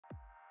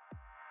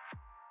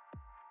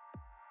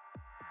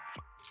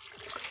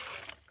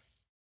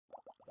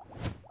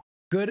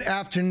Good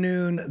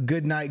afternoon,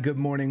 good night, good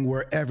morning,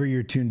 wherever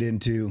you're tuned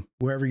into,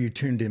 wherever you're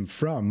tuned in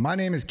from. My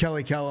name is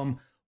Kelly Kellum.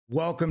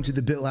 Welcome to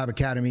the BitLab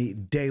Academy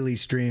daily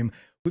stream.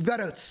 We've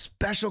got a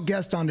special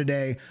guest on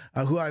today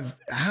who I've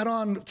had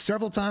on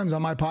several times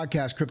on my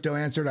podcast, Crypto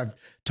Answered. I've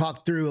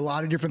talked through a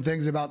lot of different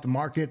things about the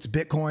markets,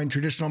 Bitcoin,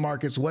 traditional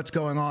markets, what's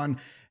going on,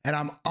 and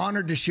I'm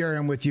honored to share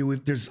him with you.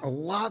 There's a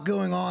lot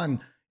going on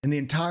in the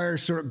entire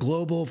sort of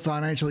global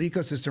financial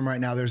ecosystem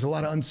right now. There's a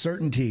lot of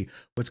uncertainty.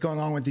 What's going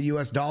on with the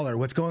US dollar?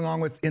 What's going on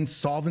with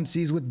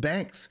insolvencies with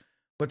banks?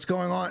 What's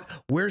going on?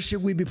 Where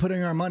should we be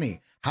putting our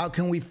money? How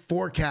can we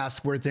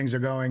forecast where things are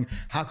going?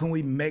 How can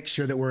we make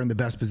sure that we're in the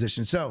best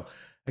position? So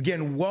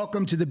again,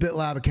 welcome to the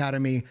BitLab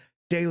Academy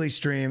daily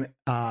stream.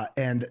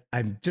 And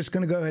I'm just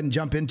going to go ahead and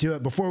jump into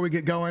it. Before we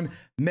get going,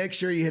 make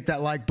sure you hit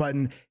that like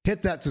button,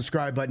 hit that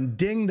subscribe button,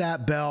 ding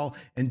that bell,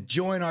 and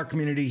join our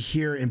community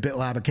here in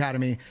BitLab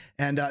Academy.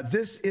 And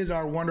this is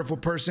our wonderful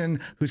person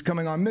who's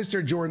coming on,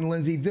 Mr. Jordan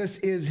Lindsey. This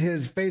is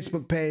his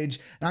Facebook page.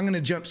 And I'm going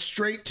to jump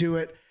straight to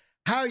it.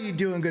 How are you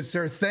doing, good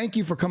sir? Thank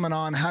you for coming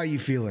on. How are you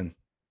feeling?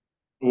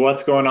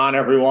 What's going on,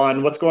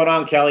 everyone? What's going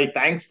on, Kelly?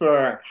 Thanks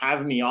for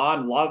having me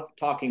on. Love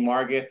talking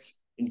markets.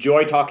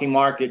 Enjoy talking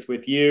markets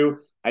with you.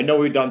 I know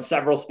we've done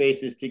several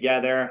spaces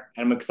together,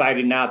 and I'm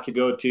excited now to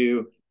go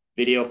to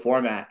video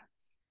format.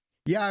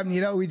 Yeah,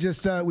 you know, we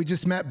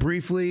just met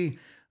briefly,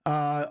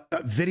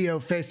 video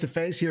face to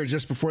face here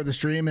just before the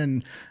stream,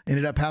 and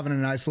ended up having a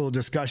nice little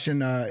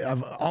discussion.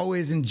 I've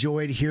always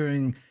enjoyed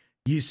hearing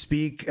you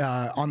speak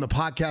on the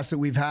podcast that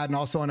we've had, and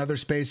also on other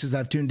spaces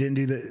I've tuned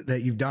into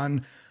that you've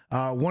done.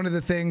 One of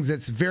the things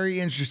that's very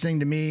interesting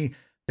to me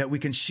that we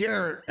can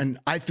share, and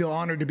I feel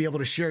honored to be able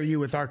to share you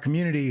with our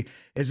community,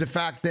 is the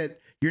fact that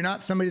you're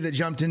not somebody that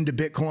jumped into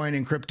Bitcoin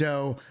and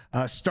crypto,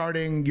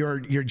 starting your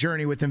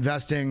journey with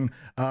investing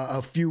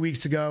a few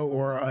weeks ago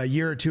or a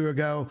year or two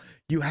ago.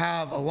 You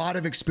have a lot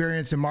of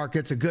experience in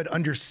markets, a good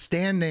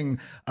understanding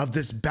of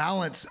this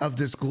balance of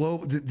this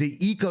globe, the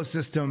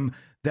ecosystem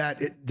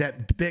that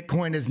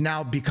Bitcoin has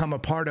now become a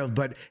part of,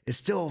 but is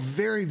still a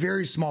very,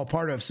 very small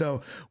part of.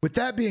 So with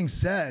that being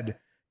said,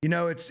 you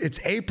know,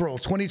 it's April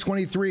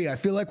 2023. I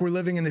feel like we're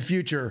living in the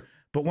future.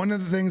 But one of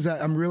the things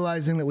that I'm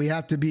realizing that we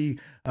have to be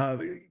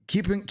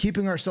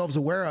keeping ourselves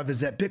aware of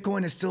is that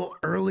Bitcoin is still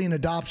early in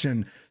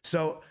adoption.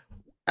 So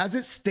as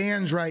it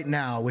stands right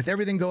now, with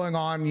everything going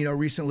on, you know,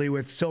 recently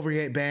with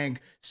Silvergate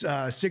Bank,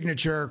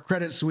 Signature,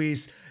 Credit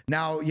Suisse,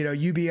 now, you know,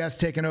 UBS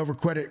taking over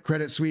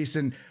Credit Suisse,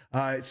 and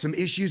some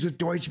issues with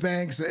Deutsche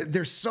Banks.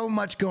 There's so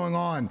much going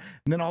on.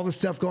 And then all the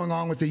stuff going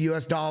on with the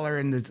US dollar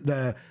and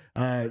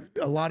a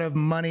lot of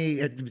money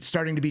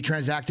starting to be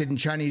transacted in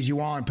Chinese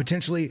yuan,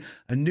 potentially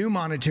a new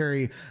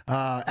monetary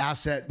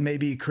asset may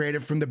be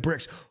created from the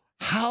BRICS.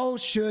 How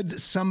should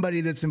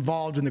somebody that's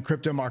involved in the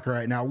crypto market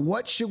right now,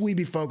 what should we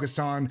be focused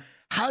on?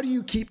 How do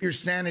you keep your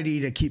sanity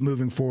to keep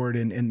moving forward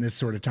in this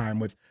sort of time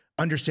with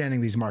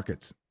understanding these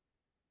markets?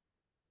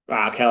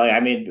 Wow, Kelly. I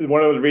mean,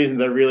 one of the reasons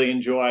I really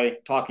enjoy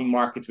talking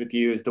markets with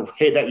you is the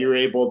way that you're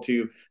able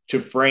to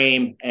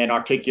frame and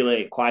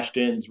articulate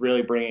questions,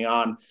 really bringing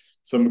on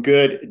some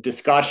good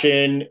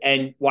discussion.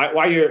 And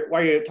while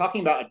you're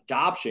talking about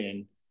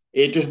adoption,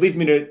 it just leads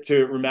me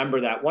to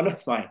remember that one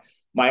of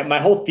my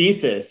whole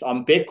thesis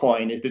on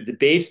Bitcoin is the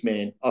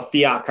debasement of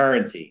fiat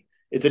currency.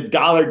 It's a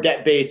dollar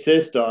debt-based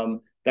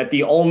system that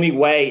the only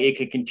way it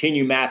could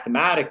continue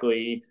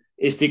mathematically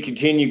is to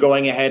continue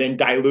going ahead and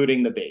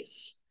diluting the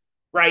base.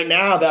 Right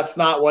now, that's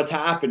not what's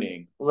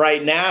happening.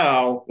 Right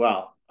now,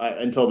 well,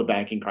 until the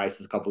banking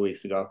crisis a couple of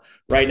weeks ago,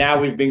 right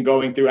now we've been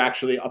going through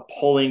actually a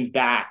pulling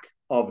back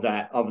of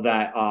that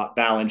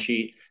balance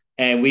sheet,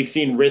 and we've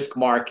seen risk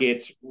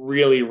markets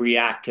really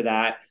react to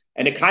that.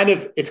 And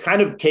it's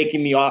kind of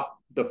taking me off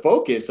the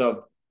focus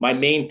of my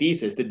main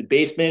thesis, the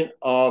debasement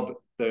of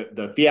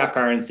the fiat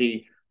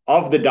currency,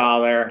 of the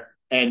dollar,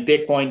 and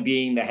Bitcoin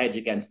being the hedge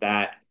against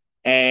that.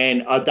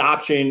 And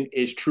adoption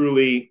is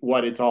truly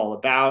what it's all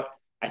about.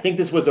 I think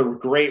this was a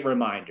great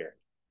reminder.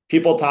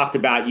 People talked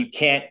about you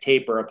can't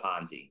taper a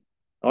Ponzi.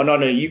 Oh, no,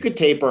 you could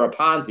taper a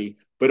Ponzi,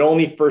 but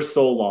only for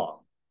so long.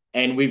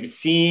 And we've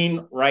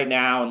seen right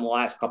now in the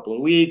last couple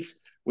of weeks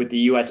with the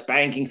US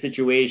banking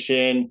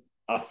situation,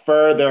 a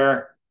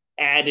further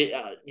added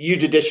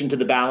huge addition to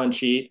the balance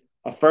sheet,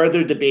 a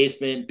further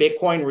debasement,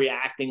 Bitcoin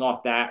reacting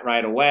off that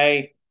right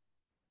away.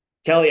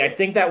 Kelly, I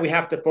think that we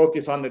have to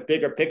focus on the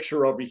bigger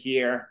picture over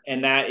here,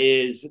 and that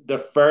is the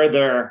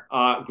further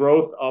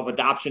growth of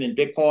adoption in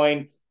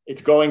Bitcoin.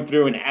 It's going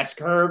through an S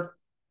curve.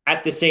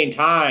 At the same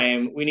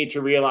time, we need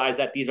to realize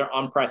that these are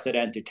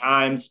unprecedented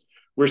times.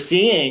 We're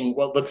seeing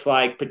what looks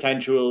like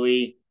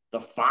potentially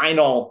the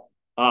final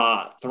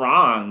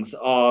throngs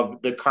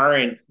of the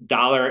current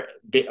dollar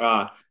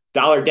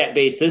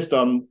debt-based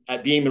system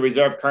at being the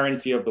reserve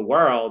currency of the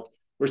world.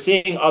 We're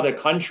seeing other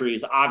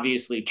countries,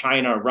 obviously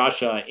China,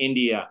 Russia,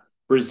 India,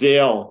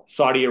 Brazil,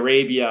 Saudi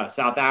Arabia,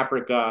 South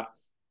Africa,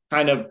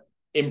 kind of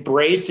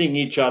embracing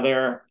each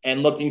other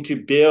and looking to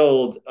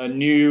build a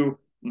new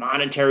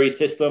monetary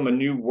system, a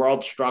new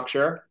world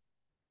structure.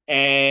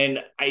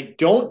 And I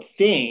don't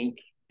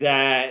think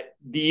that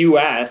the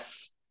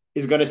US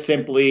is going to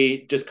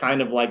simply just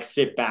kind of like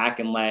sit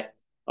back and let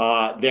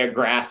their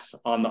grasp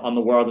on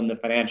the world and the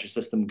financial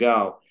system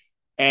go.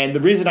 And the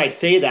reason I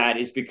say that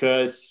is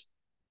because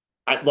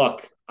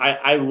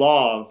I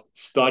love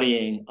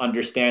studying,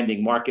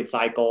 understanding market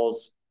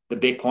cycles, the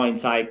Bitcoin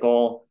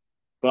cycle,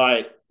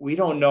 but we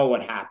don't know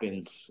what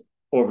happens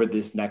over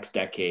this next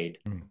decade.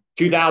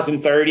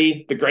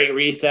 2030, the Great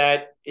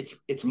Reset,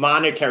 it's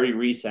monetary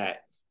reset.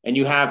 And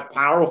you have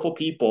powerful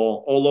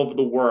people all over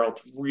the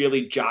world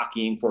really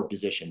jockeying for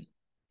position.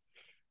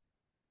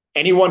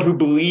 Anyone who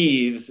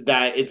believes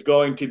that it's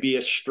going to be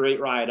a straight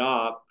ride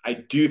up, I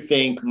do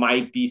think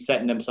might be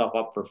setting themselves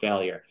up for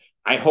failure.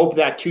 I hope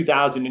that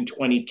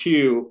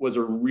 2022 was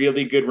a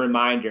really good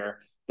reminder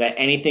that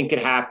anything could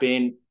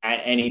happen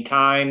at any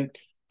time.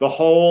 The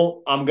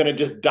whole, I'm going to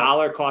just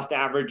dollar cost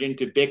average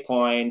into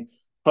Bitcoin,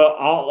 but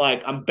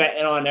I'm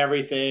betting on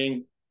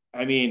everything.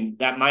 I mean,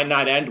 that might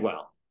not end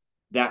well.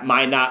 That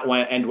might not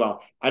end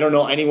well. I don't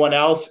know anyone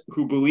else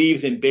who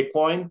believes in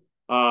Bitcoin,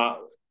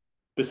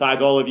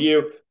 besides all of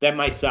you, than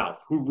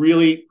myself, who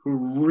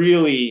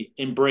really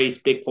embrace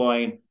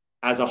Bitcoin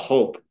as a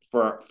hope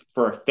for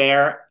a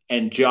fair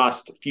and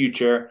just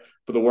future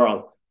for the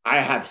world. I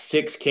have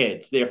 6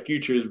 kids. Their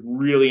future is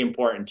really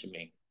important to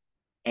me.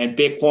 And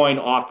Bitcoin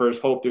offers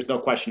hope. There's no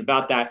question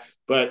about that.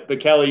 But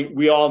Kelly,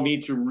 we all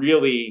need to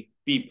really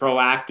be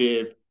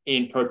proactive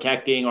in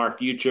protecting our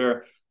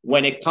future.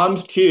 When it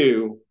comes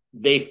to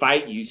they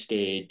fight you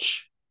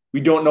stage, we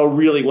don't know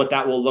really what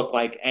that will look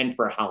like and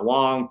for how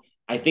long.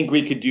 I think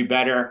we could do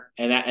better.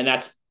 And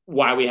that's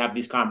why we have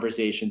these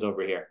conversations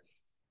over here.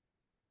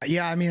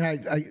 Yeah, I mean,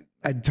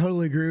 I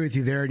totally agree with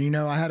you there. And, you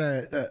know, I had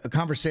a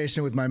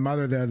conversation with my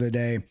mother the other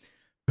day,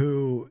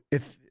 who,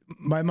 if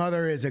my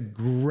mother is a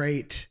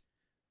great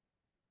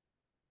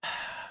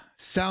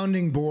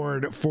sounding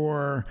board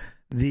for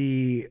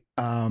the,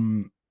 I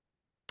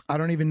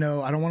don't even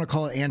know, I don't want to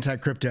call it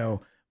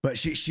anti-crypto, but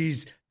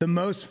she's the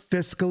most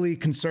fiscally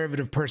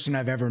conservative person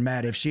I've ever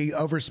met. If she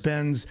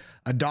overspends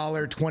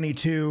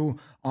 $1.22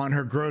 on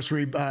her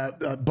grocery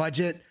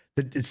budget,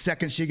 the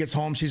second she gets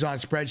home, she's on a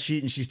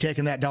spreadsheet and she's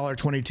taking that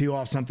 $1.22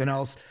 off something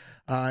else.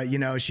 You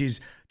know,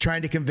 she's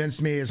trying to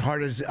convince me as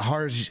hard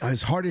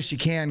as she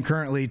can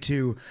currently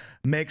to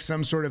make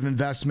some sort of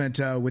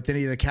investment with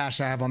any of the cash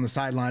I have on the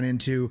sideline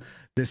into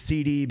the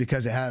CD,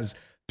 because it has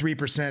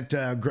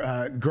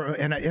 3% growth.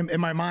 And in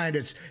my mind,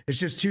 it's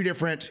just two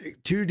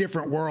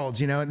different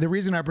worlds, you know. And the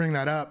reason I bring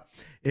that up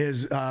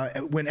is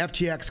when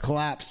FTX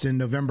collapsed in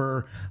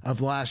November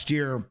of last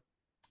year,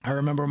 I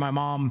remember my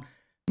mom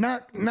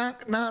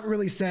not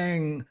really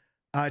saying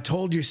 "I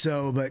told you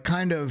so," but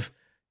kind of,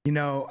 you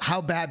know,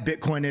 how bad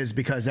Bitcoin is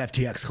because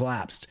FTX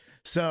collapsed.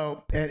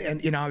 So,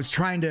 and you know, I was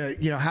trying to,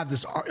 you know, have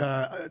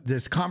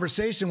this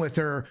conversation with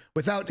her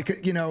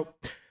without, you know,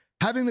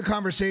 having the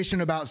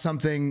conversation about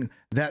something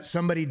that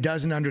somebody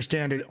doesn't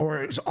understand it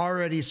or is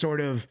already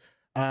sort of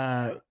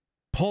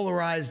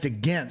polarized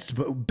against,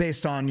 but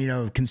based on, you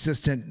know,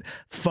 consistent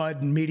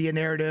FUD media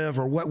narrative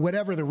or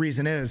whatever the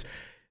reason is.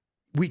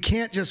 We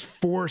can't just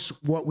force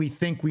what we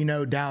think we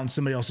know down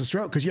somebody else's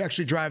throat, because you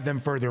actually drive them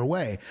further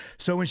away.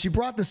 So when she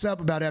brought this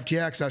up about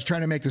FTX, I was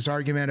trying to make this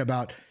argument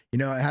about, you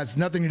know, it has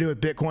nothing to do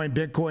with Bitcoin.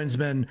 Bitcoin's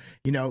been,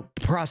 you know,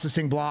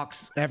 processing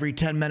blocks every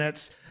 10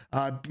 minutes,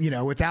 you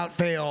know, without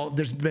fail.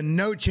 There's been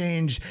no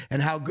change in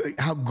how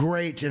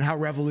great and how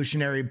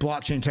revolutionary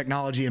blockchain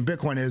technology and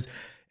Bitcoin is.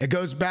 It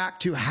goes back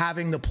to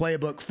having the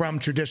playbook from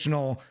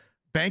traditional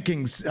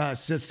banking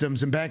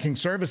systems and banking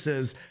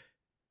services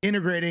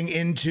integrating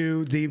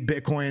into the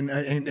Bitcoin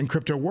and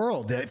crypto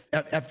world.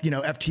 You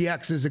know,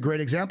 FTX is a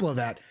great example of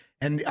that.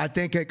 And I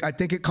think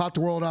it caught the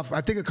world off.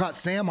 I think it caught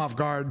Sam off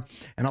guard,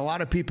 and a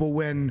lot of people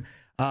when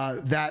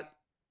that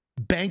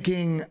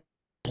banking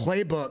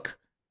playbook.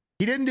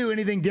 He didn't do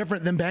anything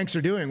different than banks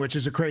are doing, which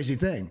is a crazy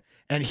thing.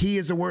 And he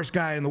is the worst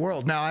guy in the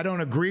world. Now, I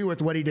don't agree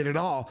with what he did at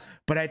all,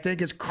 but I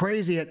think it's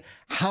crazy at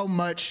how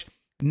much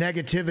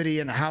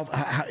negativity and how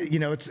you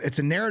know, it's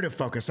a narrative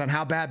focus on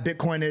how bad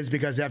Bitcoin is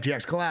because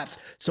FTX collapsed.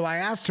 So I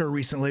asked her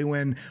recently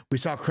when we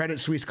saw Credit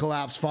Suisse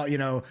collapse, you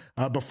know,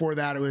 before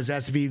that it was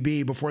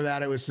SVB, before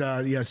that it was you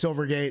know,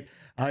 Silvergate,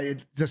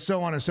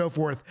 so on and so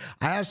forth.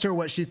 I asked her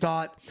what she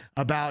thought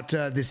about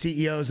the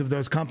CEOs of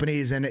those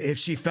companies and if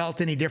she felt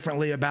any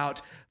differently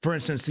about, for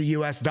instance, the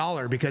US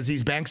dollar, because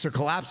these banks are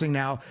collapsing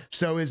now.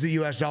 So is the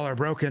US dollar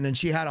broken? And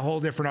she had a whole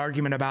different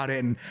argument about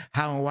it and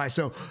how and why.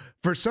 So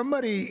for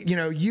somebody, you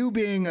know, you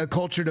being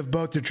cultured of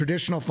both the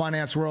traditional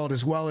finance world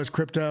as well as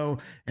crypto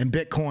and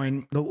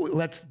Bitcoin,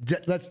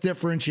 let's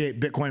differentiate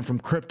Bitcoin from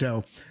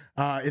crypto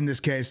in this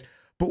case.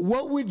 But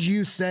what would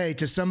you say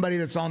to somebody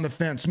that's on the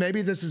fence?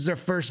 Maybe this is their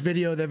first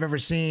video they've ever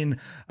seen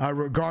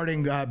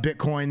regarding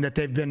Bitcoin that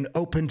they've been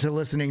open to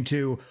listening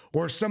to,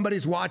 or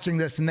somebody's watching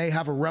this and they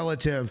have a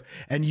relative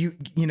and you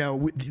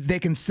know, they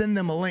can send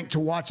them a link to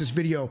watch this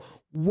video.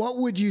 What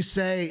would you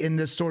say in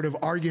this sort of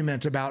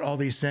argument about all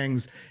these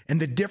things and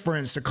the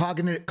difference, the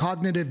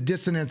cognitive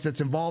dissonance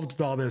that's involved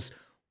with all this?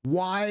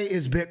 Why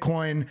is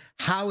Bitcoin,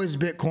 how is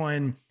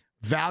Bitcoin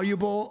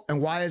valuable,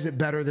 and why is it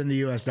better than the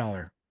US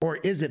dollar? Or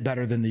is it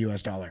better than the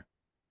US dollar?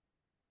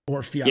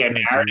 Or fiat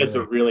currency, narratives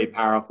really? are really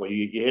powerful.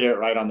 You hit it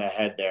right on the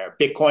head there.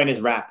 Bitcoin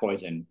is rat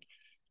poison.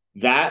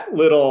 That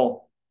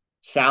little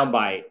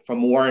soundbite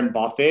from Warren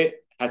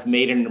Buffett has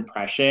made an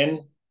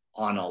impression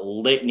on a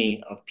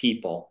litany of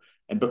people.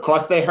 And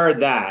because they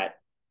heard that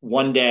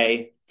one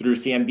day through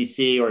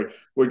CNBC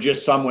or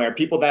just somewhere,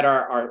 people that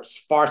are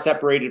far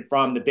separated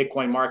from the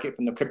Bitcoin market,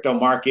 from the crypto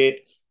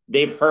market,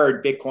 they've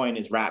heard Bitcoin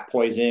is rat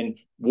poison.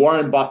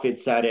 Warren Buffett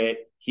said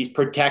it. He's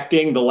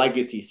protecting the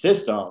legacy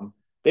system.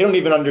 They don't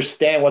even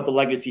understand what the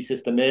legacy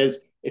system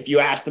is. If you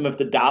ask them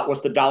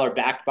what's the dollar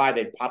backed by,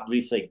 they'd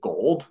probably say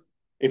gold.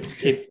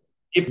 If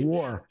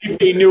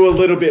they knew a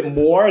little bit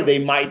more, they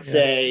might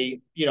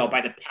say,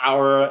 by the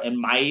power and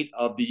might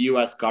of the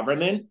U.S.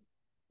 government,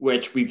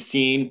 which we've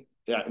seen.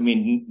 I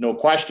mean, no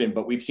question,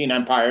 but we've seen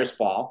empires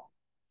fall.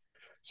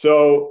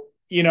 So,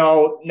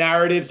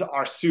 narratives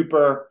are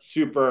super,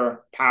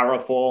 super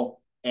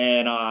powerful,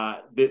 and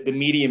the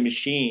media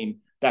machine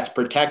that's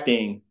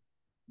protecting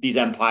these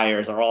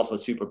empires are also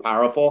super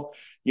powerful.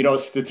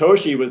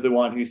 Satoshi was the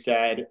one who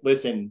said,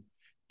 listen,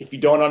 if you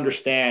don't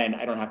understand,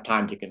 I don't have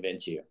time to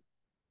convince you.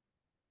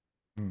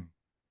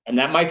 And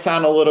that might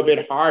sound a little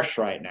bit harsh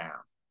right now.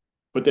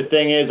 But the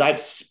thing is, I've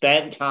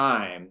spent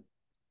time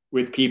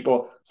with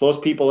people, close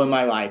people in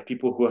my life,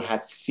 people who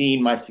have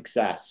seen my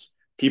success,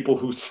 people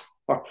who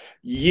saw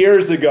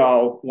years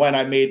ago when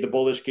I made the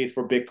bullish case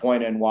for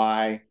Bitcoin and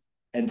why,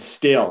 and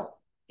still,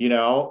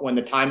 when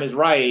the time is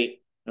right,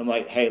 I'm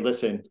like, hey,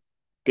 listen,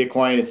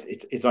 Bitcoin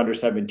it's under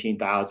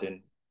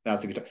 17,000.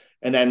 That's a good time.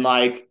 And then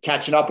like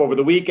catching up over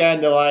the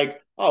weekend, they're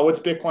like, oh, what's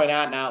Bitcoin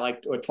at now?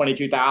 Like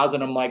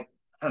 22,000. I'm like,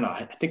 I don't know.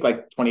 I think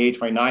like 28,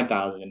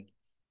 29,000.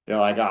 They're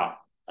like,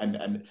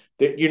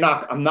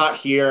 I'm not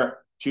here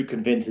to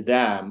convince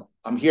them.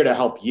 I'm here to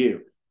help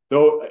you.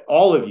 Though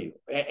all of you,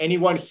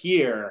 anyone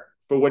here,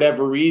 for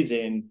whatever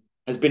reason,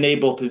 has been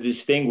able to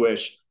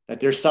distinguish that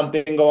there's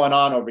something going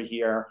on over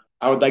here.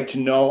 I would like to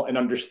know and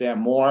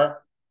understand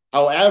more.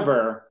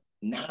 However,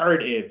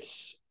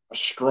 narratives are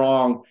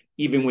strong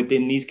even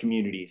within these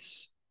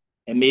communities,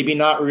 and maybe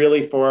not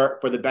really for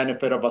the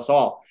benefit of us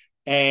all.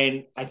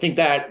 And I think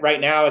that right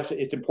now it's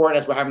important,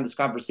 as we're having this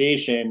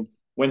conversation,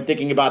 when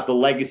thinking about the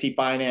legacy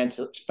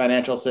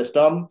financial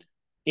system,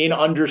 in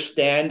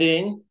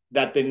understanding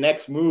that the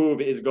next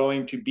move is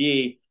going to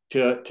be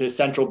to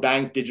central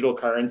bank digital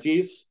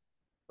currencies,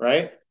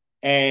 right?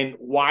 And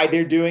why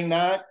they're doing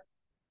that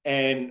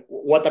and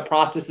what the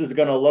process is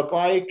going to look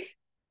like.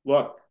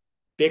 Look,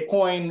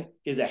 Bitcoin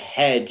is a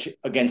hedge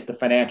against the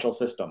financial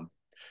system.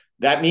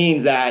 That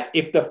means that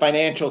if the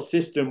financial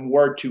system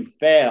were to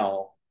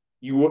fail,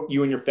 you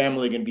and your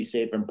family are going to be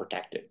safe and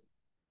protected.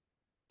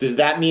 Does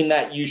that mean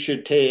that you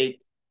should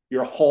take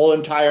your whole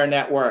entire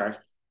net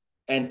worth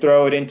and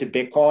throw it into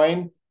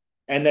Bitcoin,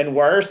 and then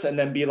worse, and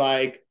then be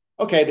like,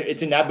 okay,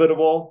 it's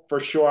inevitable, for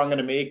sure I'm going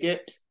to make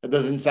it? That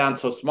doesn't sound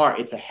so smart.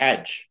 It's a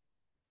hedge.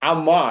 How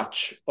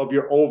much of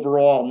your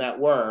overall net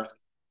worth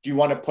do you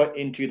want to put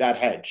into that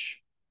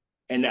hedge?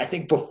 And I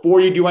think before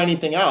you do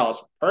anything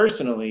else,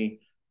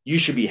 personally, you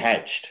should be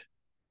hedged.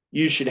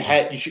 You should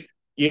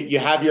you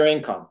have your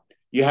income,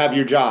 you have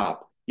your job,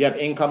 you have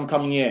income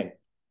coming in.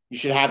 You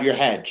should have your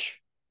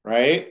hedge,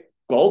 right?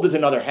 Gold is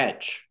another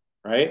hedge,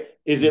 right?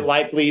 Is it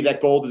likely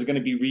that gold is going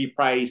to be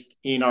repriced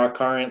in our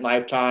current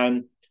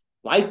lifetime?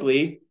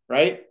 Likely,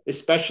 right?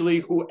 Especially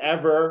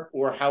whoever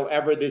or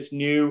however this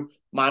new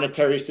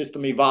monetary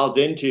system evolves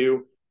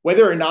into,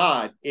 whether or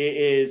not it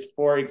is,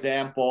 for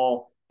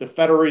example, the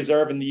Federal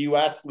Reserve in the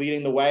US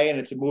leading the way and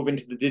it's a move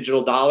into the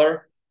digital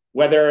dollar,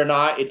 whether or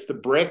not it's the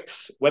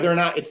BRICS, whether or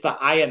not it's the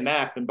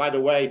IMF. And by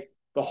the way,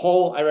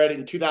 I read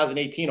in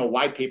 2018 a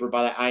white paper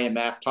by the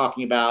IMF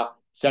talking about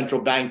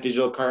central bank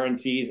digital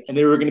currencies, and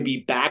they were going to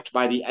be backed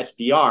by the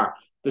SDR,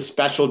 the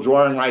special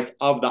drawing rights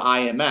of the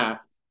IMF.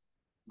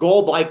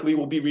 Gold likely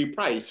will be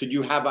repriced. So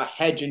you have a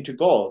hedge into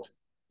gold.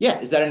 Yeah.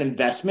 Is that an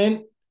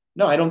investment?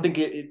 No, I don't think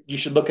you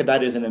should look at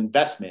that as an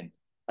investment.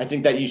 I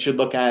think that you should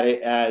look at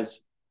it as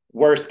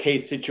worst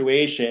case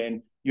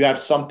situation. You have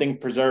something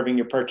preserving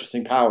your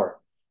purchasing power.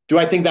 Do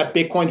I think that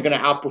Bitcoin's going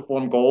to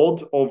outperform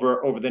gold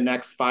over the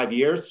next 5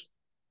 years?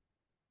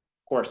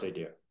 Of course I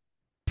do.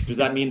 Does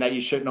that mean that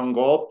you shouldn't own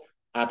gold?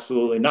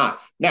 Absolutely not.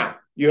 Now,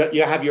 you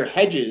have your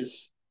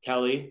hedges,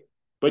 Kelly,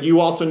 but you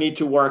also need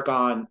to work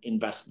on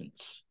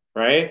investments,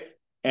 right?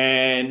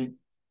 And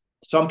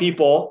some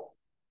people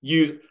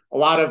use a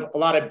lot of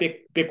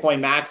Bitcoin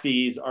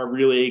maxis are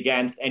really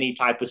against any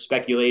type of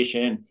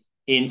speculation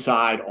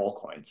inside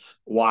altcoins.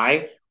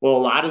 Why? Well, a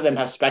lot of them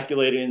have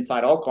speculated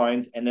inside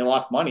altcoins and they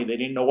lost money. They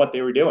didn't know what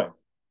they were doing.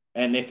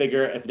 And they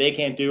figure if they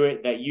can't do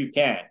it, that you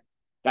can.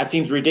 That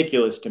seems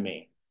ridiculous to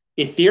me.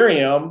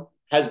 Ethereum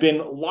has been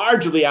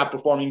largely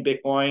outperforming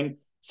Bitcoin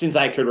since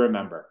I could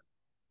remember.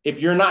 If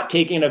you're not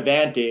taking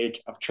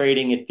advantage of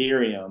trading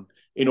Ethereum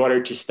in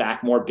order to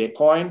stack more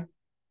Bitcoin,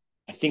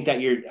 I think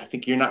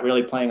you're not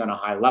really playing on a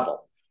high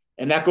level.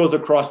 And that goes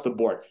across the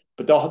board.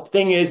 But the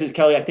thing is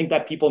Kelly, I think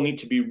that people need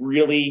to be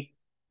really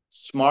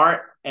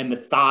smart and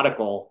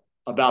methodical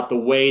about the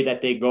way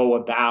that they go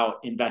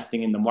about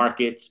investing in the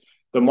markets.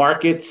 The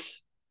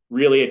markets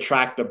really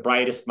attract the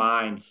brightest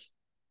minds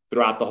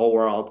throughout the whole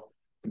world,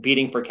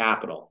 competing for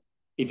capital.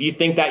 If you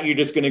think that you're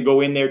just going to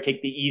go in there,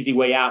 take the easy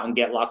way out and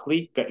get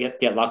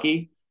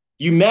lucky,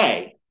 you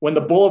may. When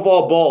the bull of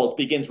all bulls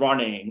begins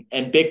running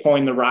and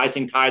Bitcoin, the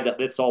rising tide that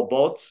lifts all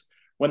boats,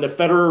 when the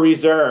Federal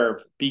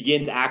Reserve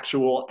begins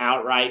actual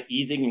outright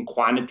easing and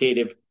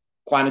quantitative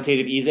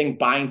easing,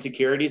 buying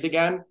securities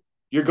again,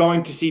 you're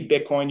going to see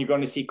Bitcoin, you're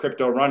going to see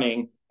crypto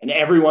running, and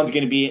everyone's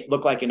going to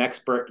look like an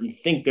expert and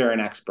think they're an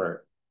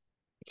expert.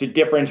 It's a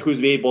difference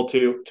who's able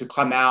to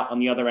come out on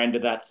the other end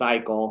of that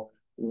cycle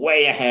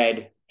way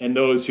ahead, and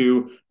those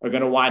who are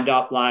going to wind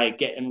up like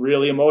getting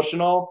really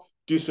emotional,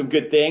 do some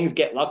good things,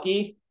 get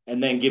lucky,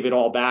 and then give it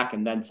all back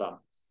and then some.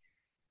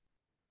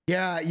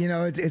 Yeah, you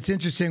know, it's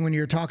interesting when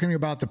you're talking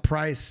about the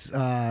price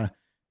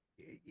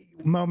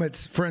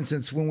moments. For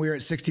instance, when we were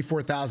at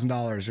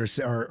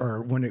 $64,000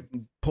 or when it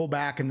pulled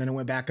back and then it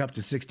went back up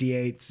to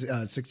 68,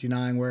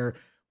 69,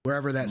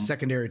 wherever that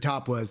secondary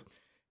top was.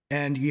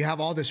 And you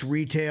have all this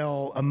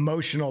retail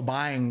emotional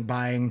buying.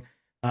 And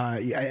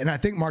I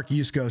think Mark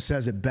Yusko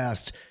says it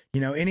best. You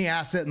know, any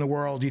asset in the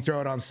world, you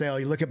throw it on sale.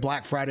 You look at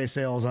Black Friday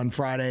sales on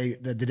Friday,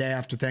 the day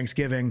after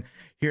Thanksgiving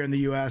here in the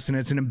U.S., and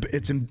it's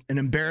an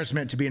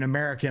embarrassment to be an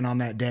American on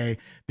that day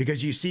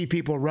because you see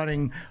people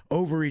running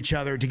over each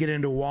other to get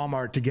into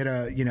Walmart to get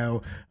a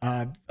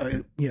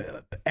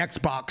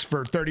Xbox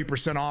for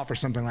 30% off or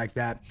something like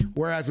that.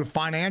 Whereas with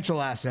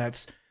financial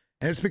assets,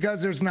 and it's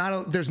because there's not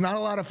a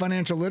lot of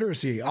financial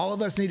literacy. All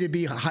of us need to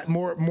be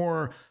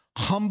more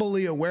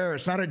humbly aware.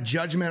 It's not a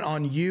judgment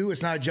on you.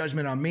 It's not a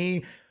judgment on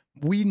me.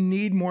 We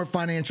need more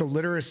financial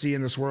literacy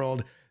in this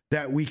world,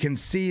 that we can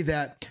see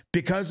that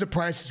because the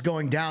price is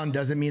going down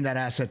doesn't mean that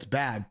asset's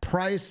bad.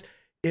 Price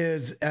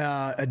is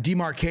a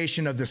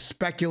demarcation of the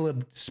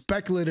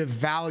speculative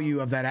value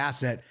of that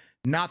asset,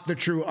 not the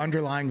true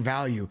underlying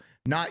value.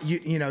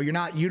 You're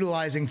not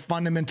utilizing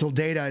fundamental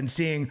data and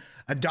seeing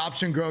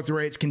adoption growth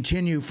rates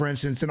continue, for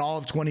instance, in all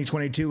of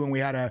 2022 when we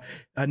had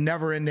a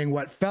never-ending,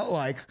 what felt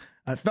like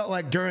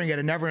during it,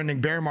 a never-ending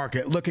bear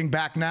market. Looking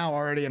back now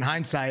already in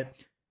hindsight,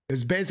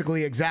 is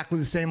basically exactly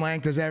the same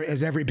length as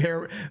every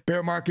bear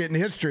market in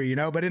history, you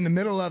know. But in the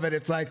middle of it,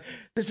 it's like,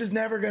 this is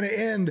never going to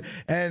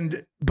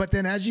end. But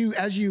then as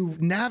you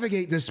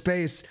navigate this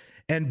space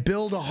and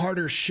build a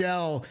harder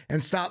shell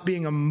and stop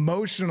being an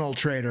emotional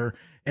trader,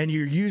 and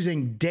you're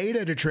using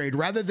data to trade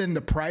rather than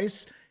the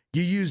price,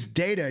 you use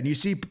data, and you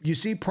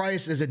see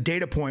price as a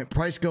data point,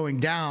 price going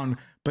down.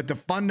 But the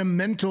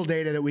fundamental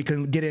data that we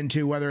can get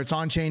into, whether it's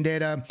on-chain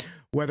data,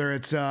 whether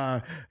it's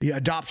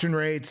adoption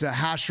rates,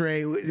 hash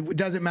rate, it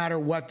doesn't matter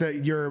what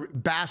your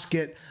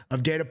basket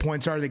of data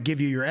points are that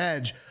give you your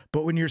edge.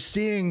 But when you're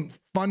seeing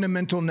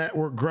fundamental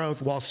network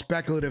growth while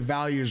speculative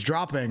value is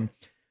dropping,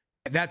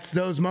 that's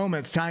those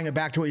moments, tying it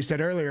back to what you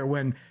said earlier,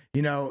 when,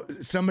 you know,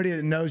 somebody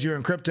that knows you're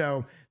in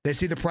crypto, they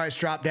see the price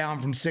drop down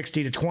from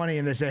 60 to 20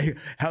 and they say,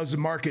 how's the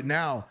market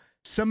now?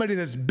 Somebody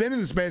that's been in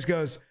the space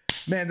goes,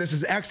 man, this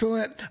is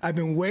excellent. I've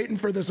been waiting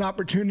for this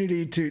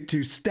opportunity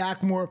to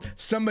stack more.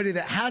 Somebody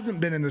that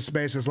hasn't been in the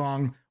space as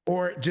long,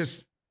 or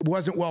just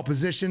wasn't well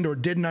positioned or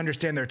didn't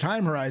understand their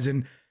time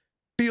horizon,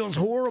 feels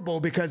horrible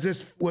because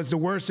this was the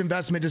worst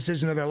investment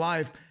decision of their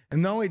life.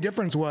 And the only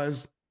difference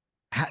was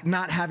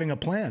not having a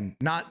plan,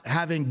 not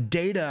having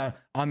data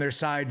on their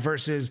side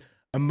versus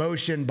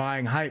emotion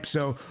buying hype.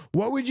 So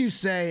what would you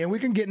say, and we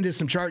can get into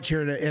some charts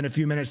here in a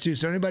few minutes too.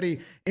 So anybody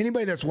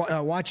that's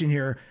watching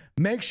here,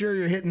 make sure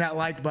you're hitting that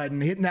like button,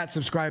 hitting that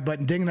subscribe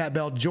button, dinging that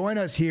bell. Join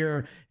us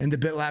here in the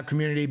BitLab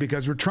community,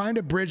 because we're trying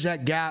to bridge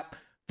that gap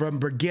from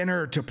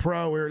beginner to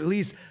pro, or at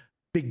least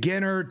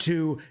beginner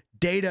to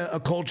data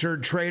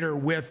acculturated trader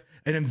with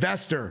an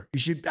investor. You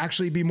should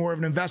actually be more of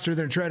an investor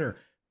than a trader,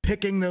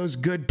 picking those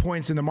good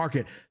points in the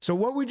market. So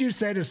what would you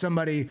say to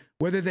somebody,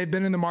 whether they've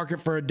been in the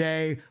market for a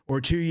day or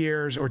 2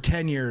 years or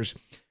 10 years,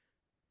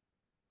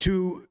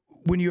 to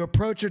when you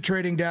approach a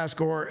trading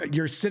desk or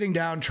you're sitting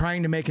down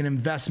trying to make an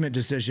investment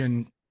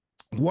decision,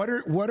 what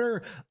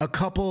are a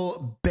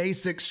couple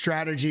basic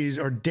strategies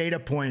or data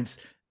points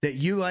that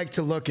you like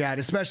to look at,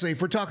 especially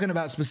if we're talking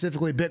about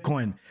specifically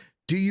Bitcoin?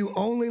 Do you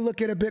only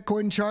look at a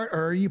Bitcoin chart,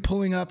 or are you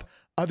pulling up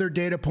other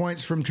data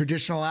points from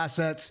traditional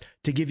assets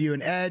to give you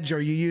an edge? Are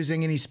you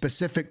using any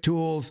specific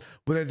tools,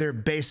 whether they're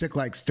basic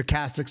like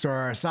stochastics or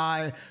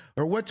RSI,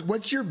 or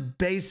what's your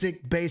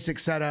basic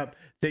setup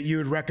that you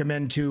would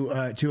recommend to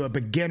a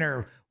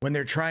beginner when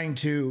you're trying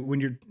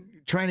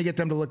to get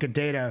them to look at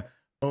data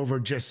over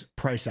just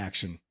price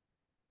action?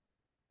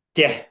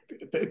 Yeah,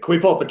 can we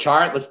pull up a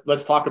chart?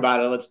 Let's talk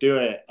about it. Let's do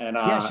it. And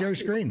yeah, share your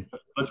screen.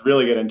 Let's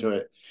really get into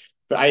it.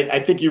 I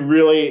think you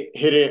really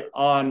hit it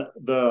on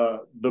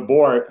the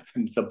board.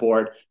 The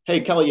board. Hey,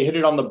 Kelly, you hit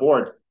it on the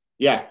board.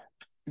 Yeah.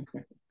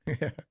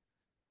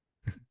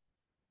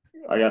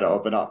 I got to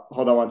open up.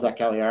 Hold on one sec,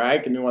 Kelly. All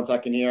right, give me 1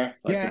 second here.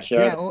 So I can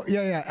share.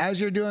 Yeah.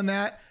 As you're doing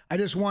that, I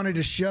just wanted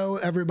to show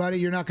everybody,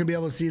 you're not going to be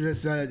able to see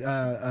this,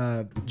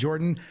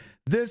 Jordan.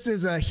 This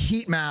is a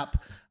heat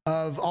map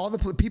of all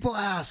the people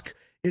ask,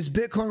 is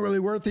Bitcoin really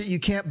worth it? You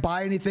can't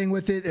buy anything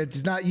with it.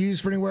 It's not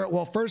used for anywhere.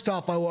 Well, first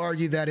off, I will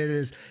argue that it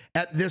is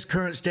at this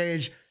current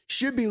stage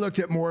should be looked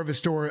at more of a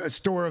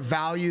store of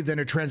value than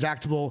a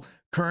transactable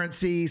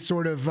currency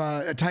sort of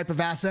a type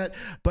of asset.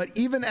 But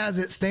even as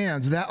it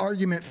stands, that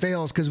argument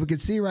fails because we can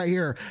see right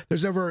here,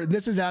 there's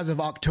this is as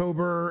of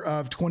October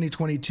of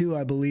 2022,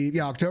 I believe.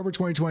 Yeah, October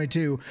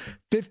 2022,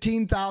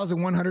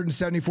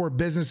 15,174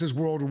 businesses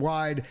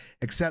worldwide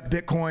accept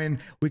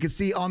Bitcoin. We can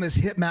see on this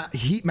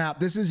heat map,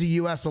 this is the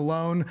US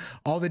alone,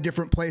 all the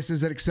different places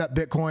that accept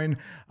Bitcoin.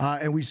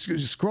 And we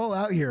scroll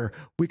out here,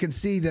 we can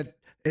see that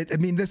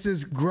this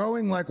is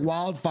growing like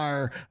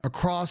wildfire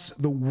across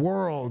the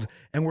world,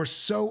 and we're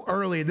so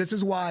early. This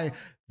is why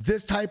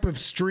this type of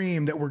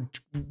stream that we're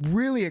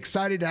really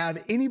excited to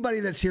have.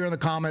 Anybody that's here in the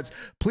comments,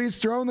 please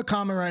throw in the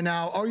comment right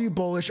now. Are you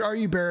bullish? Are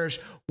you bearish?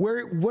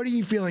 What are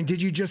you feeling?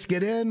 Did you just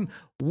get in?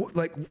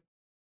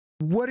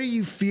 What are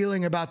you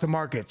feeling about the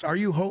markets? Are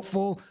you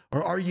hopeful,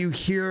 or are you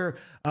here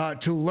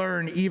to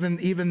learn even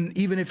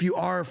if you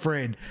are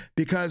afraid?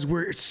 Because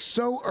we're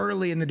so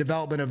early in the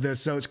development of this.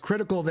 So it's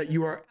critical that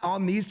you are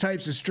on these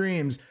types of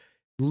streams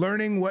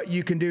learning what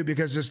you can do,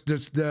 because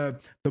the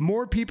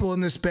more people in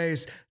this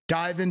space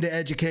dive into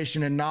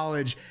education and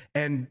knowledge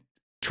and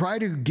try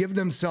to give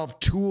themselves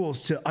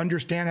tools to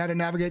understand how to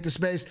navigate the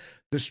space,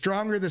 the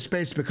stronger the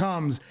space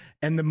becomes,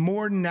 and the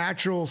more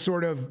natural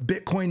sort of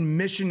Bitcoin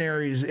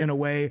missionaries, in a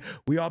way,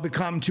 we all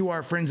become to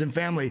our friends and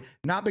family,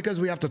 not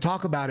because we have to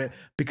talk about it,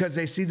 because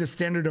they see the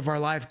standard of our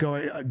life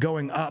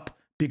going up,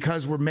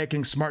 because we're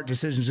making smart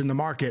decisions in the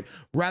market,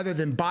 rather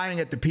than buying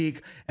at the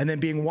peak and then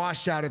being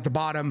washed out at the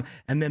bottom,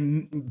 and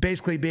then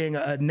basically being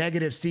a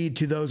negative seed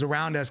to those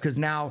around us, because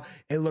now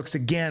it looks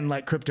again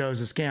like crypto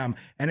is a scam,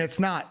 and it's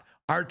not.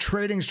 Our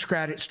trading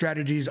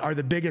strategies are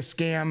the biggest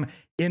scam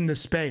in the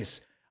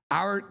space.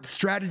 Our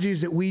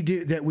strategies that we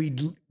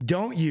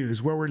don't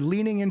use, where we're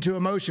leaning into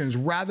emotions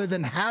rather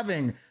than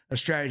having a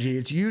strategy,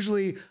 it's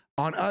usually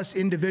on us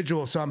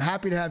individuals. So I'm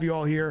happy to have you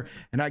all here.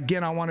 And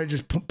again, I want to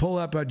just pull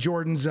up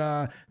Jordan's,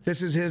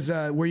 this is his,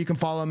 where you can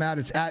follow him at.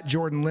 It's at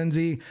Jordan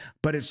Lindsey,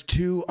 but it's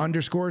 2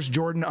 underscores,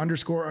 Jordan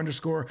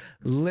 _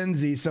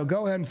 Lindsey. So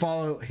go ahead and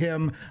follow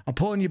him. I'm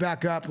pulling you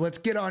back up. Let's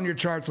get on your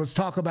charts. Let's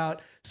talk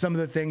about some of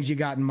the things you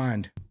got in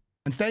mind.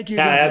 And thank you.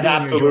 Yeah, that's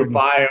absolute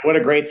fire. What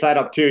a great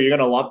setup too. You're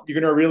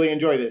gonna really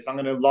enjoy this. I'm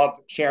gonna love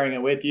sharing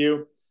it with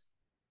you.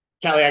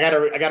 Kelly, I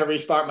gotta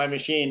restart my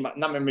machine,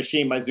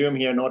 my Zoom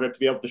here, in order to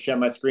be able to share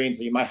my screen.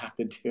 So you might have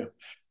to do.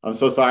 I'm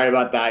so sorry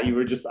about that.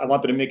 I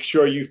wanted to make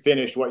sure you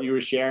finished what you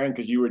were sharing,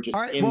 because you were just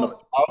the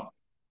flow.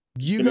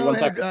 You go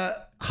ahead,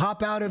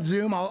 hop out of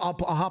Zoom. I'll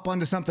hop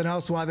onto something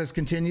else while this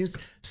continues.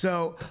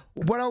 So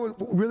what I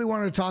really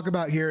wanted to talk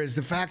about here is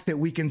the fact that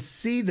we can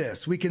see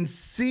this. We can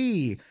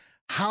see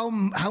how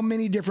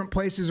many different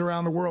places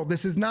around the world.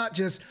 This is not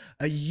just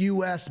a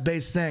US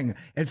based thing.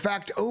 In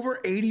fact,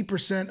 over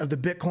 80% of the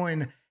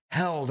Bitcoin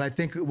held, I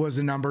think it was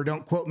a number,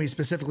 don't quote me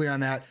specifically on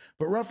that,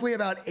 but roughly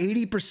about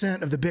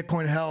 80% of the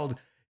Bitcoin held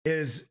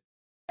is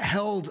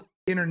held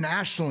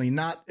internationally,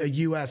 not a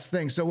US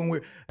thing. So when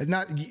we're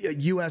not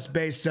US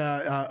based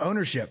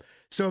ownership.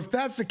 So if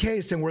that's the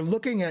case, and we're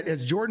looking at,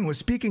 as Jordan was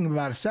speaking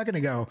about a second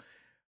ago,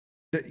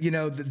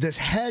 this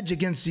hedge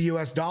against the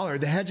US dollar,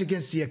 the hedge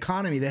against the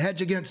economy, the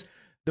hedge against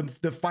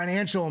the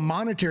financial and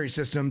monetary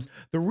systems.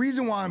 The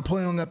reason why I'm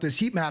pulling up this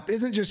heat map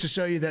isn't just to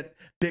show you that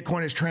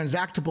Bitcoin is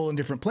transactable in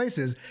different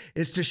places,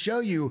 is to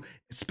show you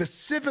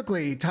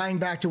specifically, tying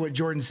back to what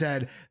Jordan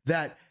said,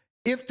 that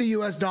if the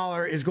US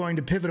dollar is going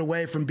to pivot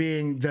away from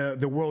being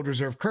the world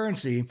reserve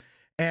currency,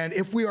 and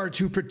if we are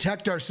to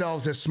protect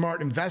ourselves as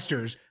smart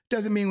investors,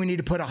 doesn't mean we need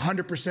to put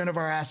 100% of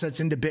our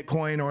assets into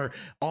Bitcoin or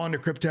all into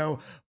crypto.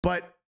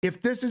 But if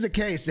this is a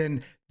case,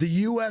 and the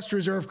US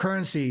reserve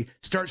currency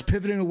starts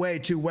pivoting away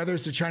to, whether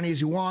it's the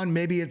Chinese yuan,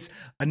 maybe it's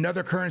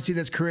another currency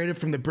that's created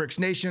from the BRICS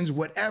nations,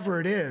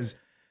 whatever it is,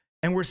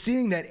 and we're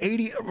seeing that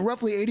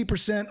roughly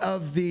 80%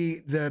 of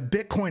the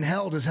Bitcoin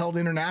held is held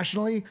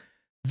internationally,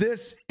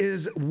 this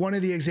is one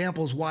of the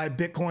examples why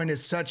Bitcoin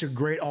is such a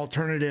great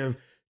alternative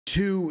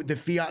to the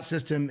fiat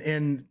system,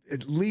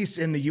 at least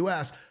in the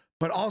US,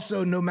 but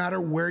also no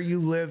matter where you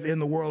live in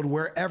the world,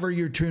 wherever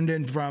you're tuned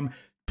in from.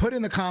 Put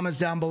in the comments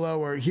down below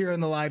or here in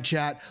the live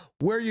chat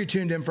where you're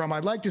tuned in from.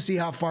 I'd like to see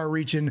how far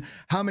reaching,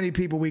 how many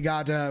people we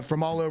got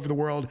from all over the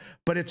world.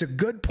 But it's a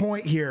good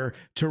point here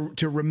to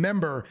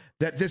remember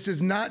that this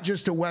is not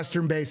just a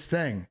Western-based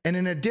thing. And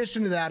in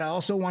addition to that, I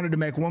also wanted to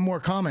make one more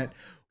comment.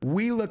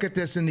 We look at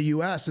this in the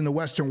US, in the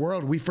Western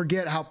world, we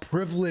forget how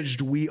privileged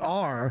we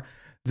are,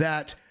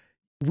 that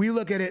we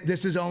look at it,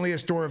 this is only a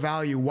store of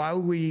value. Why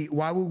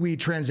would we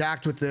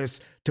transact with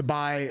this to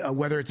buy,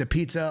 whether it's a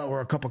pizza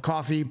or a cup of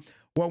coffee?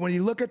 Well, when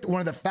you look at one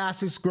of the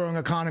fastest growing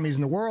economies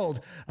in the world,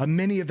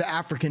 many of the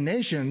African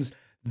nations,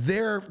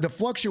 the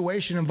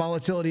fluctuation and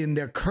volatility in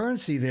their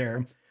currency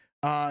there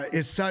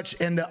is such,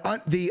 and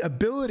the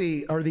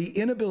ability or the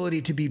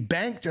inability to be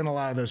banked in a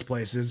lot of those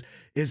places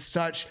is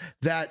such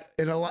that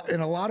in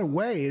a lot of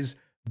ways,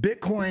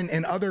 Bitcoin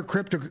and other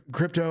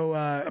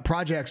crypto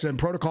projects and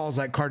protocols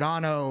like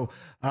Cardano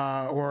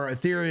or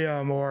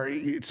Ethereum or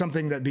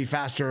something that'd be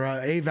faster,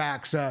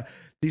 AVAX,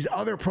 these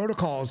other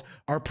protocols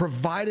are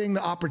providing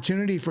the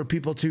opportunity for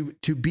people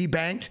to be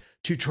banked,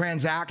 to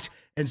transact.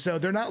 And so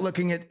they're not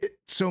looking at it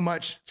so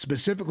much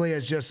specifically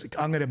as just,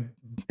 I'm going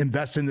to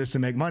invest in this to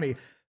make money.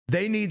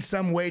 They need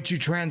some way to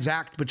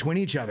transact between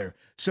each other.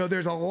 So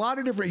there's a lot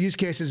of different use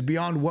cases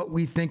beyond what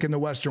we think in the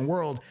Western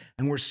world,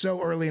 and we're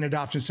so early in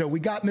adoption. So we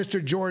got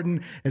Mr.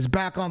 Jordan is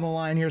back on the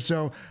line here.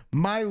 So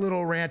my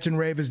little rant and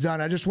rave is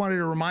done. I just wanted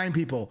to remind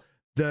people,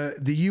 the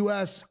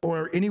US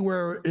or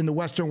anywhere in the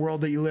Western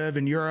world that you live,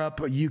 in Europe,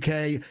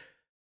 UK,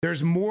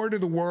 there's more to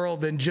the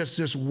world than just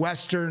this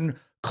Western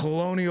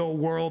colonial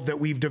world that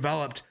we've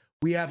developed.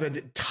 We have an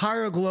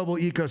entire global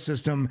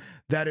ecosystem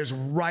that is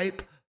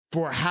ripe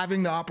for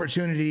having the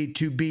opportunity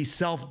to be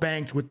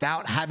self-banked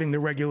without having the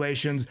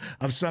regulations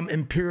of some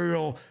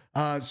imperial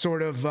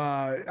sort of,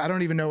 I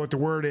don't even know what the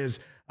word is.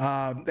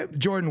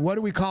 Jordan, what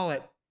do we call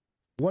it?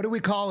 What do we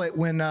call it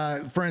when,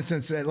 for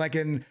instance, like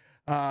an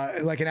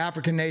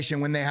African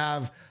nation, when they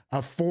have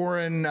a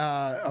foreign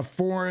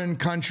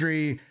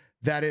country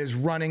that is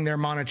running their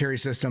monetary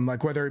system,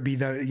 like whether it be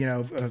the,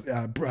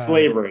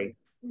 slavery.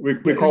 We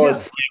call it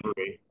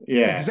slavery.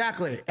 Yeah,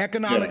 exactly.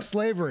 Economic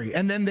slavery.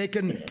 And then they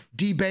can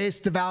debase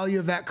the value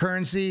of that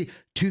currency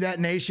to that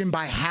nation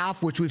by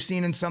half, which we've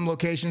seen in some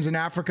locations in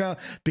Africa,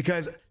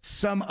 because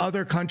some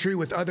other country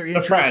with other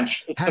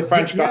interests has the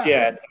French.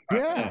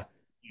 Yeah.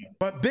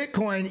 But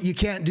Bitcoin, you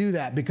can't do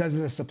that because of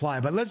the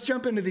supply. But let's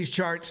jump into these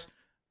charts.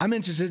 I'm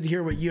interested to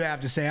hear what you have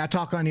to say. I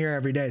talk on here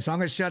every day, so I'm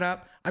going to shut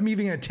up. I'm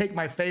even going to take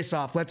my face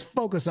off. Let's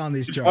focus on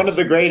these charts. One of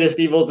the greatest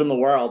evils in the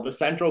world. The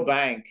central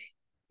bank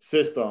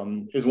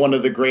system is one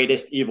of the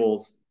greatest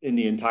evils in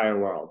the entire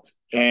world.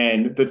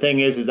 And the thing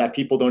is that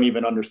people don't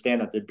even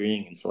understand that they're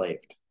being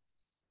enslaved.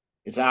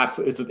 It's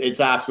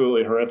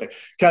absolutely horrific.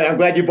 Kelly, I'm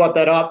glad you brought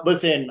that up.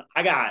 Listen,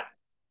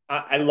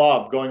 I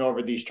love going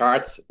over these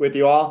charts with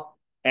you all.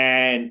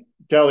 And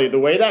Kelly, the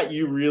way that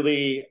you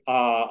really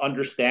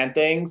understand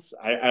things,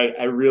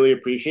 I really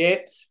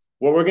appreciate.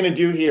 What we're going to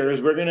do here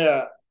is we're going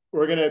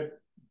to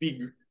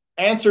be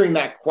answering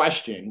that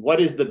question. What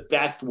is the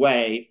best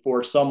way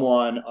for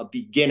someone, a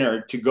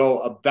beginner, to go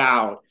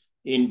about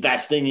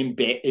investing in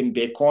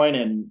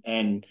Bitcoin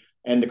and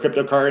the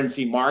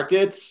cryptocurrency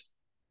markets?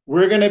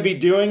 We're going to be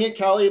doing it,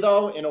 Kelly,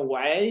 though, in a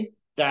way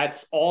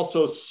that's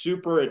also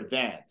super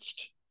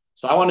advanced.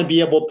 So I want to be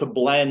able to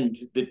blend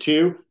the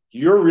two.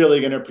 You're really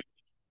going to.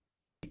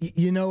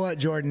 You know what,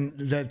 Jordan?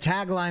 The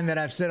tagline that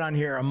I've said on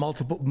here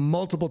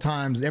multiple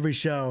times every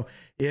show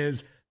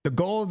is, the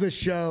goal of this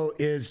show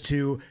is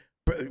to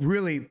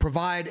really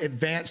provide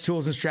advanced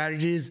tools and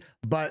strategies,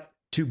 but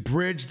to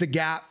bridge the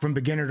gap from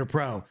beginner to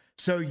pro.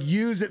 So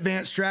use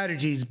advanced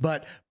strategies,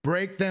 but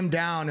break them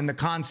down in the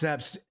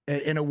concepts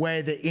in a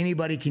way that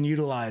anybody can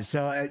utilize.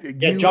 So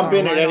jump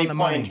in at any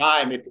point in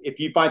time. If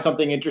you find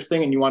something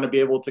interesting and you want to be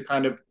able to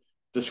kind of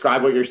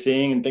describe what you're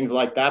seeing and things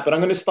like that. But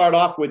I'm going to start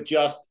off with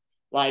just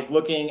like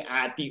looking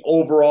at the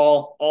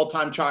overall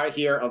all-time chart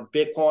here of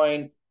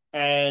Bitcoin.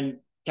 And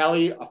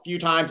Kelly a few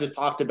times has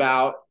talked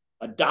about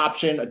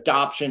adoption.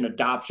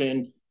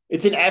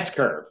 It's an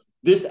S-curve.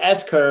 This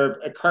S-curve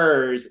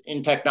occurs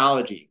in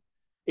technology.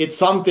 It's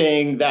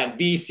something that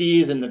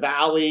VCs in the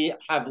Valley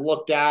have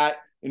looked at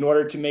in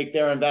order to make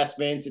their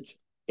investments.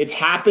 It's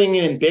happening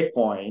in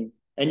Bitcoin.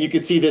 And you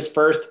can see this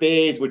first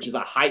phase, which is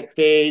a hype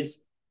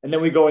phase. And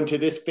then we go into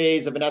this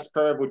phase of an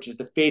S-curve, which is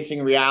the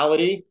facing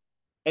reality.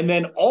 And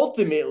then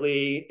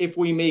ultimately, if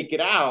we make it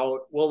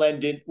out, we'll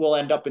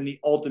end up in the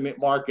ultimate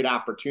market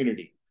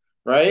opportunity.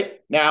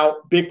 Right now,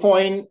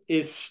 Bitcoin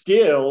is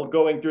still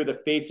going through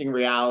the facing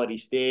reality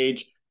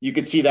stage. You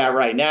can see that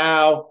right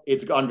now.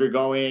 It's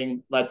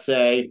undergoing, let's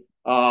say,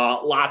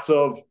 lots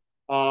of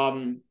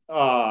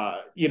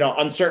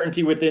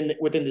uncertainty within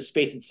the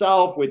space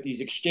itself, with these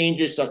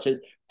exchanges such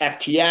as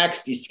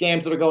FTX, these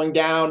scams that are going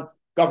down,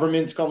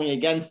 governments going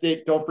against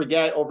it. Don't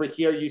forget, over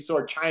here you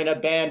saw China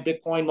ban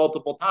Bitcoin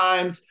multiple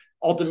times.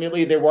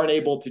 Ultimately, they weren't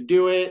able to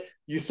do it.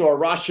 You saw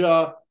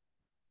Russia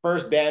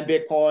first ban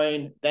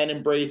Bitcoin, then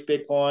embrace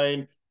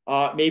Bitcoin.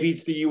 Maybe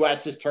it's the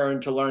US's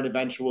turn to learn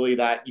eventually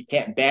that you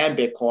can't ban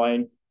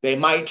Bitcoin. They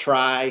might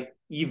try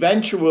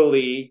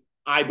eventually,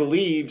 I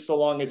believe, so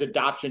long as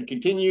adoption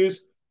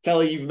continues.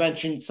 Kelly, you've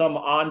mentioned some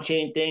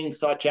on-chain things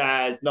such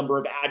as number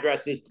of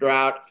addresses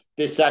throughout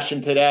this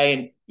session today.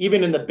 And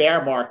even in the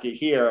bear market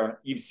here,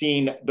 you've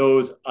seen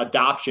those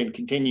adoption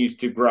continues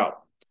to grow.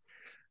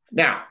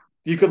 Now,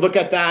 you could look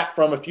at that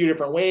from a few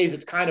different ways.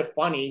 It's kind of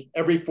funny.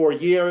 Every 4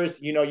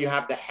 years, you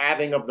have the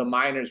halving of the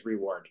miners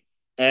reward.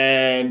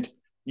 And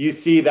you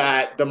see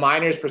that the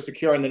miners, for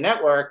securing the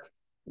network,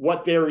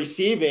 what they're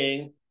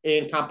receiving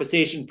in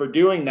compensation for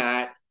doing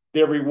that,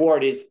 their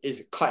reward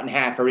is cut in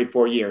half every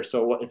 4 years.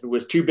 So if it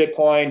was 2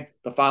 Bitcoin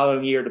the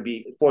following year, to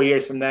be 4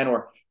 years from then,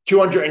 or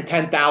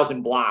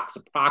 210,000 blocks,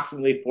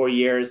 approximately 4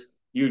 years.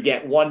 You would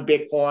get one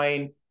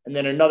Bitcoin, and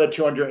then another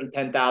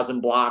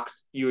 210,000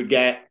 blocks, you would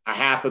get a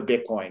half a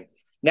Bitcoin.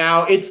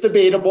 Now, it's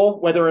debatable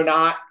whether or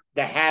not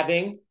the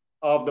halving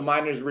of the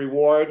miner's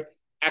reward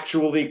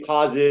actually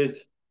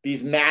causes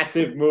these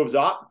massive moves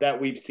up that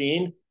we've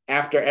seen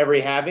after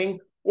every halving,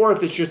 or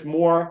if it's just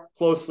more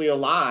closely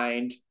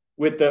aligned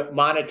with the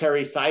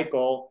monetary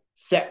cycle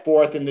set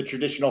forth in the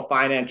traditional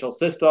financial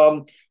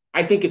system.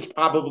 I think it's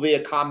probably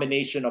a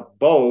combination of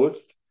both,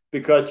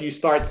 because you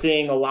start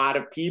seeing a lot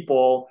of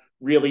people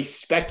really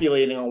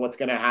speculating on what's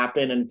going to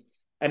happen.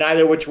 And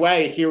either which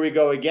way, here we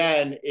go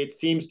again. It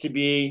seems to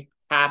be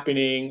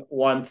happening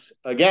once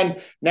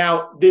again.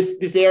 Now,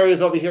 this area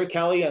is over here,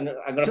 Kelly, and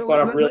I'm going to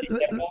start off really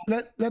simple.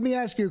 Let me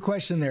ask you a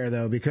question there,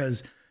 though,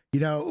 because, you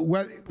know,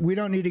 what we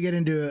don't need to get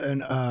into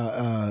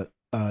an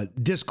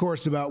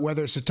discourse about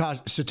whether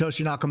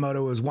Satoshi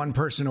Nakamoto was one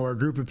person or a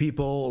group of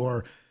people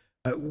or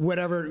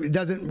whatever. It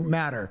doesn't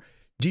matter.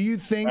 Do you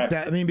think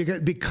that, I mean,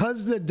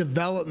 because the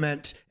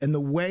development and the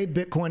way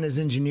Bitcoin is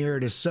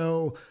engineered is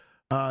so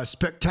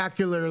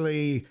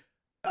spectacularly,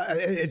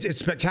 it's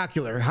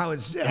spectacular how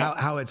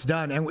it's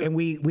done, and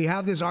we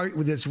have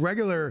this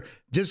regular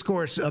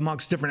discourse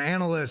amongst different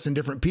analysts and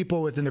different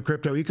people within the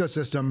crypto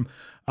ecosystem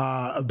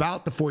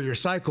about the 4-year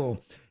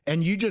cycle.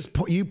 And you just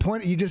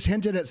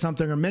hinted at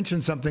something or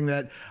mentioned something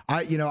that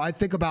I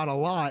think about a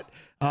lot,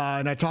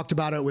 and I talked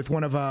about it with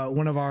one of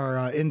our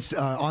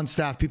on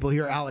staff people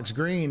here, Alex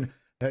Green.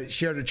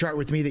 Shared a chart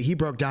with me that he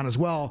broke down as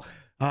well.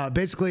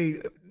 Basically,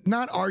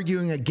 not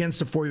arguing against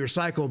the 4-year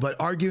cycle, but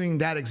arguing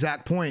that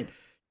exact point.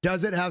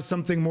 Does it have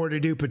something more to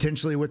do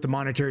potentially with the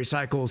monetary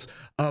cycles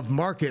of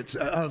markets,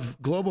 of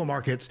global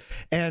markets?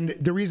 And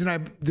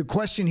the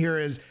question here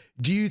is,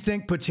 do you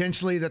think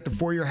potentially that the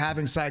 4-year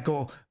halving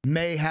cycle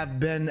may have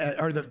been,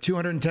 or the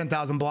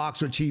 210,000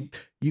 blocks, which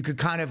you could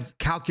kind of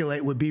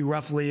calculate would be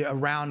roughly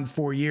around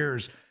 4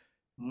 years,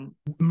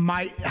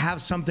 might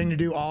have something to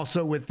do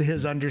also with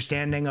his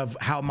understanding of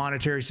how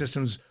monetary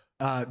systems,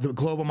 the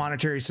global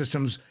monetary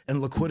systems and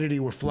liquidity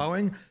were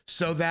flowing,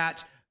 so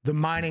that the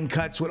mining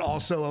cuts would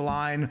also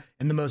align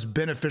in the most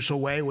beneficial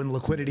way when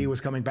liquidity was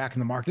coming back in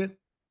the market?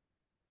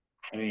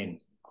 I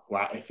mean,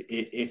 wow,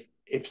 if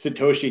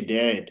Satoshi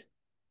did,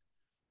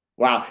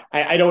 wow,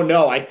 I don't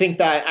know. I think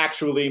that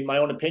actually my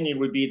own opinion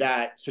would be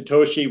that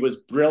Satoshi was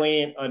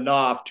brilliant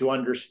enough to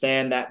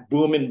understand that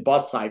boom and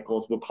bust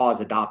cycles will cause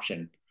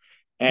adoption.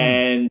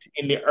 And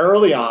in the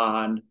early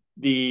on,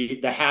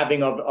 the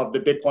halving of the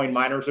Bitcoin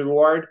miners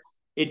reward,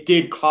 it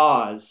did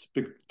cause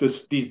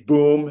these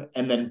boom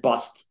and then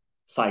bust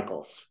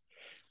cycles.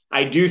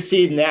 I do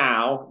see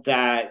now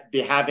that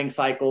the halving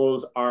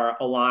cycles are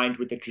aligned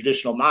with the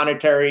traditional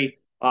monetary,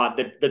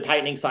 the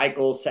tightening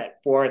cycle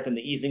set forth and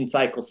the easing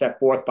cycle set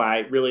forth by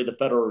really the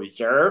Federal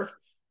Reserve,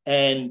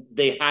 and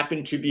they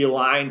happen to be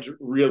aligned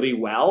really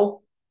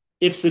well.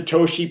 If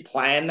Satoshi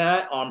planned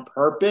that on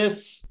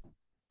purpose,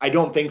 I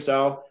don't think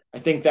so. I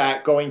think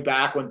that going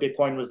back when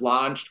Bitcoin was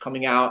launched,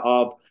 coming out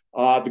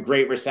of the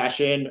Great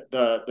Recession,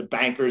 the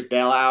bankers'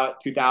 bailout,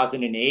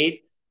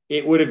 2008,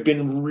 it would have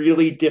been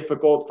really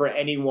difficult for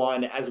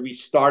anyone as we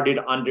started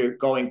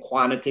undergoing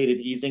quantitative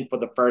easing for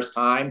the first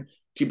time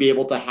to be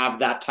able to have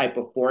that type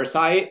of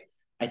foresight.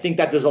 I think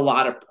that there's a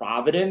lot of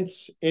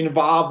providence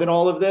involved in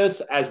all of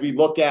this as we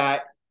look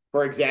at,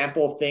 for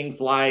example,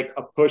 things like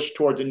a push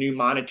towards a new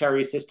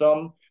monetary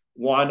system,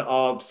 one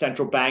of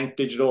central bank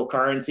digital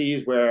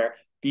currencies, where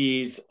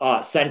these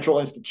central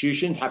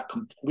institutions have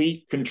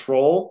complete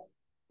control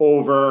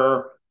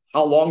over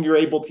how long you're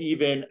able to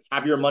even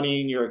have your money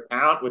in your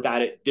account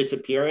without it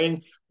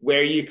disappearing,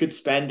 where you could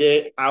spend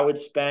it, how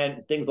it's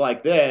spent, things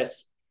like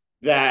this,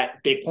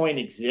 that Bitcoin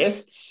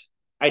exists.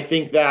 I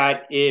think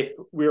that if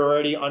we're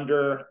already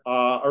under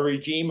a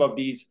regime of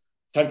these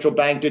central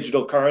bank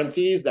digital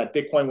currencies, that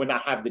Bitcoin would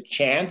not have the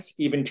chance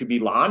even to be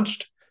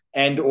launched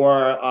and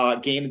or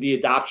gain the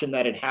adoption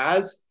that it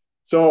has.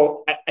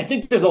 So I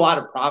think there's a lot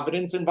of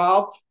providence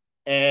involved.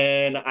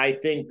 And I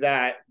think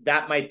that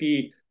might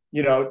be,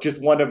 just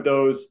one of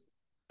those,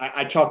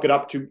 I chalk it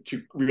up to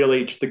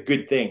really just a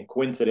good thing,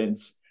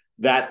 coincidence,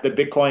 that the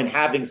Bitcoin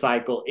halving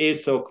cycle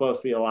is so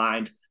closely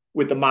aligned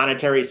with the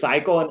monetary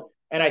cycle.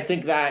 And I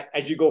think that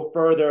as you go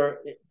further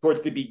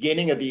towards the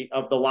beginning of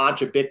the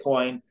launch of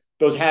Bitcoin,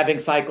 those halving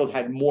cycles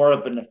had more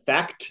of an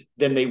effect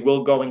than they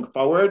will going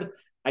forward.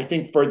 I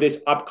think for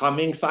this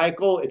upcoming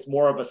cycle, it's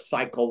more of a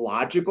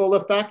psychological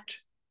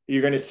effect.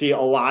 You're going to see a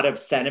lot of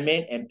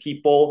sentiment and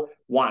people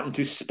wanting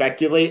to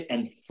speculate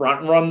and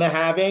front run the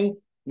halving.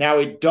 Now,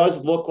 it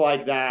does look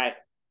like that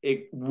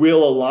it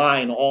will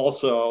align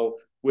also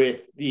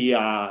with the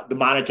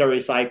monetary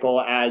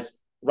cycle, as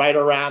right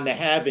around the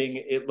halving,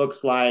 it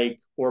looks like,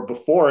 or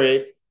before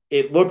it,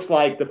 it looks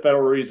like the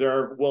Federal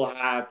Reserve will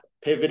have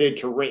pivoted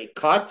to rate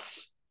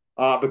cuts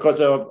because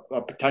of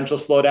a potential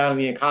slowdown in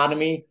the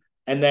economy,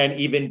 and then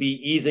even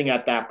be easing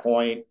at that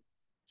point.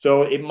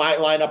 So it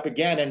might line up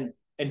again.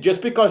 And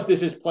just because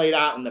this has played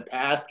out in the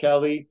past,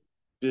 Kelly,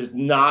 does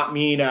not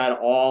mean at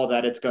all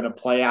that it's going to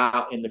play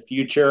out in the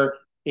future.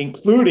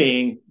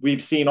 including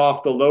we've seen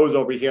off the lows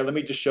over here. Let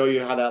me just show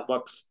you how that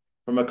looks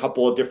from a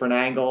couple of different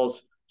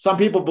angles. Some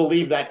people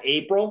believe that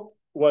April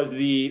was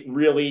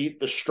the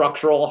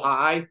structural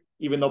high,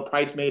 even though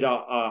price made a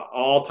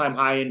all-time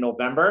high in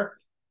November.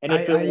 And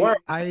if it weren't,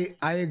 I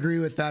agree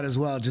with that as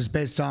well, just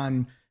based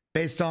on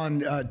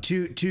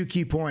two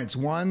key points.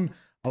 One,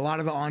 a lot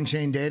of the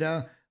on-chain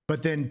data,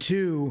 but then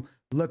two,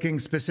 looking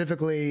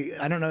specifically,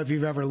 I don't know if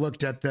you've ever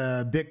looked at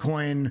the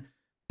Bitcoin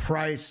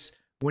price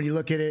when you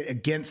look at it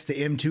against the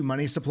M2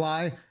 money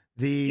supply.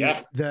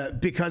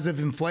 Because of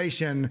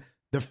inflation,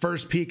 the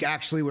first peak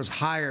actually was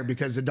higher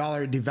because the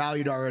dollar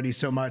devalued already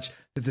so much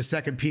that the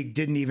second peak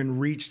didn't even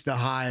reach the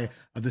high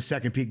of the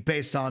second peak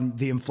based on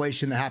the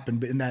inflation that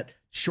happened in that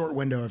short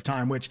window of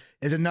time, which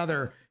is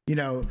another,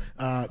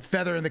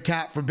 feather in the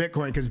cap for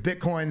Bitcoin, because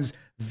Bitcoin's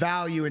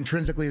value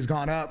intrinsically has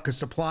gone up because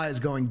supply is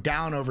going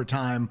down over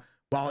time.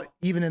 While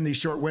even in these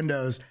short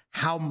windows,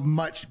 how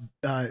much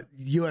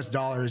U.S.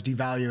 dollar is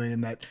devaluing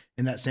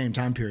in that same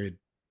time period?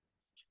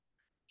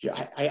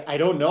 Yeah, I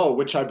don't know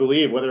which I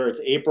believe, whether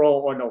it's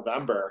April or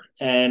November,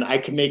 and I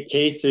can make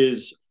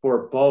cases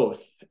for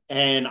both,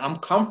 and I'm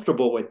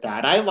comfortable with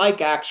that. I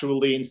like,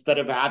 actually, instead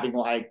of having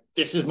like,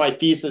 this is my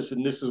thesis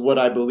and this is what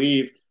I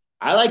believe,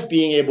 I like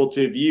being able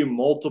to view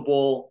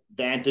multiple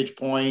vantage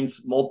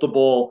points,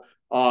 multiple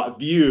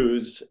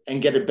views,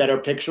 and get a better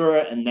picture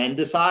and then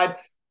decide.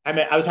 I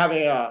mean, I was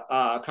having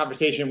a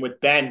conversation with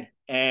Ben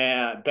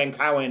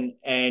Cowan,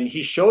 and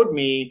he showed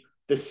me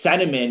the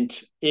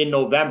sentiment in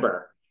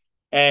November.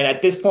 And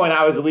at this point,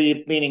 I was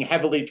leaning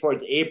heavily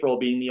towards April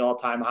being the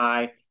all-time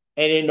high.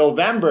 And in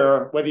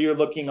November, whether you're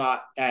looking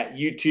at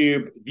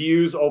YouTube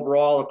views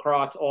overall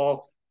across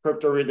all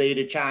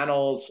crypto-related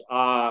channels,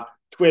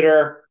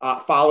 Twitter,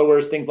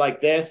 followers, things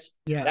like this,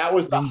 that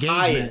was the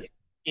highest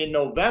in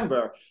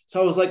November. So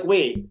I was like,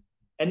 wait.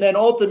 And then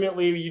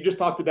ultimately, you just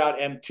talked about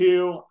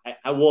M2.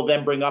 I will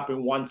then bring up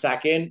in 1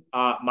 second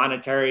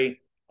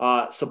monetary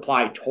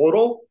supply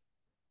total.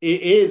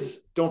 It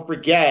is, don't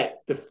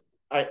forget,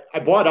 I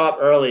bought up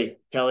early,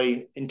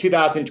 Kelly. In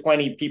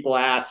 2020, people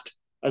asked,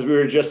 as we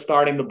were just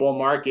starting the bull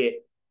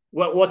market,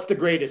 what's the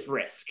greatest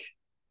risk?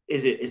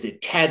 Is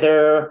it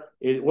Tether?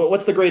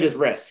 What's the greatest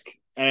risk?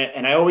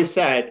 And I always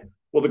said,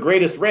 well, the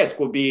greatest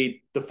risk will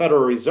be the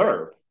Federal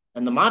Reserve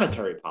and the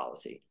monetary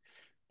policy.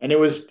 And it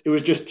was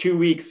just 2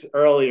 weeks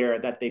earlier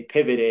that they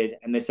pivoted,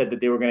 and they said that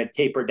they were going to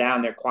taper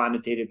down their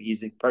quantitative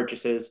easing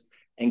purchases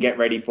and get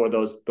ready for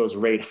those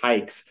rate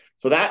hikes.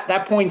 So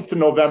that points to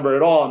November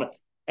at all.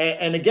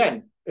 And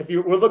again, if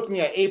we're looking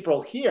at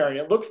April here, and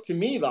it looks to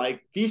me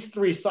like these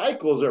three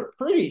cycles are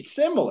pretty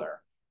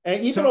similar.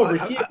 And even over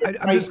here,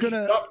 I'm just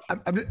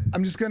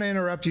gonna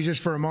interrupt you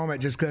just for a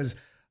moment, just because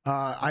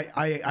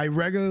I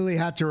regularly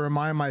have to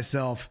remind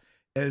myself,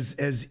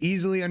 as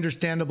easily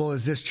understandable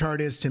as this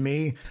chart is to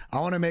me, I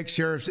want to make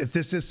sure if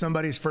this is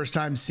somebody's first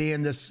time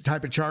seeing this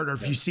type of chart, or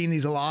if you've seen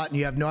these a lot and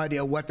you have no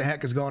idea what the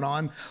heck is going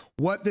on,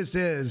 what this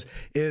is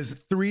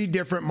 3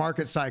 different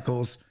market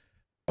cycles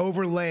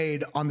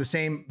overlaid on the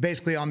same,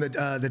 basically on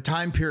the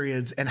time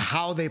periods and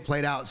how they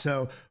played out.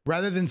 So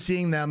rather than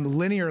seeing them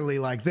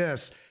linearly like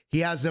this,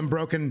 he has them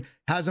broken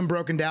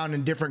down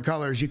in different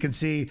colors. You can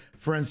see,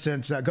 for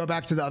instance, go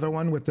back to the other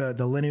one with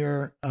the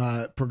linear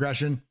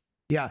progression.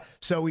 Yeah,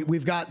 so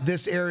we've got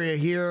this area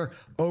here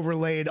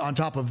overlaid on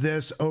top of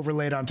this,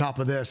 overlaid on top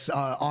of this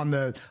on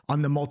the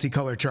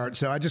multicolor chart.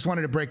 So I just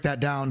wanted to break that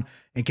down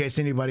in case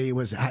anybody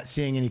was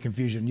seeing any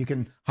confusion. You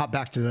can hop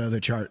back to the other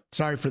chart.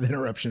 Sorry for the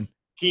interruption.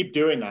 Keep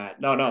doing that.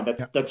 No,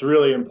 that's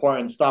really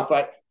important stuff.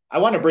 I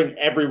want to bring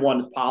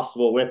everyone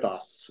possible with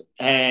us.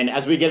 And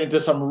as we get into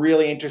some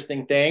really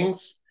interesting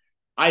things,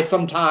 I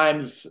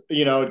sometimes,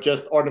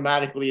 just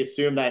automatically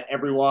assume that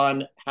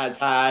everyone has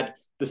had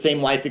the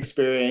same life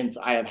experience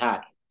I have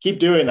had. Keep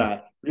doing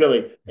that,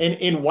 really.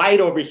 In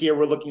white over here,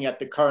 we're looking at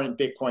the current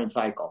Bitcoin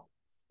cycle.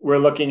 We're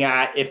looking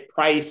at if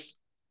price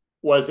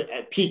was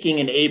peaking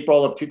in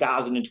April of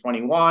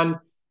 2021.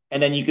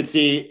 And then you could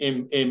see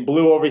in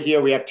blue over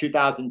here, we have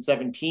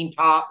 2017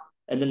 top,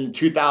 and then the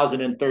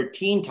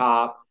 2013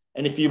 top.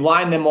 And if you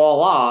line them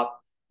all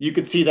up, you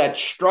could see that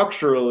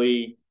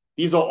structurally,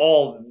 these are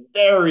all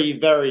very,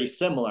 very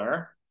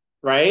similar,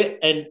 right?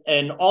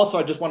 And also,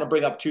 I just want to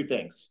bring up 2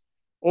 things.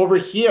 Over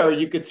here,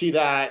 you could see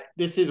that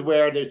this is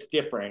where it's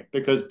different,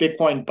 because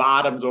Bitcoin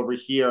bottoms over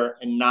here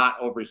and not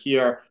over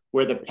here,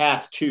 where the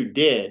past 2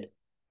 did.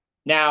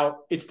 Now,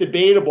 it's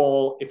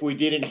debatable, if we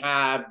didn't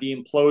have the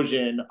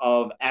implosion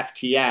of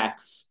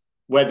FTX,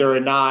 whether or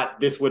not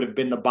this would have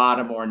been the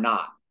bottom or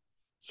not.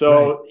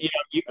 So,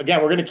 right.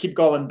 Again, we're going to keep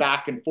going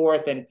back and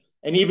forth. And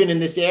even in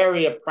this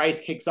area,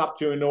 price kicks up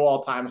to a new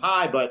all-time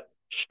high, but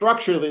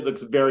structurally it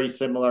looks very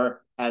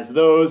similar as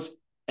those.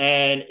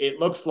 And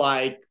it looks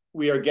like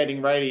we are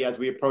getting ready, as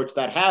we approach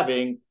that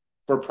halving,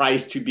 for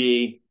price to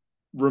be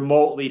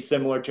remotely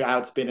similar to how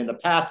it's been in the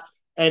past.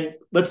 And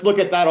let's look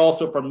at that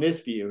also from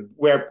this view,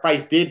 where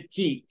price did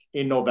peak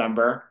in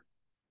November.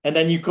 And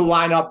then you could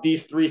line up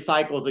these 3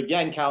 cycles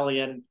again,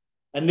 Kelly, and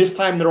this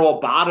time they're all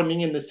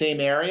bottoming in the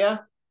same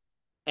area.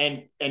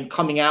 and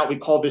coming out, we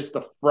call this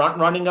the front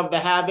running of the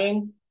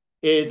halving.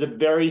 It is a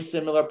very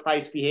similar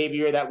price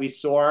behavior that we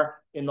saw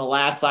in the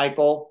last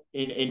cycle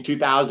in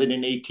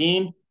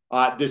 2018.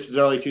 This is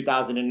early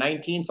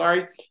 2019,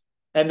 sorry.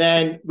 And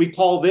then we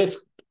call this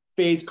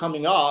phase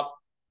coming up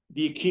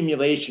the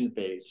accumulation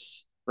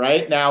phase,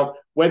 right? Now,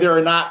 whether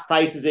or not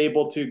price is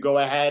able to go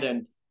ahead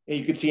and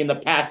you could see in the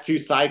past 2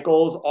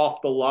 cycles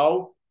off the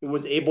low, it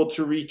was able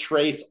to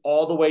retrace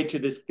all the way to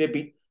this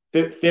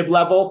fib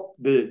level,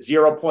 the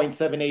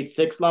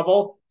 0.786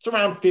 level. It's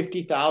around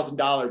 $50,000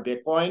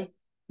 Bitcoin.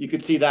 You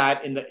could see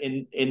that in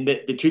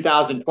the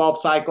 2012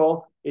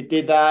 cycle, it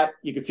did that.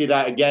 You could see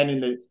that again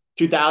in the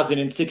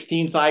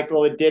 2016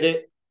 cycle, it did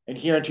it. And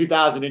here in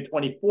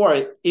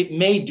 2024, it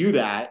may do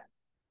that.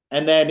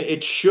 And then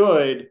it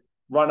should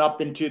run up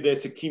into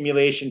this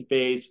accumulation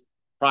phase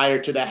prior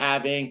to the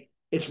halving.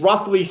 It's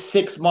roughly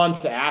 6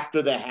 months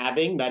after the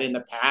halving that in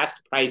the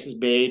past, prices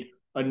made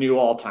a new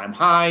all-time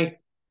high.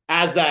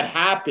 As that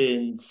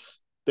happens,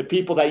 the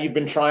people that you've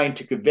been trying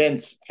to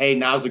convince, hey,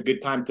 now's a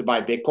good time to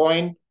buy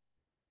Bitcoin,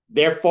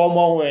 they're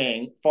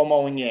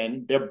FOMOing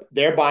in,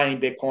 they're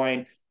buying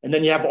Bitcoin. And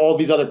then you have all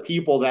these other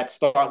people that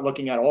start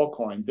looking at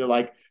altcoins. They're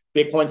like,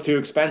 Bitcoin's too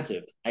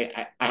expensive.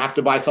 I have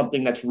to buy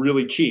something that's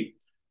really cheap.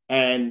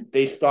 And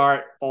they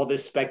start all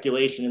this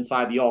speculation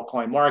inside the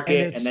altcoin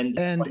market.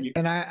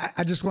 And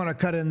I just want to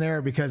cut in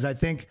there because I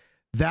think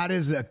that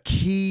is a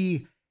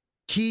key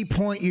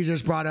point you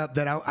just brought up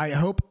that I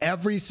hope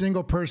every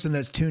single person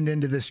that's tuned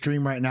into this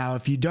stream right now,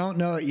 if you don't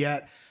know it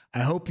yet, I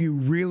hope you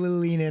really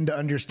lean into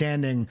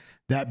understanding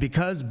that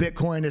because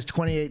Bitcoin is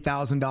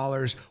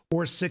 $28,000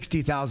 or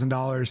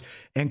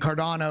 $60,000 and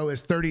Cardano is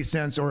 30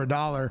 cents or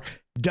 $1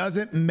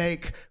 doesn't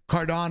make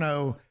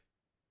Cardano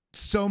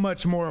so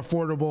much more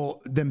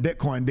affordable than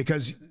Bitcoin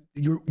because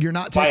you're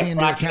not taking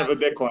into account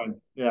of a Bitcoin.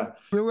 Yeah,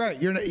 you're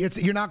right. You're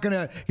not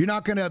gonna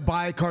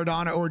buy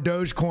Cardano or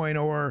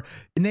Dogecoin or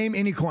name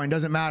any coin.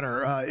 Doesn't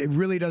matter. It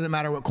really doesn't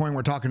matter what coin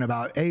we're talking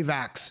about.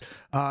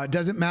 AVAX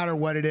doesn't matter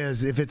what it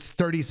is. If it's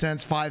 30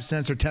 cents, 5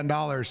 cents, or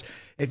 $10.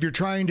 If you're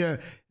trying to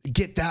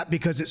get that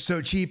because it's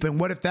so cheap, and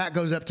what if that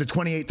goes up to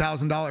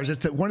 $28,000?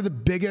 It's one of the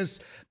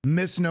biggest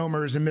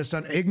misnomers and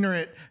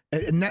ignorant.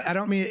 I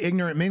don't mean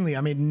ignorant mainly.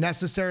 I mean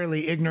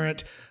necessarily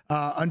ignorant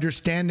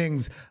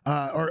understandings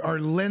or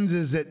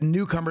lenses that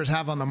newcomers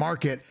have on the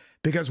market.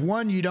 Because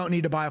one, you don't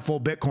need to buy a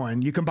full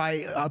Bitcoin. You can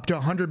buy up to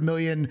 100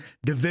 million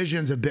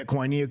divisions of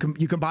Bitcoin. You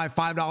can buy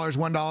 $5,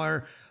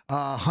 $1,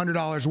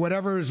 $100,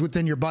 whatever is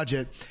within your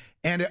budget.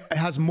 And it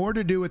has more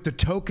to do with the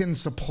token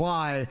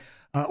supply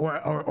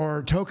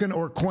or token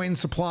or coin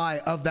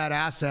supply of that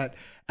asset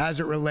as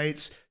it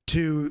relates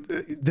to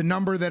the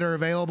number that are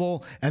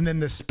available and then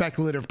the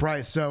speculative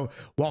price. So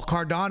while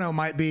Cardano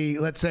might be,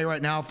 let's say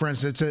right now, for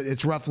instance,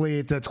 it's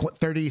roughly the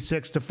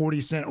 36 to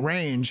 40 cent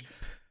range.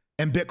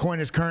 And Bitcoin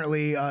is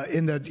currently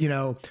in the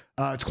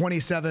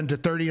 $27,000 to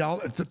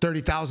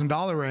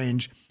 $30,000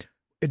 range.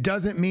 It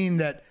doesn't mean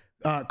that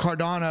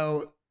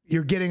Cardano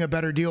you're getting a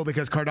better deal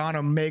because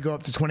Cardano may go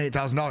up to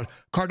 $28,000.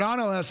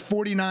 Cardano has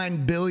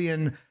 49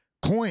 billion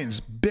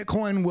coins.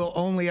 Bitcoin will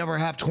only ever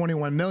have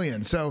 21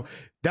 million. So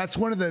that's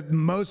one of the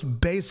most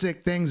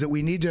basic things that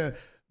we need to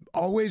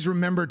always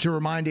remember to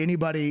remind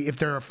anybody, if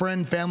they're a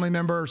friend, family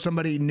member, or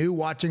somebody new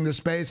watching the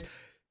space,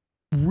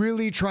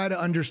 really try to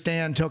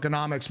understand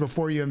tokenomics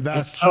before you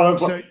invest.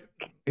 So,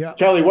 yeah.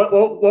 Kelly, what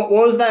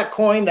was that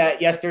coin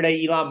that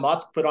yesterday Elon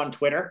Musk put on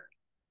Twitter?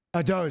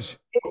 A Doge.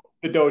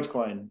 The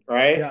Dogecoin,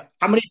 right? Yeah.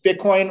 How many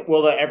Bitcoin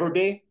will there ever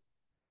be?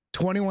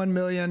 21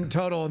 million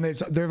total, and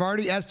they've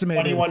already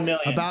estimated 21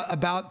 million.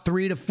 About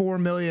 3 to 4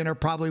 million are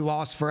probably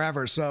lost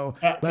forever. So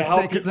to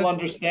help people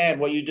understand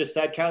what you just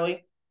said,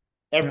 Kelly,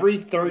 every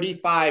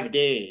 35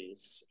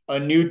 days, a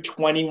new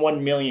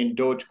 21 million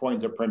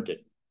Dogecoins are printed.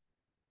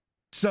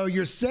 So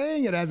you're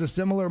saying it has a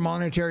similar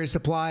monetary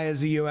supply as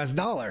the U.S.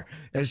 dollar.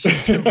 It's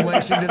just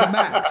inflation to the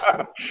max.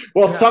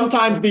 Well,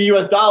 sometimes the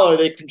U.S. dollar,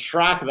 they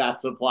contract that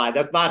supply.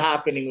 That's not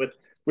happening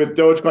with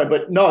Dogecoin.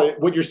 But no,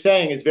 what you're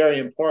saying is very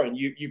important.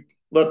 You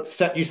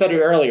said it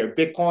earlier,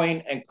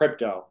 Bitcoin and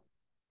crypto.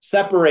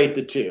 Separate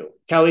the two.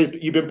 Kelly,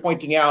 you've been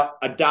pointing out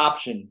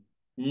adoption,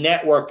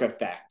 network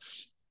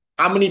effects.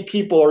 How many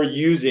people are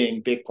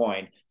using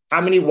Bitcoin?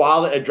 How many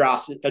wallet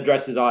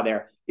addresses are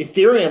there?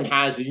 Ethereum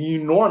has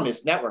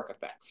enormous network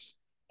effects.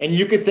 And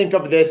you could think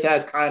of this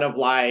as kind of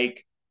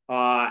like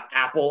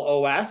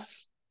Apple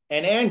OS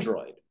and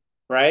Android,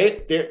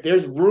 right?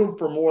 There's room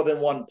for more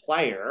than one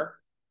player,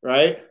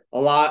 right? A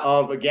lot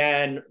of,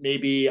 again,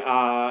 maybe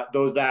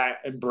those that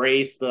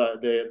embrace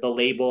the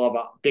label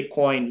of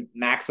Bitcoin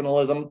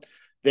maximalism,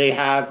 they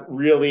have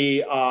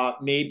really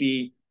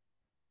maybe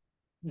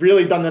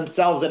really done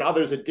themselves and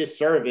others a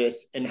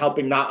disservice in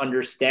helping not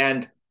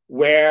understand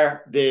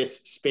where this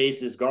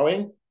space is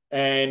going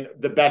and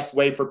the best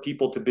way for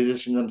people to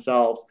position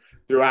themselves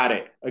throughout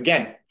it.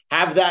 Again,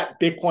 have that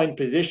Bitcoin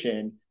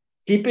position,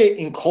 keep it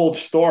in cold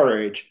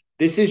storage.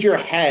 This is your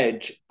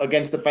hedge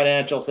against the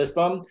financial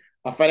system,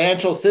 a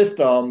financial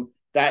system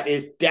that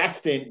is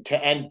destined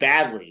to end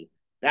badly.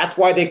 That's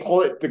why they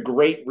call it the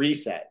Great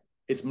Reset.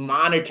 its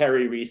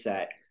monetary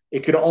reset.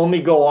 It could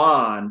only go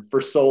on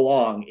for so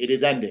long. It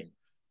is ending.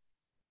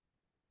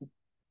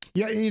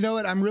 Yeah, you know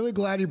what? I'm really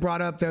glad you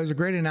brought up. That was a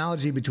great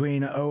analogy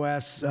between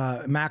OS,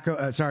 iPhones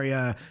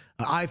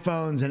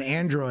and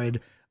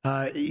Android,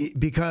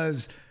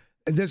 because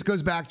this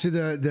goes back to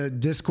the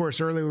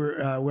discourse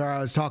earlier where I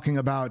was talking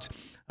about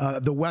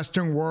the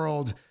Western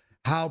world,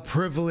 how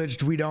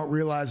privileged we don't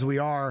realize we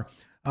are,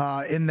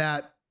 in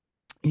that,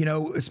 you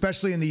know,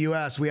 especially in the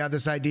U.S., we have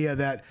this idea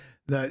that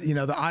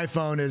the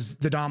iPhone is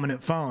the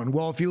dominant phone.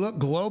 Well, if you look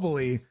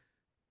globally,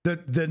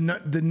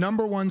 the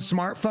number one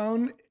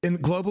smartphone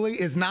globally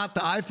is not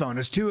the iPhone.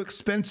 It's too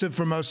expensive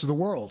for most of the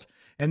world.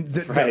 And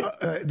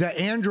the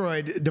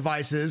Android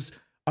devices,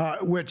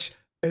 which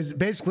is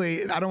basically,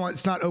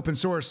 it's not open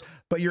source,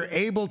 but you're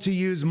able to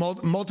use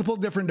multiple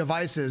different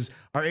devices,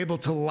 are able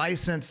to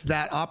license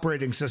that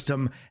operating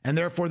system, and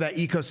therefore that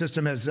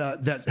ecosystem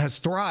has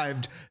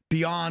thrived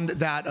beyond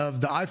that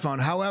of the iPhone.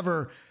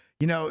 However,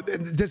 you know,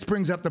 this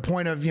brings up the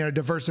point of, you know,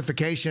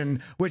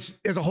 diversification, which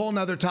is a whole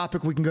nother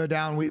topic we can go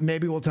down.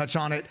 Maybe we'll touch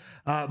on it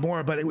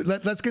more, but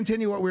let's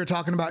continue what we were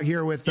talking about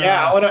here with.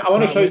 I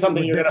want to show you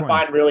something you're going to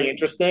find really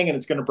interesting, and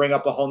it's going to bring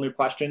up a whole new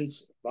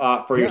questions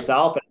for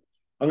yourself.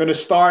 I'm going to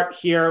start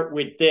here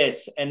with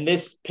this, and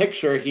this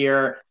picture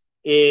here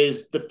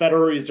is the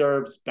Federal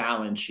Reserve's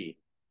balance sheet.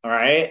 All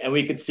right, and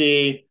we could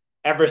see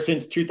ever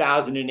since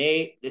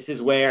 2008, this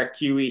is where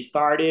QE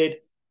started.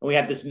 And we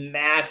had this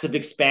massive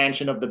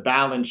expansion of the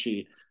balance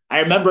sheet. I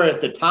remember at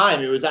the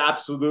time, it was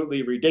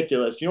absolutely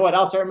ridiculous. You know what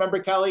else I remember,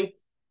 Kelly?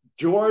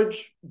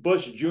 George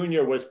Bush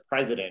Jr. was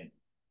president,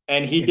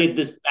 and he did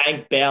this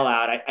bank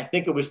bailout. I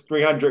think it was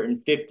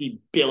 $350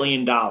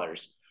 billion,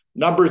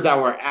 numbers that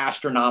were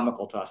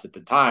astronomical to us at the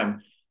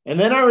time. And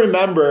then I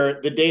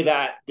remember the day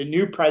that the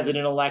new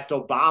president-elect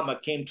Obama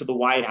came to the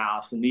White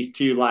House, and these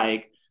two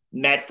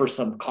met for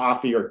some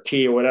coffee or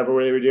tea or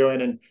whatever they were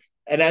doing.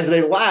 And as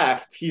they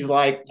left, he's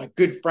like, my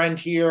good friend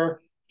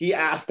here, he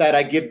asked that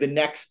I give the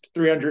next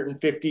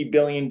 $350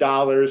 billion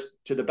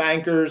to the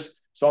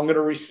bankers. So I'm going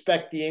to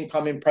respect the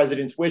incoming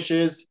president's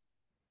wishes.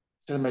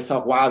 I said to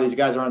myself, wow, these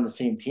guys are on the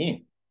same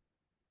team.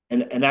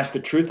 And that's the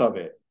truth of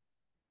it.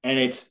 And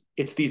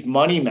it's these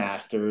money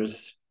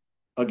masters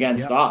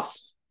against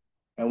us.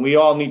 And we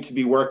all need to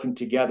be working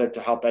together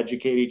to help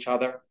educate each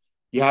other.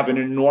 You have an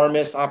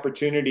enormous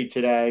opportunity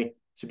today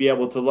to be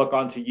able to look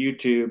onto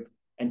YouTube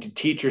and to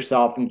teach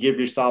yourself and give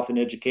yourself an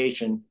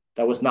education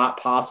that was not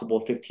possible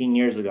 15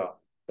 years ago.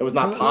 That was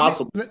not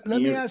possible.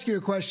 Let me ask you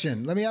a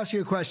question. Let me ask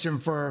you a question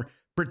for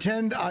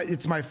pretend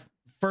it's my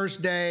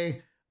first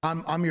day.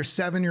 I'm your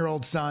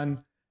 7-year-old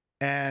son,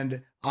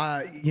 and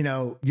you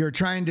know, you're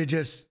trying to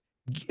just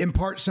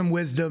impart some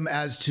wisdom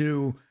as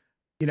to,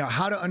 you know,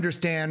 how to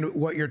understand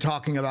what you're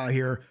talking about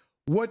here.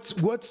 What's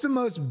the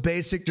most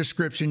basic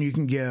description you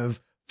can give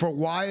for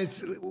why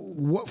it's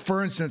what,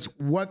 for instance,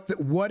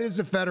 what is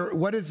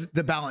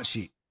the balance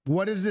sheet?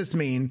 What does this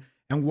mean?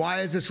 And why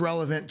is this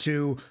relevant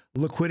to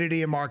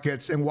liquidity in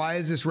markets? And why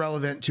is this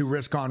relevant to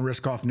risk on,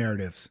 risk off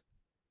narratives?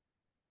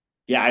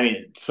 Yeah, I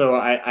mean, so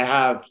I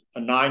have a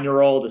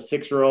 9-year-old, a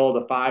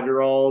 6-year-old, a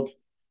 5-year-old,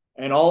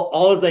 and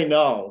all as they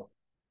know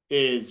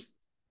is,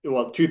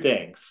 well, two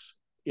things.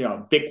 You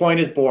know, Bitcoin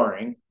is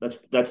boring.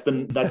 That's the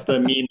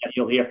meme that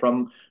you'll hear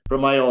from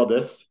my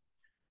oldest.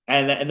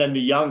 And then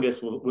the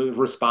youngest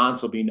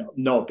response will be,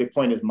 no,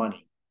 Bitcoin is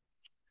money.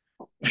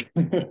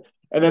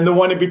 And then the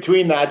one in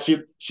between that,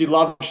 she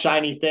loves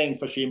shiny things,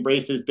 so she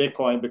embraces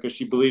Bitcoin because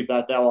she believes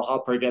that will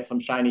help her get some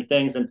shiny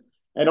things,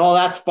 and all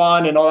that's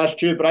fun and all that's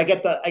true. But I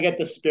get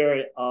the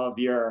spirit of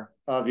your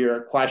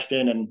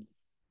question,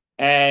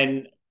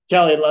 and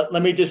Kelly,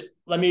 let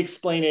me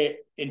explain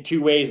it in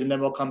two ways, and then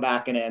we'll come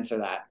back and answer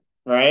that.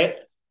 All right.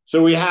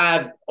 So we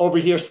have over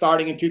here,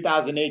 starting in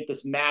 2008,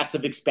 this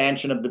massive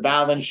expansion of the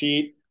balance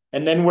sheet.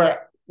 And then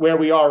where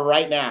we are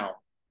right now,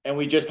 and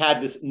we just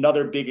had this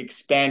another big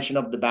expansion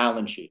of the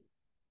balance sheet,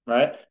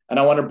 right? And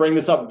I want to bring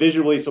this up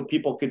visually so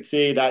people could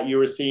see that you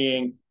were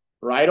seeing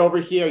right over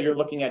here, you're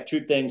looking at two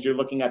things. You're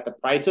looking at the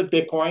price of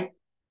Bitcoin,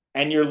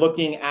 and you're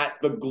looking at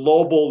the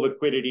global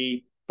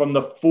liquidity from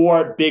the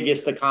 4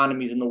 biggest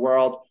economies in the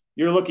world.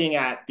 You're looking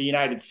at the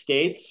United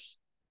States,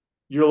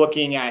 you're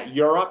looking at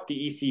Europe,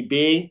 the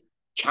ECB,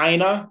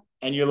 China,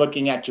 and you're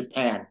looking at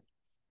Japan.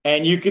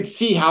 And you could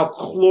see how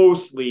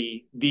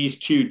closely these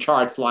two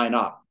charts line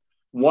up.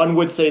 One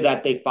would say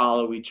that they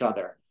follow each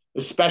other,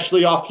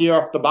 especially off here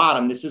off the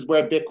bottom. This is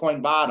where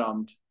Bitcoin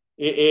bottomed.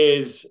 It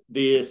is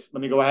this. Let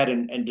me go ahead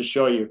and just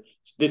show you.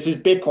 This is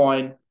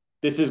Bitcoin.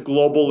 This is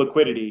global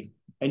liquidity.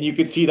 And you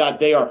can see that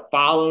they are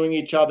following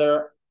each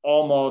other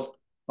almost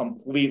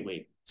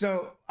completely.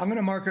 So I'm going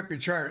to mark up your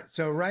chart.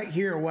 So right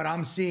here, what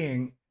I'm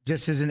seeing,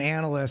 just as an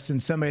analyst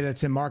and somebody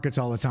that's in markets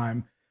all the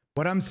time,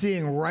 what I'm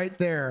seeing right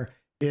there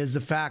is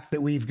the fact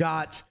that we've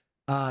got,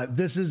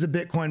 this is the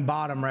Bitcoin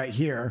bottom right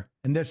here,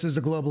 and this is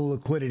the global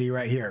liquidity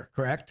right here,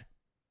 correct?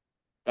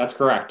 That's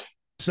correct.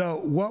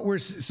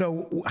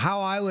 So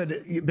how I would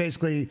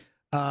basically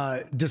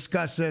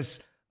discuss this,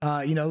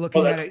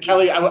 looking at it.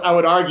 Kelly, I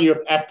would argue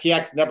if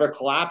FTX never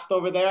collapsed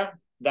over there,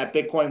 that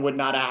Bitcoin would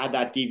not have had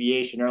that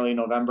deviation early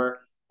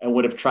November and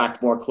would have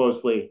tracked more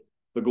closely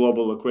the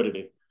global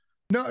liquidity.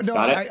 No,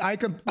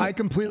 I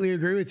completely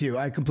agree with you.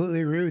 I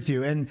completely agree with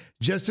you. And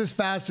just as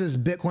fast as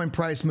Bitcoin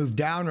price moved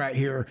down right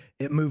here,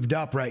 it moved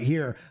up right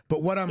here.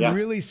 But what I'm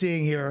really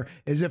seeing here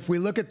is if we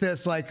look at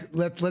this, like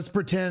let's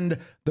pretend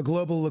the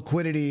global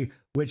liquidity,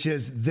 which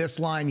is this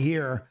line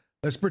here,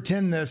 let's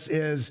pretend this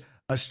is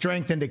a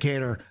strength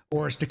indicator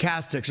or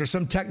stochastics or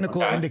some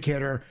technical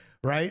indicator,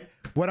 right?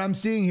 What I'm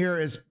seeing here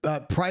is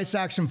price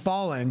action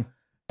falling,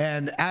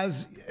 and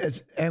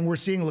and we're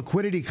seeing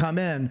liquidity come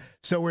in.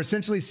 So we're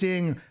essentially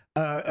seeing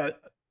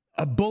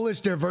a bullish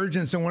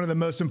divergence in one of the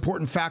most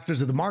important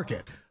factors of the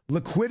market,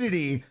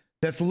 liquidity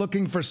that's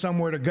looking for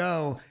somewhere to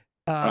go.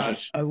 A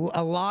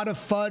lot of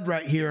FUD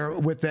right here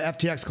with the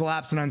FTX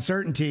collapse and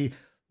uncertainty.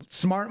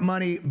 Smart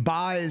money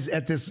buys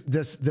at this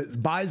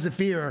buys the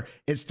fear.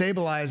 It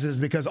stabilizes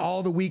because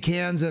all the weak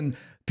hands and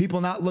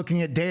people not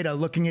looking at data,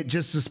 looking at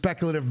just the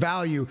speculative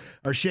value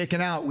are shaken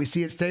out. We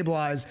see it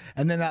stabilize,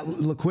 and then that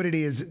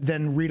liquidity is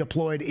then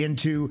redeployed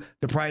into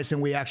the price,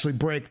 and we actually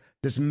break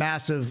this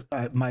massive,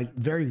 my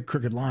very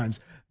crooked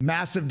lines,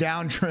 massive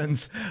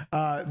downtrends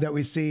that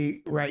we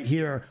see right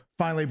here,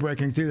 finally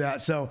breaking through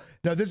that. So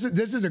no, this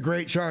is a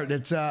great chart.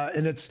 It's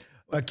and it's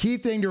a key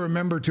thing to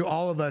remember to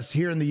all of us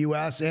here in the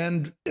U.S.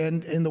 and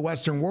in the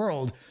Western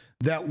world,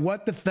 that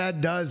what the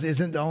Fed does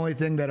isn't the only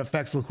thing that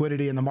affects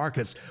liquidity in the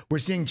markets. We're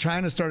seeing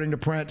China starting to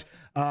print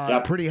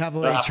pretty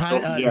heavily,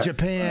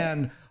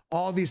 Japan,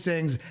 all these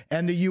things,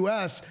 and the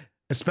U.S.,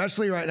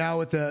 especially right now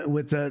with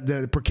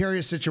the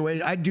precarious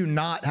situation. I do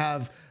not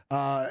have.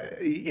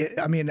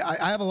 I mean,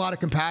 I have a lot of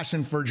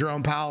compassion for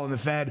Jerome Powell and the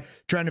Fed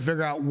trying to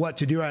figure out what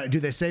to do. Do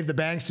they save the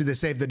banks? Do they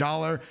save the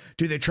dollar?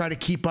 Do they try to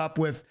keep up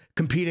with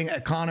competing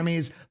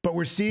economies? But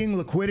we're seeing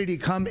liquidity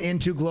come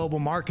into global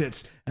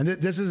markets, and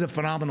this is a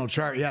phenomenal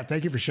chart. Yeah,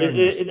 thank you for sharing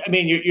this. I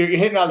mean, you're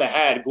hitting on the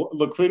head.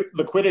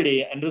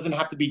 Liquidity, and it doesn't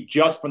have to be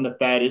just from the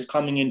Fed, is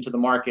coming into the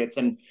markets,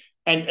 and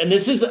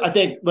this is, I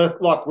think,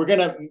 look, we're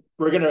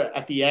gonna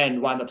at the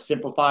end wind up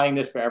simplifying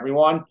this for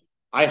everyone.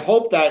 I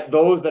hope that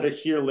those that are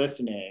here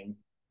listening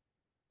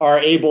are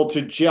able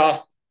to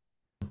just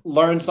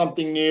learn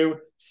something new,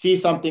 see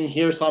something,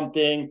 hear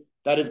something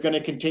that is going to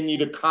continue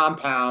to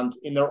compound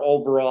in their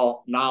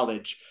overall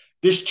knowledge.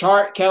 This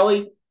chart,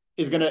 Kelly,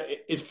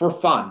 is for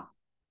fun,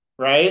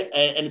 right?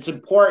 And it's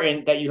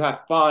important that you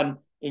have fun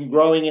in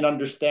growing and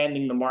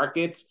understanding the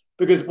markets,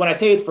 because when I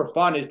say it's for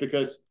fun is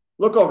because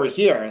look over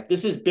here.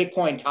 This is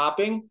Bitcoin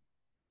topping,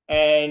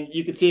 and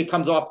you can see it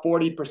comes off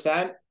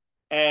 40%.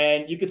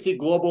 And you can see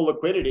global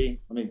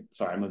liquidity. I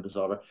moved this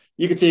over.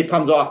 You can see it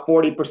comes off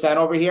 40%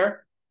 over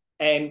here.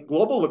 And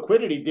global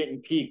liquidity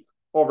didn't peak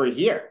over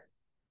here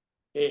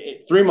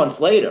 3 months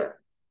later.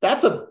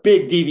 That's a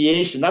big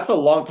deviation. That's a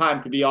long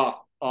time to be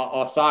off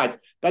sides.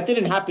 That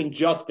didn't happen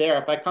just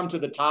there. If I come to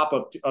the top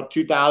of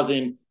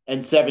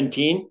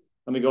 2017,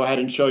 let me go ahead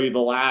and show you the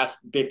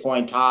last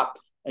Bitcoin top.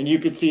 And you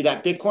can see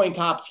that Bitcoin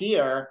tops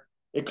here.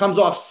 It comes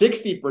off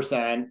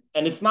 60%.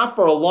 And it's not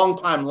for a long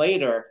time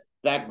later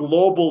that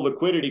global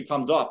liquidity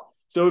comes off.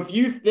 So if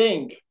you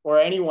think,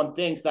 or anyone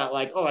thinks that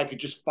like, oh, I could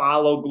just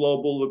follow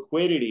global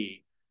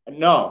liquidity.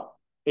 No,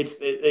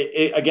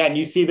 again,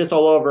 you see this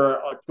all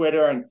over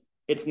Twitter, and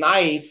it's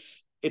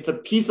nice. It's a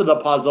piece of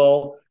the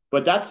puzzle,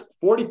 but that's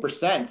 40%,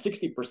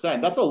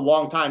 60%. That's a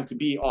long time to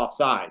be off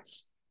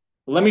sides.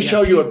 Let me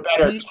show you a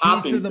better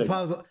piece of the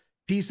puzzle.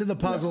 Piece of the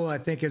puzzle, I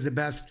think, is the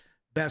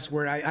best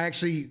word. I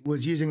actually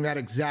was using that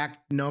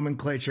exact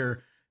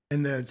nomenclature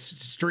in the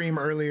stream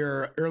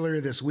earlier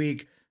this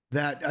week,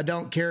 that I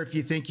don't care if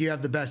you think you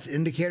have the best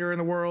indicator in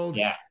the world,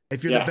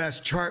 if you're the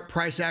best chart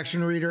price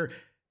action reader.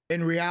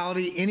 In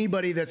reality,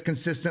 anybody that's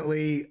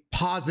consistently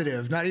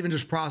positive, not even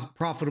just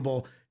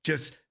profitable,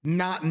 just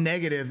not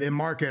negative in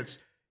markets,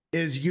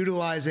 is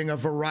utilizing a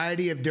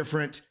variety of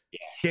different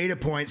data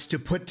points to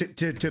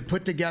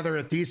put together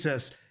a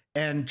thesis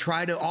and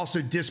try to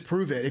also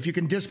disprove it. If you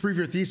can disprove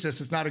your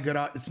thesis, it's not a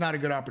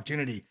good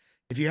opportunity.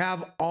 If you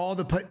have all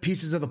the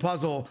pieces of the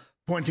puzzle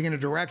pointing in a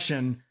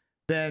direction,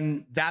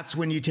 then that's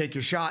when you take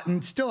your shot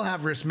and still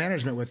have risk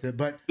management with it.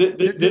 But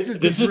this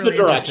is really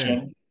the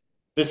direction.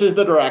 This is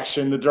the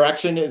direction. The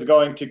direction is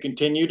going to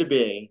continue to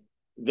be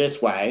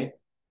this way.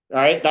 All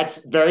right.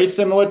 That's very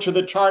similar to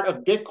the chart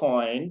of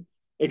Bitcoin,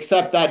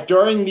 except that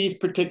during these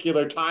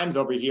particular times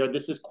over here,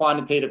 this is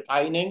quantitative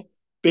tightening.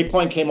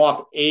 Bitcoin came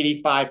off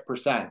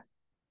 85%.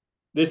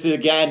 This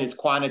again is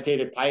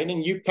quantitative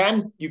tightening. You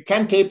can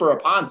taper a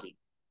Ponzi,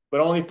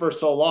 but only for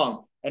so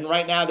long. And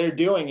right now they're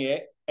doing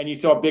it. And you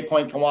saw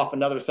Bitcoin come off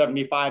another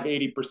 75,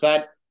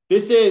 80%.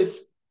 This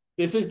is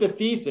the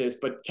thesis.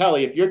 But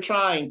Kelly, if you're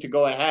trying to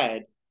go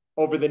ahead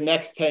over the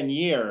next 10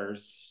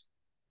 years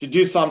to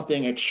do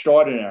something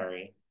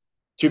extraordinary,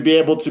 to be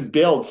able to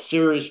build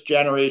serious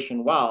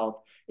generation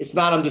wealth, it's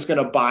not, I'm just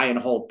going to buy and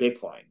hold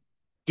Bitcoin.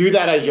 Do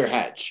that as your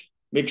hedge.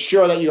 Make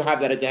sure that you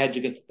have that as a hedge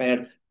against the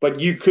financial, but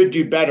you could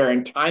do better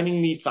in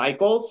timing these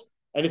cycles.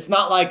 And it's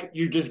not like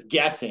you're just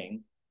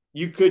guessing.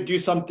 You could do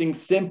something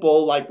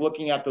simple like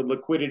looking at the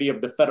liquidity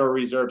of the Federal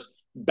Reserve's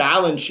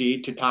balance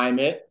sheet to time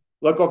it.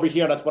 Look over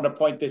here, and I just want to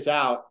point this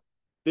out.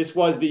 This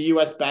was the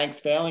U.S. banks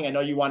failing. I know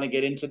you want to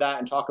get into that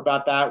and talk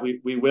about that.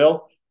 We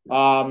will.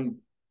 But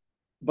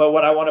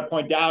what I want to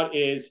point out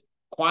is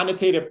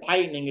quantitative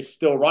tightening is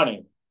still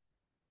running.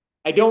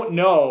 I don't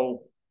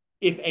know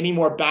if any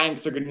more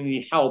banks are going to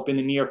need help in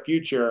the near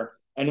future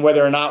and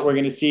whether or not we're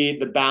going to see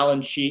the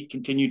balance sheet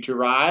continue to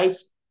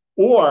rise,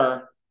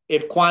 or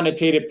if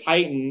quantitative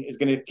tightening is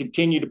going to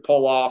continue to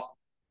pull off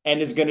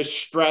and is going to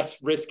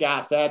stress risk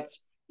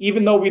assets.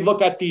 Even though we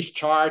look at these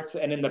charts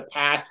and in the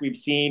past we've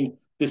seen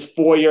this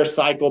 4-year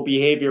cycle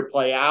behavior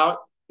play out,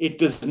 it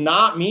does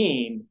not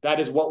mean that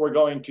is what we're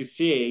going to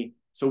see.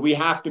 So we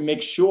have to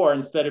make sure,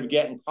 instead of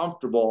getting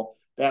comfortable,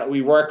 that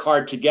we work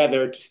hard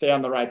together to stay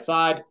on the right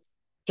side.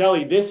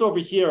 Kelly, this over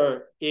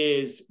here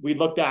is, we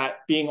looked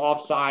at being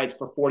offsides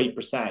for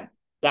 40%.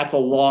 That's a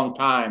long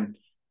time.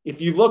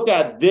 If you looked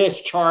at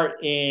this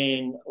chart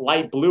in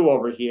light blue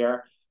over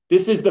here,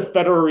 this is the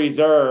Federal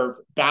Reserve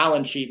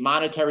balance sheet,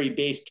 monetary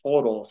base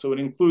total. So it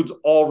includes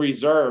all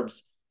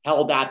reserves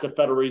held at the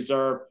Federal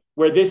Reserve,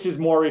 where this is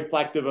more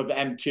reflective of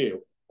M2,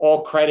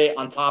 all credit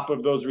on top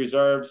of those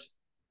reserves.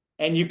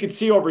 And you can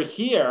see over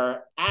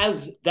here,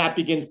 as that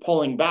begins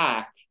pulling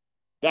back,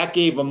 that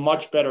gave a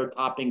much better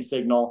topping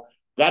signal.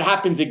 That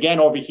happens again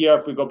over here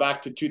if we go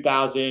back to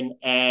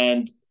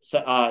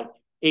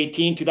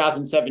 2018,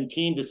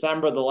 2017,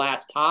 December, the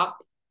last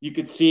top. You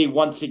could see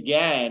once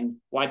again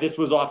why this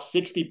was off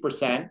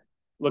 60%,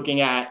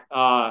 looking at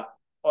a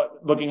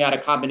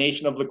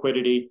combination of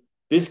liquidity.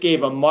 This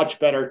gave a much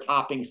better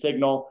topping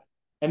signal.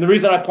 And the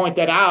reason I point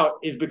that out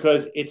is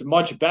because it's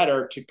much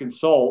better to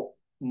consult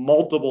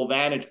multiple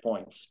vantage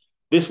points.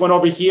 This one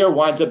over here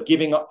winds up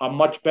giving a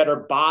much better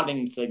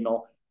bottoming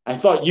signal. I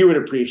thought you would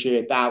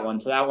appreciate that one.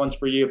 So that one's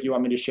for you if you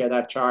want me to share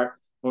that chart.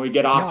 When we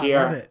get off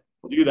here,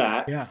 we'll do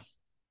that. Yeah.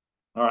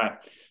 All right.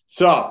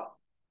 So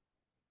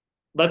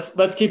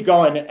let's keep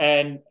going.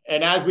 And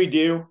as we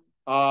do,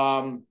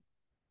 right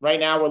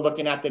now we're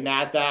looking at the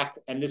NASDAQ,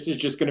 and this is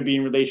just going to be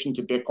in relation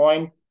to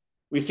Bitcoin.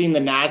 We've seen the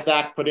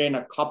NASDAQ put in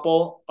a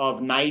couple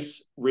of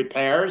nice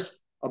repairs,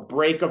 a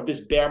break of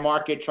this bear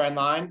market trend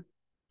line,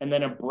 and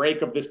then a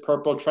break of this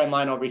purple trend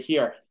line over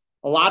here.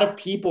 A lot of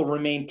people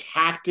remain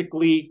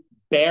tactically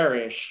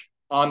bearish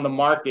on the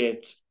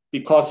markets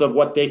because of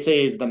what they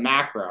say is the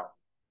macro.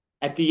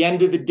 At the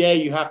end of the day,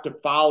 you have to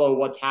follow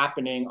what's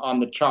happening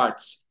on the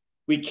charts.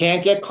 We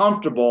can't get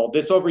comfortable.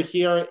 This over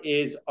here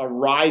is a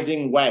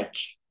rising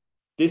wedge.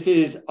 This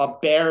is a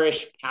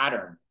bearish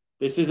pattern.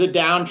 This is a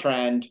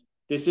downtrend.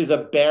 This is a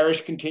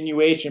bearish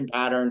continuation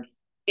pattern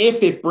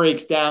if it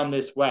breaks down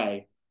this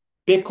way.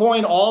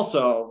 Bitcoin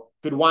also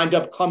could wind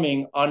up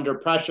coming under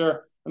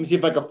pressure. Let me see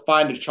if I can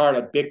find a chart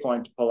of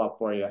Bitcoin to pull up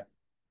for you.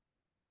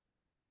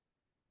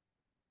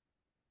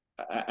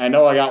 I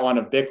know I got one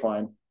of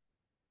Bitcoin.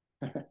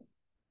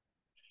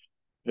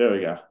 There we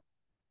go.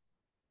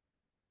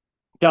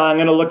 So I'm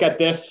going to look at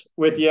this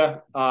with you.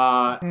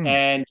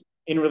 And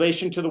in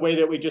relation to the way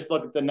that we just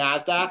looked at the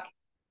NASDAQ.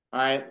 All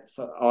right.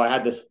 So, I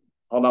had this.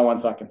 Hold on one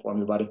second for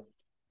me, buddy.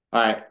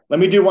 All right. Let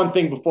me do one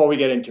thing before we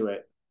get into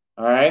it.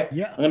 All right.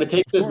 Yeah. I'm going to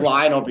take this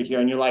line over here,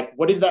 and you're like,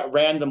 what is that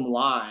random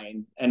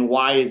line and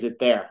why is it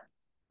there?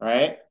 All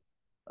right.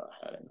 Go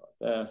ahead and go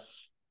with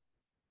this.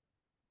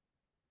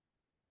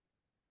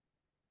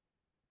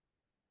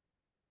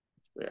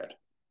 It's weird.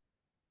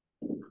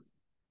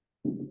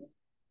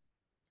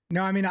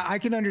 No, I mean, I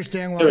can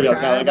understand why. There we go.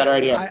 I got it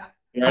right here.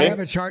 I have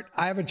a chart.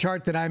 I have a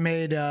chart that I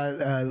made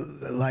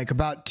like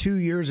about 2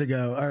 years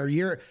ago, or a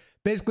year,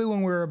 basically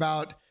when we were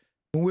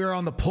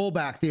on the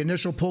pullback, the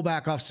initial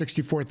pullback off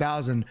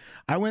 64,000.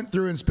 I went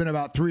through and spent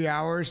about 3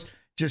 hours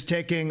just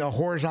taking a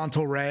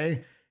horizontal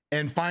ray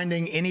and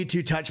finding any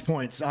two touch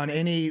points on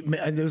any.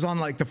 It was on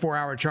like the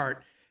 4-hour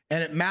chart.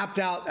 And it mapped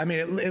out. I mean,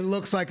 it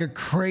looks like a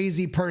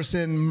crazy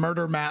person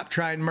murder map,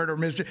 try and murder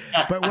mystery.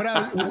 But what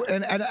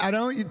I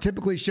don't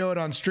typically show it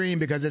on stream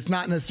because it's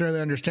not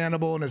necessarily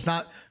understandable and it's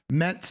not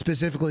meant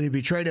specifically to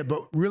be traded.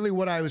 But really,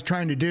 what I was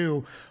trying to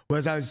do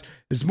was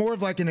it's more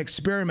of like an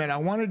experiment. I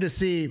wanted to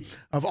see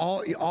of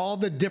all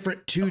the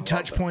different two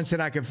touch points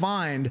that I could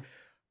find,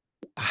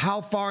 how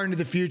far into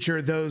the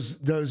future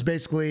those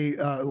basically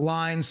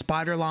lines,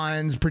 spider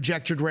lines,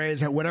 projected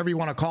rays, whatever you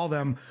want to call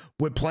them,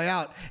 would play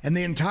out. And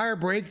the entire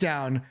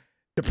breakdown,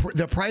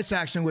 the price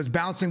action was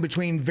bouncing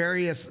between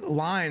various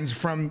lines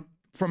from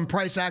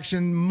price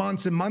action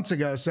months and months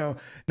ago. So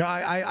no,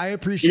 I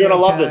appreciate. You're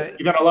gonna love this.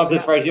 You're gonna love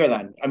this right here.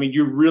 Then I mean,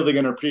 you're really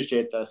gonna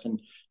appreciate this. And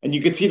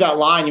you can see that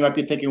line. You might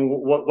be thinking,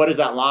 what is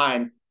that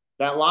line?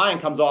 That line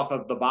comes off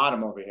of the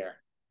bottom over here.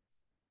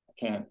 I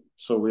can't.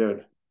 It's so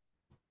weird.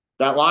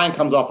 That line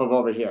comes off of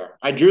over here.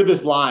 I drew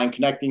this line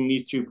connecting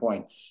these 2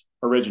 points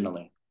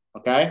originally,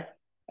 okay?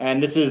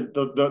 And this is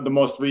the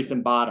most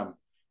recent bottom.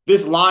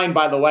 This line,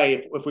 by the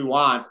way, if we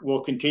want, will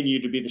continue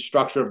to be the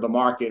structure of the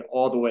market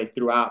all the way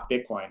throughout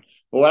Bitcoin.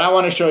 But what I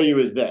want to show you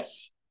is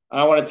this.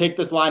 I want to take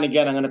this line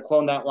again. I'm going to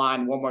clone that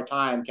line one more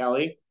time,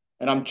 Kelly.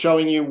 And I'm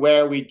showing you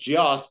where we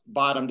just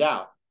bottomed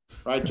out,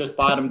 right? Just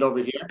bottomed over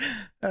here.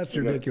 That's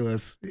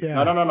ridiculous.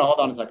 Yeah. No. Hold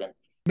on a second.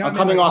 No, I I'm mean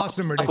coming like off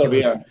awesome, the top over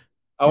ridiculous. here.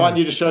 I Yeah. want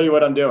you to show you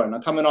what I'm doing.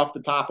 I'm coming off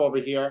the top over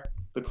here,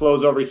 the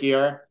close over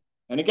here.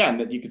 And again,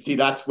 that you can see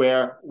that's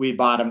where we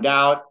bottomed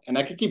out. And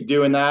I could keep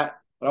doing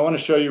that, but I want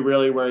to show you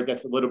really where it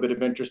gets a little bit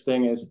of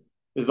interesting is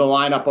the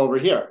lineup over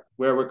here,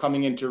 where we're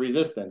coming into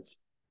resistance.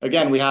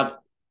 Again, we have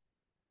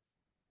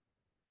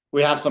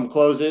some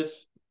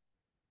closes.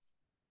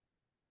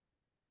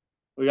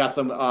 We got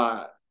some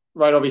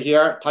right over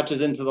here,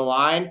 touches into the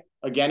line.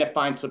 Again, it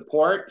finds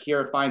support.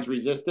 Here it finds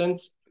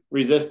resistance.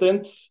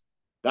 Resistance.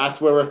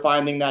 That's where we're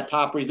finding that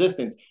top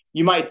resistance.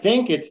 You might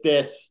think it's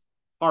this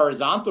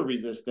horizontal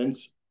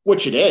resistance,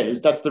 which it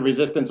is. That's the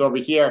resistance over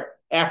here.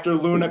 After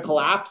Luna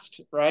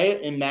collapsed, right,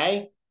 in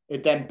May,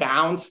 it then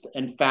bounced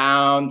and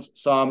found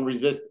some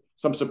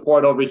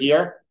support over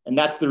here. And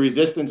that's the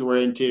resistance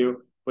we're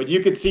into. But you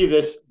could see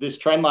this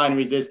trend line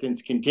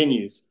resistance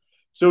continues.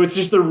 So it's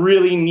just a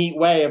really neat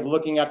way of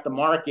looking at the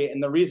market.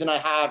 And the reason I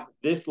have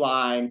this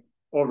line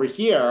over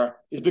here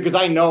is because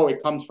I know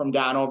it comes from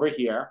down over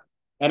here.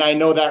 And I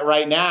know that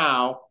right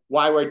now,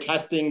 why we're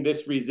testing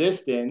this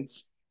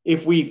resistance,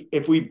 if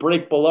we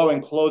break below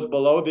and close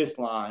below this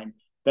line,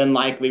 then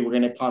likely we're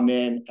going to come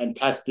in and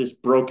test this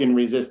broken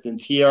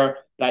resistance here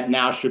that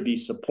now should be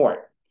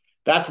support.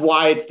 That's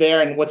why it's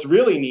there. And what's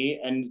really neat,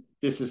 and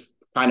this is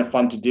kind of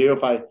fun to do,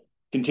 if I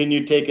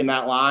continue taking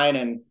that line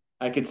and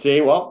I could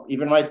say, well,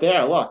 even right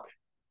there, look.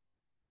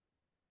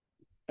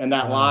 And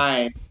that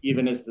line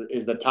even is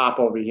the top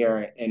over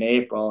here in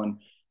April.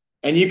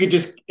 And you could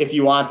just, if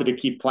you wanted to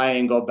keep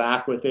playing, go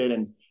back with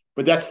it.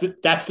 But that's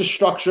the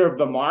structure of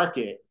the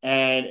market.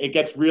 And it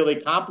gets really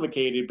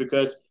complicated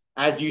because,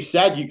 as you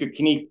said, you could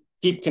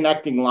keep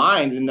connecting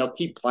lines and they'll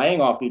keep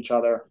playing off each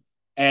other.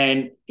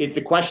 And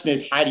the question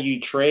is, how do you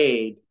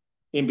trade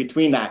in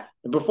between that?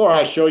 And before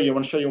I show you, I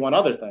want to show you one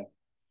other thing.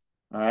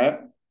 All right.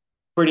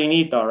 Pretty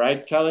neat though,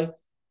 right, Kelly?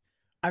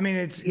 I mean,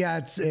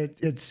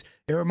 it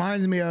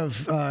reminds me of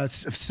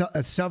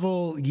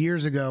several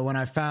years ago when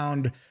I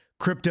found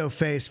Crypto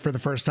Face for the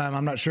first time.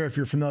 I'm not sure if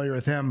you're familiar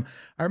with him.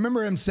 I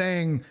remember him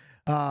saying,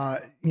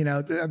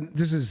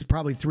 this is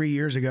probably 3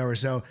 years ago or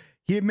so.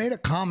 He had made a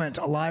comment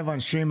live on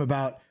stream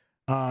about,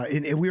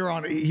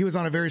 he was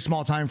on a very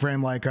small time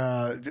frame, like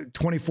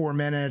 24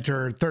 minute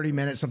or 30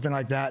 minutes, something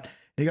like that.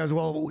 He goes,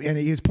 well, and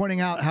he was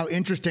pointing out how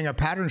interesting a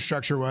pattern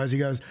structure was. He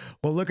goes,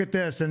 well, look at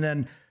this.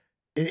 And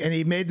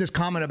he made this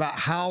comment about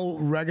how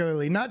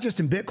regularly, not just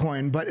in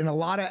Bitcoin, but in a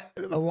lot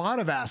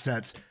of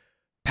assets,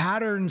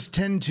 patterns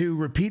tend to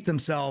repeat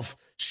themselves,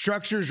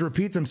 structures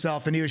repeat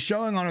themselves. And he was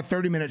showing on a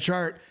 30-minute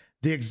chart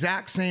the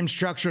exact same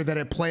structure that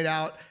had played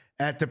out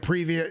at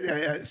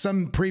the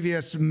some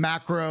previous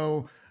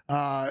macro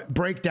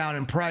breakdown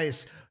in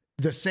price.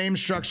 The same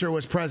structure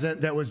was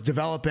present that was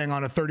developing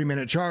on a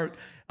 30-minute chart.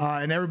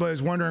 And everybody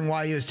was wondering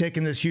why he was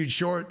taking this huge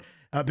short.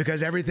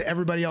 Because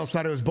everybody else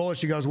thought it was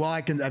bullish. He goes, well,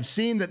 I've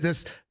seen that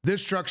this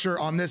structure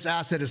on this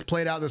asset has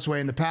played out this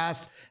way in the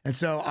past. And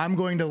so I'm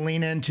going to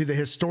lean into the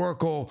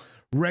historical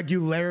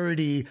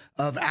regularity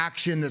of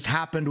action that's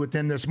happened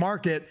within this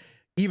market,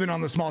 even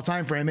on the small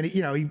time frame. And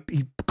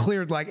he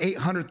cleared like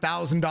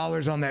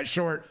 $800,000 on that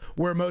short,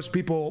 where most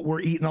people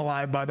were eaten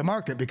alive by the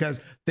market because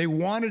they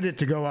wanted it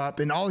to go up.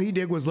 And all he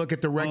did was look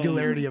at the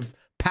regularity of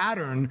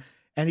pattern.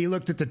 And he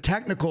looked at the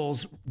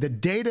technicals, the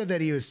data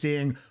that he was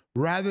seeing,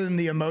 rather than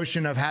the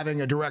emotion of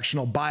having a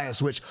directional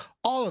bias, which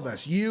all of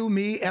us, you,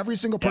 me, every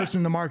single person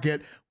in the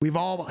market, we've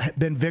all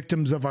been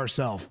victims of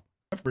ourselves,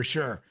 for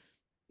sure.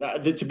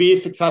 To be a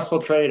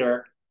successful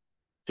trader,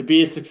 to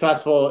be a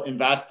successful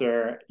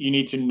investor, you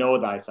need to know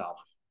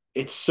thyself.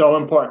 It's so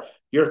important.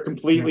 You're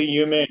completely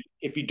human.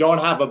 If you don't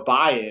have a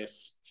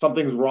bias,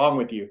 something's wrong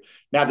with you.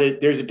 Now,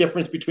 there's a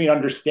difference between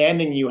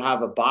understanding you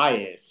have a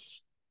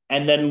bias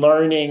and then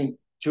learning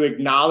to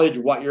acknowledge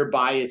what your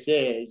bias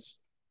is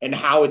and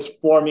how it's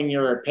forming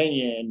your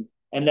opinion,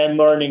 and then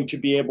learning to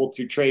be able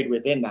to trade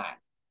within that.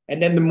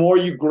 And then the more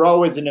you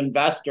grow as an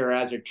investor,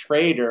 as a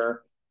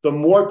trader, the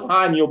more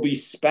time you'll be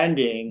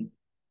spending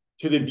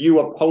to the view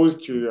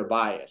opposed to your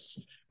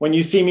bias. When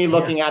you see me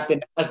looking at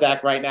the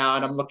NASDAQ right now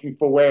and I'm looking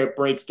for where it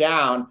breaks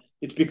down,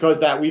 it's because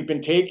that we've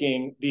been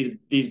taking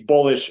these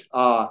bullish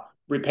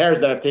repairs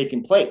that have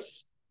taken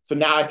place. So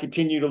now I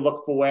continue to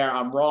look for where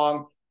I'm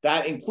wrong.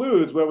 That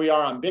includes where we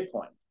are on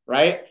Bitcoin.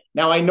 Right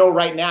now, I know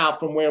right now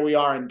from where we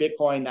are in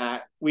Bitcoin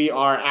that we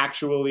are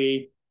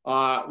actually,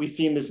 we've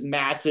seen this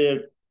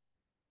massive,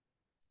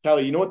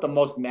 Kelly, you know what the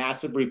most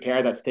massive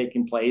repair that's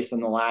taken place in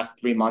the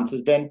last 3 months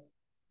has been?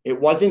 It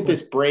wasn't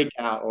this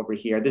breakout over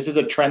here. This is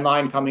a trend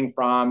line coming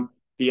from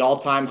the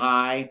all-time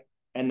high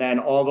and then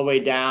all the way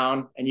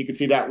down. And you can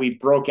see that we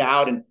broke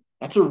out, and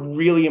that's a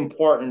really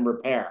important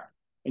repair.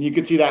 And you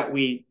can see that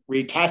we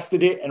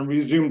retested it and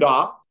resumed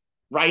up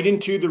right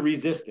into the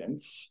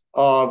resistance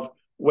of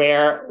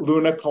where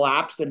Luna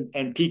collapsed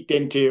and peaked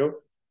into.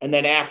 And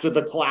then after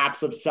the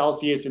collapse of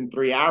Celsius and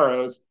 3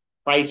 arrows,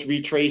 price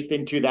retraced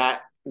into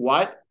that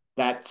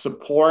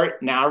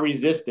support, now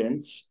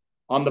resistance.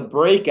 On the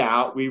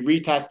breakout, we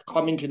retest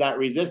coming to that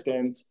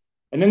resistance.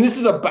 And then this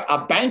is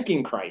a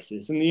banking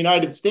crisis in the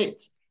United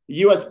States. The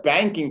US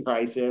banking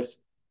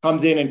crisis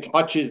comes in and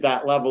touches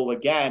that level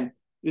again.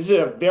 This is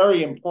a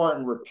very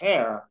important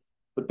repair.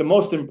 But the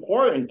most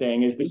important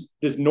thing is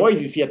this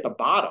noise you see at the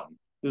bottom,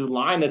 this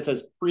line that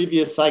says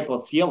previous cycle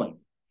ceiling.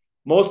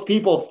 Most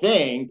people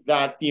think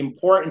that the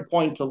important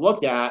point to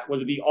look at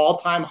was the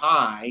all-time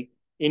high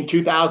in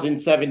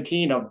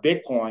 2017 of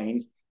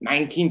Bitcoin,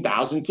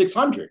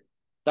 19,600.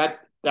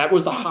 That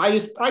was the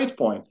highest price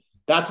point.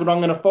 That's what I'm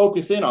going to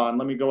focus in on.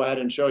 Let me go ahead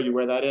and show you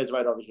where that is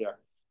right over here.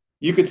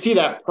 You could see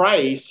that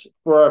price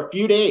for a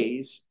few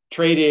days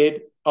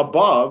traded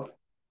above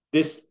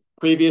this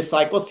previous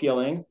cycle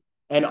ceiling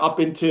and up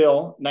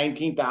until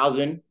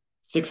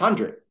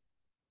 19,600.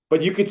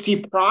 But you could see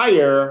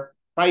prior,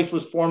 price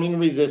was forming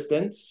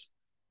resistance.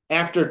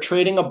 After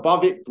trading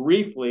above it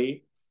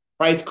briefly,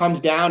 price comes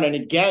down and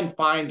again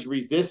finds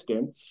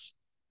resistance.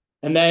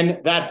 And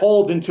then that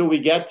holds until we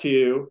get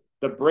to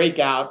the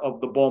breakout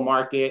of the bull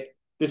market.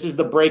 This is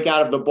the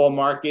breakout of the bull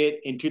market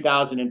in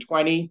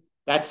 2020.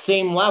 That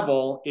same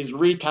level is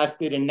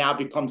retested and now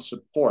becomes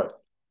support.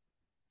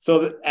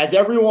 So as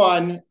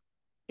everyone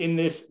in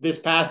this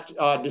past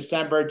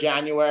December,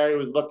 January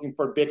was looking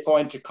for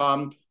Bitcoin to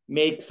come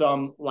make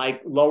some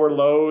like lower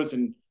lows,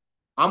 and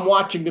I'm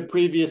watching the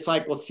previous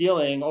cycle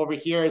ceiling. Over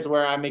here is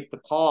where I make the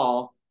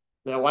call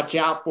that watch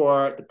out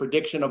for the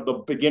prediction of the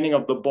beginning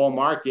of the bull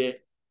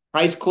market.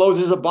 Price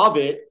closes above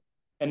it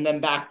and then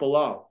back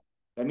below.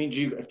 That means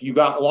if you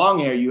got long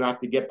here, you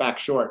have to get back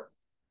short.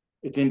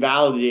 It's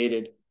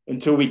invalidated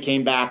until we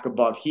came back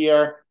above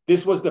here.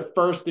 This was the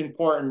first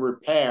important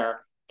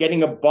repair,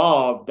 getting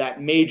above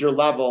that major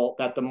level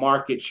that the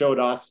market showed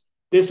us.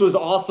 This was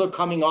also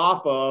coming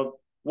off of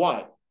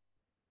what?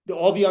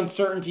 All the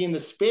uncertainty in the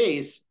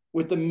space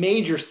with the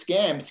major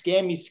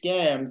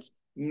scams,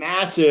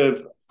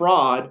 massive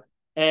fraud,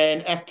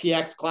 and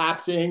FTX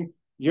collapsing,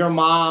 your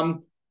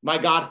mom, my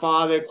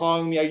godfather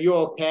calling me, are you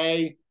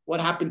okay?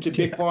 What happened to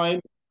Bitcoin?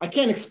 I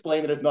can't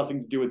explain that it has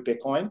nothing to do with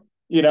Bitcoin.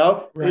 You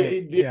know,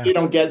 right. They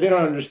don't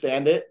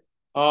understand it.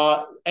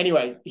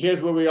 Anyway,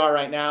 here's where we are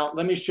right now.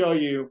 Let me show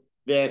you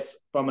this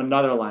from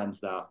another lens,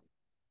 though.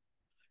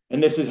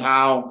 And this is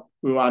how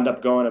we wound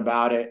up going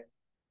about it.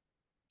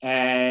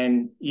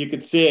 And you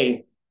could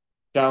see,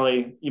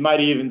 Kelly, you might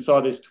have even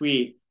saw this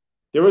tweet.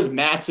 There was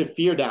massive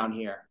fear down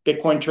here.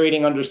 Bitcoin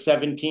trading under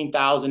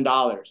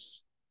 $17,000.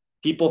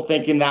 People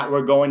thinking that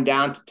we're going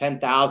down to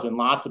 10,000.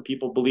 Lots of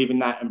people believing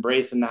that,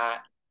 embracing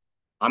that.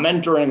 I'm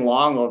entering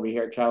long over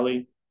here,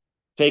 Kelly.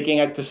 Taking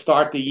it to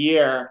start the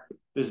year,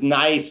 this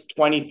nice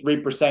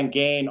 23%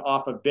 gain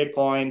off of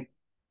Bitcoin.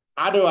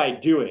 How do I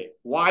do it?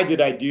 Why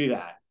did I do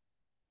that?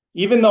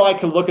 Even though I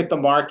could look at the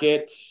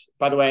markets,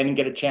 by the way, I didn't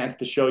get a chance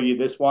to show you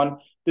this one.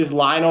 This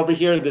line over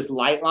here, this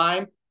light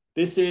line,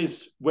 this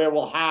is where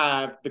we'll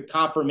have the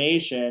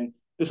confirmation.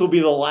 This will be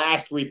the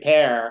last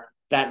repair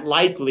that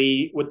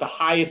likely, with the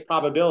highest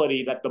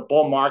probability, that the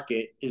bull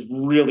market is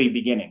really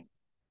beginning.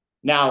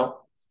 Now,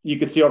 you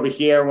can see over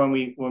here when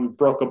we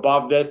broke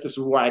above this is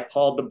where I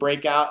called the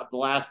breakout of the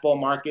last bull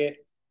market.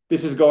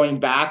 This is going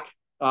back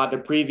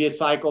the previous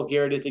cycle.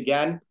 Here it is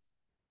again.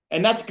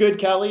 And that's good,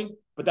 Kelly,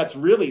 but that's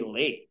really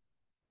late.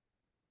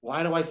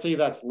 Why do I say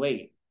that's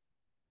late?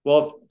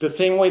 Well, the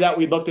same way that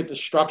we looked at the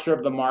structure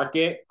of the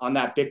market on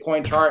that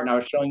Bitcoin chart, and I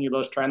was showing you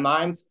those trend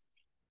lines,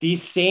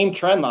 these same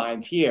trend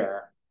lines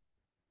here,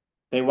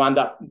 they wound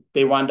up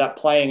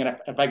playing. And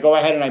if I go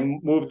ahead and I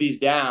move these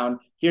down,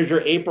 here's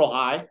your April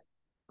high,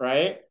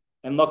 right?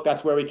 And look,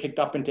 that's where we kicked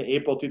up into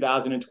April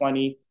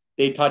 2020.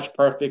 They touched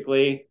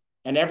perfectly.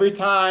 And every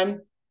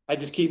time I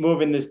just keep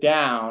moving this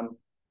down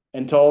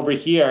until over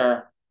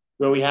here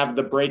where we have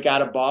the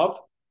breakout above,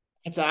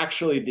 it's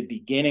actually the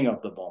beginning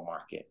of the bull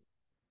market.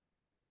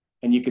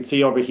 And you can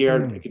see over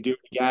here, I could do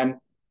it again,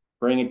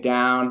 bring it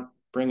down,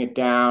 bring it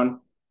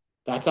down.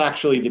 That's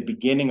actually the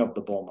beginning of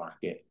the bull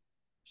market.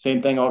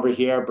 Same thing over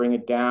here, bring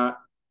it down.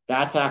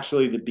 That's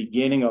actually the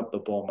beginning of the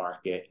bull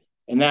market.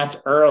 And that's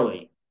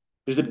early.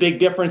 There's a big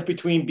difference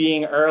between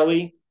being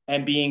early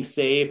and being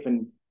safe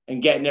and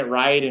getting it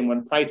right. And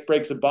when price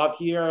breaks above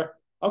here,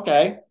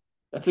 okay,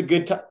 that's a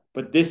good time.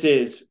 But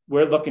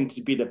we're looking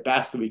to be the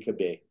best we could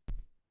be.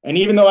 And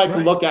even though I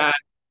can look at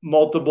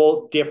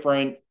multiple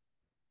different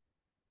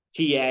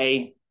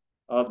TA,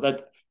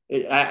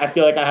 I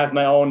feel like I have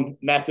my own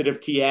method of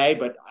TA,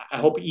 but I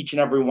hope each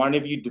and every one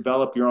of you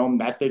develop your own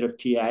method of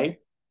TA,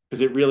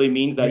 because it really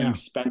means that you've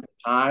spent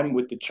time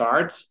with the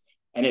charts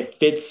and it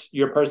fits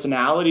your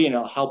personality and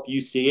it'll help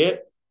you see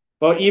it.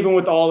 But even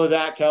with all of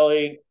that,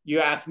 Kelly,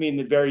 you asked me in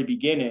the very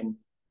beginning,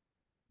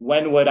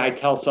 when would I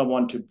tell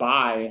someone to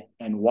buy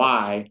and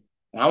why?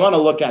 And I want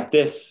to look at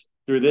this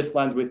through this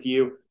lens with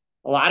you.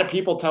 A lot of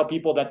people tell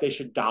people that they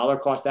should dollar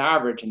cost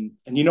average. And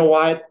you know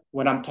what?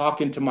 When I'm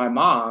talking to my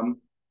mom,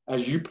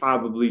 as you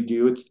probably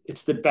do,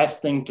 it's the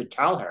best thing to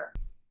tell her,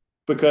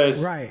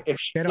 because if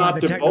she's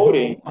not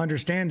devoting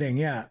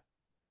understanding,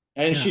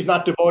 and she's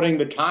not devoting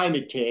the time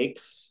it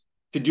takes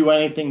to do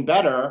anything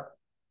better,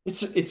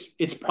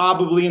 it's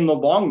probably in the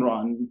long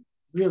run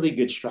really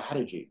good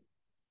strategy.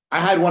 I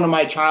had one of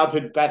my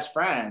childhood best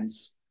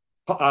friends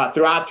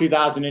throughout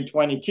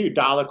 2022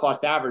 dollar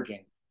cost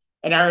averaging.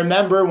 And I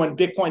remember when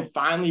Bitcoin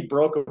finally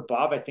broke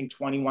above, I think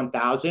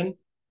 21,000,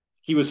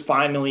 he was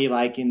finally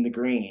like in the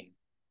green,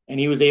 and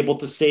he was able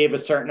to save a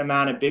certain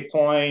amount of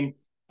Bitcoin,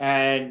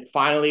 and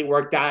finally it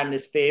worked out in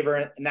his favor.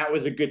 And that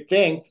was a good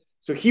thing.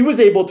 So he was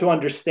able to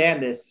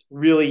understand this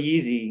really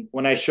easy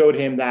when I showed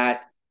him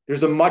that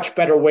there's a much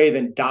better way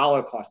than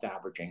dollar cost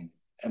averaging.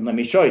 And let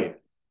me show you.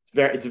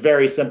 It's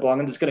very simple.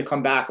 I'm just going to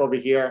come back over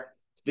here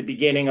to the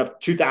beginning of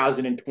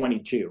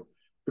 2022,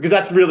 because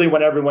that's really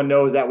when everyone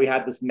knows that we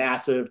had this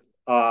massive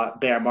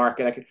bear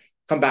market. I could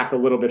come back a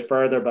little bit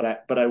further,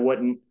 but I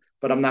wouldn't.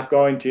 But I'm not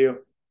going to.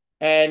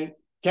 And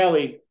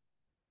Kelly,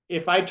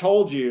 if I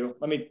told you,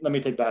 let me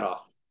take that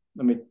off.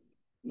 Let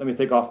me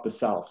take off the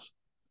sells.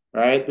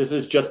 Right? This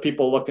is just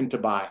people looking to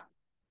buy.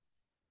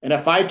 And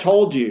if I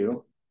told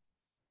you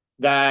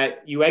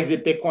that you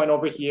exit Bitcoin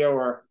over here,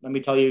 or let me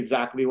tell you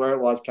exactly where it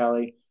was,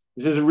 Kelly.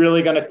 This is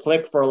really going to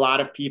click for a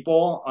lot of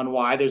people on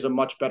why there's a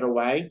much better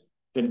way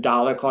than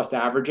dollar cost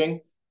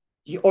averaging.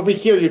 Over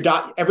here,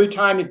 every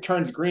time it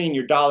turns green,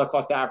 you're dollar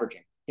cost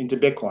averaging into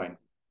Bitcoin.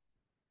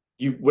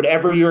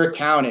 Whatever your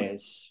account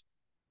is,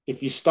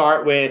 if you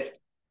start with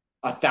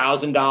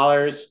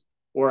 $1,000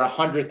 or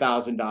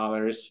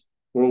 $100,000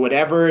 or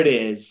whatever it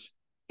is,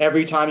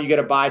 every time you get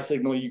a buy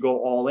signal, you go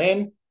all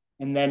in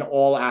and then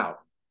all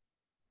out.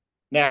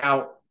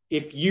 Now,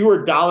 if you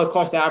are dollar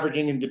cost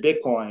averaging into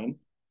Bitcoin,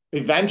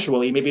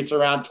 eventually, maybe it's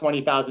around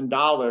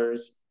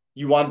 $20,000,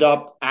 you end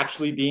up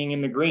actually being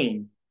in the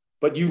green,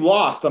 but you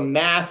lost a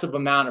massive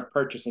amount of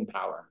purchasing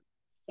power.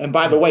 And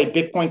by the way,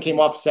 Bitcoin came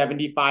off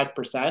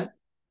 75%.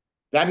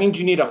 That means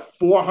you need a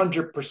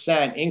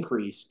 400%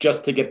 increase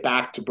just to get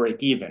back to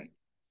break even.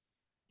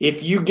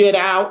 If you get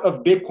out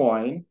of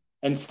Bitcoin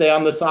and stay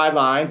on the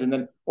sidelines and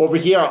then over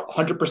here,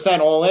 100%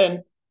 all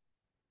in,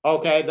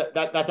 okay,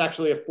 that's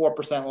actually a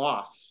 4%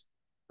 loss,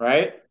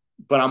 right?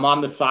 But I'm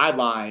on the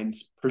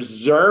sidelines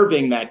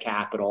preserving that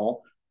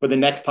capital for the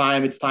next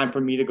time it's time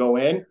for me to go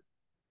in.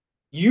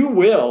 You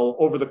will,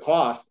 over the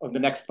course of the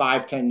next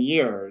 5-10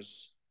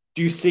 years,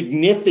 do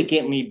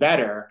significantly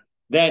better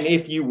than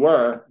if you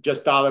were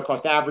just dollar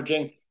cost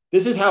averaging.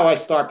 This is how I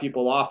start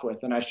people off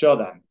with, and I show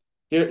them.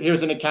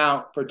 Here's an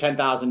account for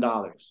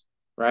 $10,000,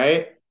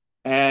 right?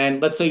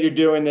 And let's say you're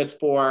doing this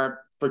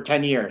for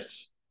 10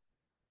 years.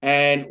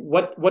 And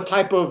what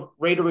type of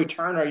rate of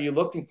return are you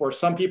looking for?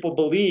 Some people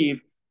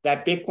believe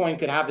that Bitcoin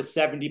could have a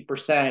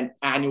 70%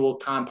 annual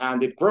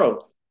compounded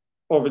growth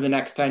over the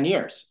next 10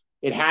 years.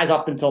 It has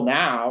up until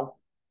now,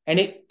 and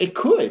it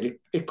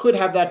could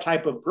have that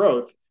type of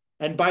growth.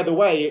 And by the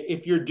way,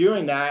 if you're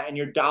doing that and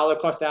you're dollar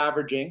cost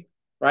averaging,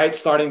 right,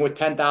 starting with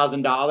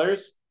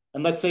 $10,000,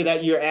 and let's say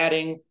that you're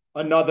adding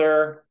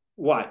another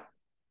what?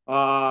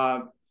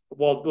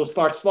 Well, they'll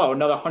start slow,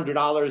 another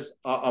 $100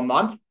 a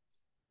month.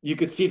 You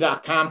could see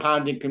that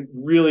compounding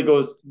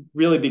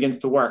really begins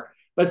to work.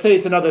 Let's say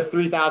it's another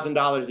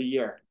 $3,000 a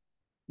year.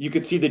 You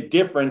could see the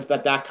difference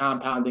that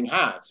compounding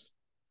has.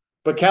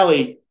 But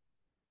Kelly,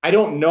 I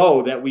don't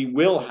know that we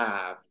will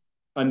have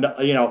a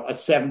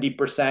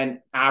 70%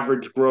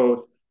 average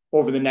growth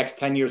over the next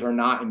 10 years or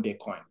not in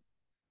Bitcoin.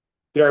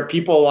 There are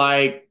people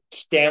like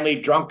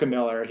Stanley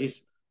Druckenmiller.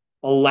 He's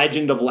a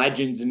legend of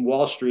legends in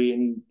Wall Street.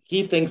 And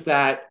he thinks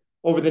that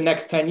over the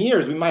next 10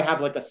 years, we might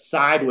have like a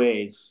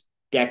sideways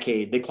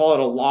decade. They call it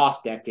a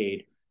lost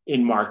decade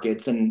in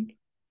markets. And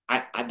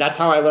that's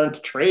how I learned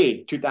to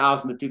trade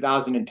 2000 to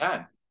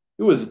 2010.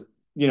 It was,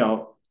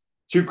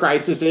 two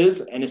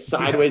crises and a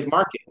sideways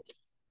market.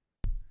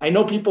 I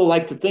know people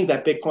like to think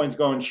that Bitcoin's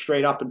going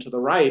straight up and to the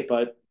right,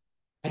 but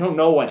I don't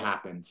know what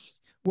happens.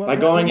 Well, by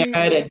going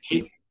ahead and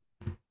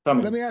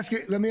let me ask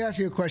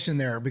you a question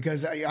there,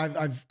 because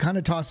I've kind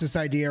of tossed this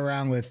idea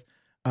around with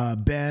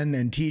Ben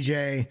and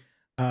TJ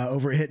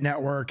over at Hit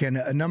Network and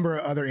a number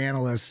of other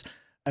analysts.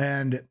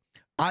 And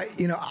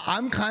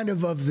I'm kind of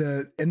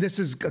the, and this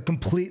is a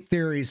complete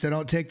theory, so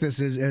don't take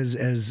this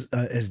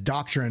as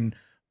doctrine,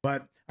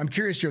 but I'm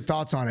curious your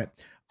thoughts on it.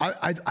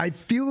 I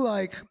feel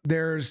like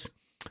there's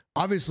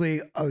obviously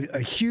a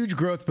huge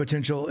growth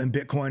potential in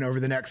Bitcoin over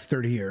the next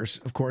 30 years.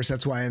 Of course,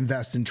 that's why I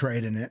invest and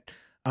trade in it.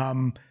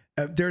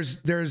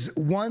 There's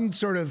one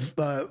sort of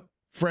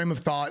frame of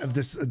thought of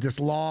this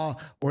law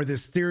or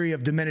this theory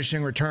of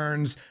diminishing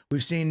returns.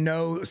 We've seen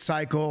no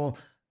cycle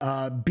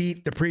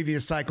beat the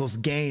previous cycle's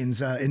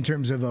gains in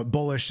terms of a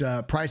bullish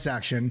price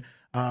action,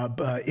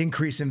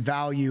 increase in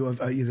value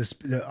of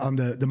on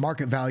the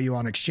market value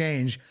on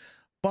exchange.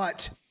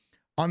 But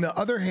on the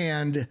other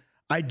hand,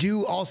 I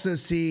do also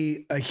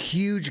see a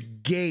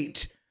huge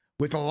gate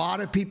with a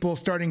lot of people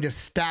starting to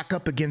stack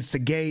up against the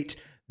gate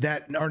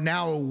that are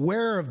now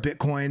aware of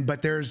Bitcoin,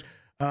 but there's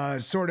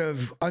sort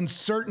of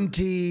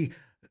uncertainty.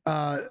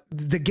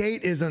 The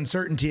gate is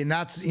uncertainty, and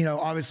that's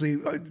obviously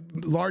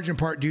large in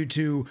part due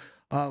to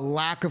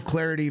lack of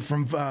clarity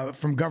from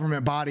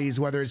government bodies,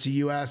 whether it's the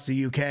U.S., the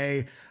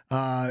U.K.,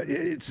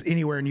 it's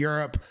anywhere in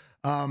Europe.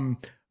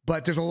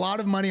 But there's a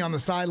lot of money on the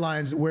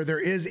sidelines where there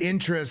is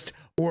interest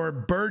or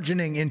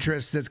burgeoning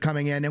interest that's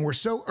coming in, and we're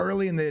so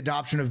early in the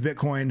adoption of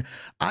Bitcoin.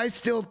 I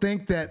still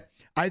think that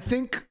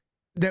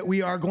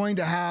we are going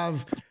to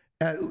have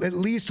at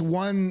least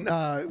one,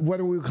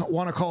 whether we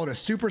want to call it a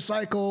super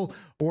cycle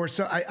or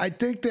so. I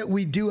think that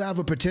we do have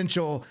a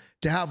potential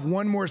to have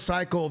one more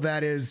cycle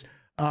that is,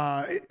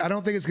 I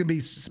don't think it's going to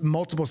be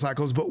multiple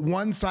cycles, but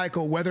one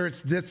cycle, whether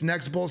it's this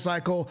next bull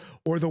cycle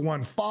or the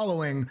one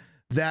following,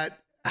 that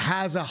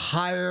has a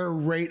higher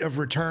rate of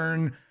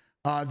return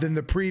than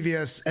the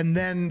previous, and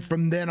then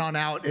from then on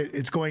out,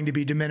 it's going to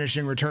be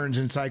diminishing returns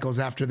in cycles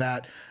after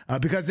that,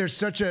 because there's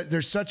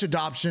such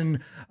adoption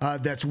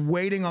that's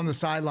waiting on the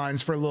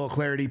sidelines for a little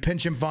clarity.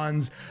 Pension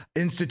funds,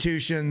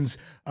 institutions,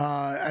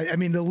 I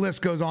mean, the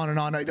list goes on and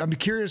on. I'm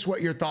curious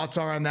what your thoughts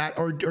are on that,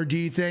 or do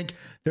you think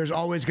there's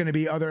always going to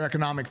be other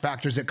economic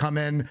factors that come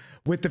in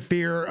with the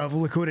fear of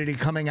liquidity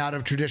coming out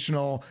of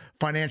traditional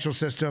financial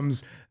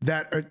systems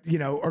that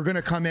are going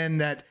to come in,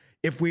 that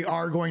if we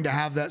are going to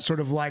have that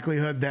sort of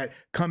likelihood that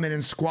come in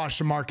and squash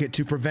the market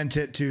to prevent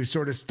it, to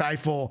sort of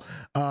stifle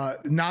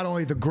not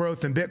only the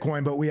growth in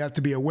Bitcoin, but we have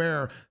to be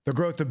aware the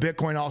growth of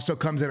Bitcoin also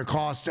comes at a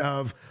cost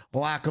of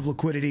lack of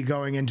liquidity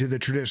going into the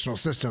traditional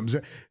systems.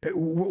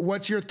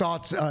 What's your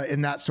thoughts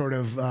in that sort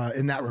of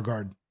in that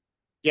regard?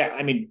 Yeah,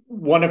 I mean,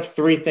 one of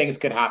three things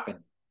could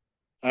happen.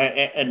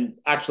 And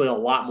actually a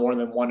lot more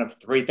than one of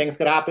three things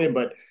could happen.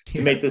 But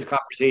to make this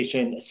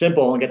conversation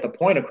simple and get the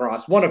point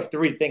across, one of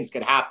three things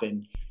could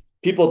happen.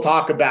 People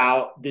talk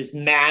about this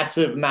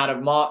massive amount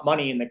of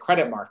money in the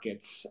credit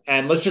markets,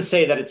 and let's just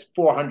say that it's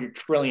 $400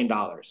 trillion.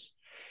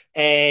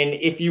 And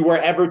if you were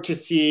ever to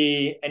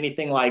see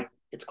anything like,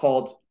 it's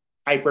called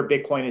hyper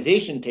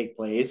Bitcoinization take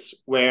place,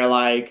 where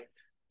like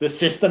the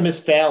system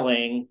is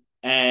failing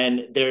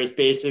and there's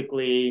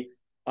basically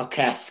a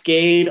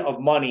cascade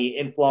of money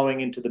inflowing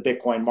into the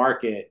Bitcoin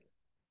market,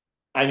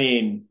 I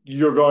mean,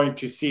 you're going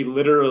to see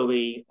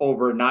literally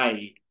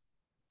overnight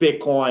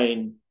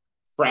Bitcoin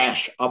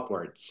crash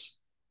upwards.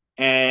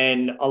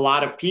 And a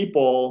lot of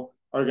people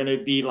are going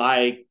to be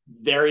like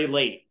very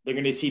late. They're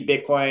going to see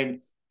Bitcoin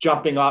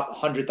jumping up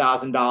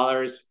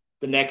 $100,000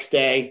 the next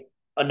day,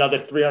 another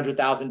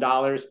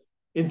 $300,000,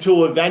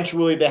 until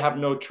eventually they have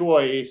no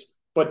choice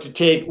but to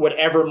take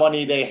whatever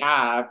money they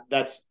have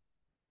that's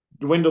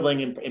dwindling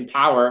in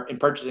power, in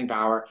purchasing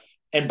power,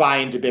 and buy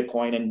into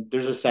Bitcoin. And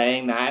there's a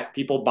saying that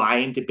people buy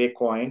into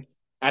Bitcoin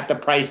at the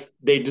price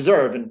they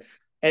deserve.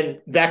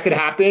 And that could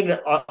happen,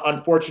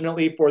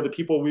 unfortunately, for the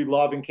people we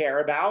love and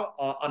care about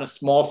on a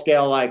small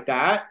scale like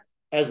that,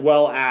 as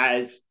well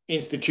as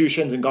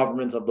institutions and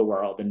governments of the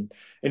world. And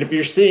if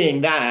you're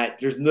seeing that,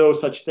 there's no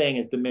such thing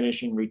as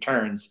diminishing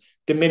returns.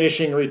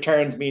 Diminishing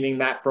returns meaning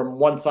that from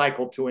one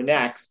cycle to a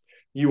next,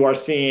 you are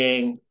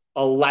seeing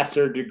a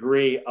lesser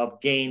degree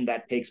of gain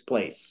that takes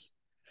place.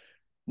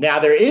 Now,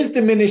 there is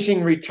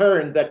diminishing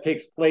returns that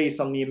takes place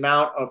on the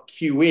amount of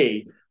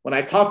QE. When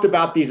I talked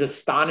about these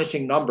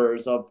astonishing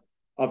numbers of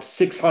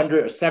 $600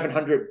 or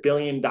 $700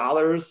 billion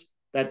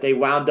that they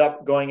wound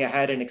up going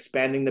ahead and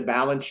expanding the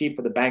balance sheet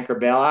for the banker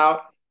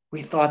bailout,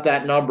 we thought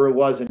that number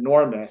was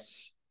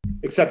enormous,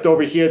 except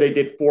over here they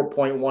did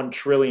 $4.1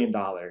 trillion.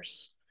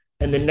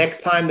 And the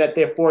next time that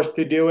they're forced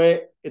to do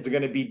it, it's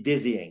going to be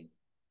dizzying.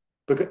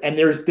 And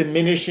there's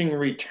diminishing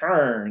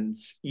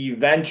returns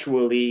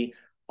eventually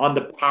on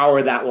the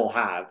power that we'll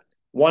have.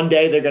 One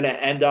day they're going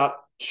to end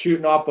up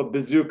shooting off a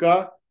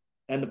bazooka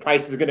and the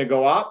price is going to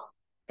go up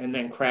and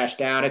then crash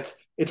down.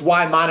 It's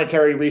why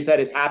monetary reset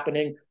is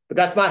happening, but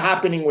that's not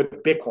happening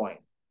with Bitcoin.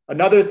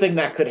 Another thing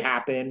that could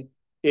happen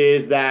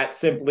is that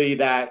simply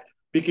that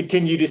we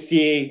continue to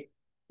see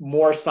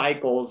more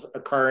cycles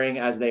occurring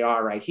as they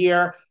are right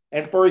here.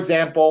 And for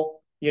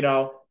example,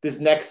 this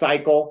next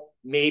cycle,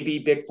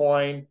 maybe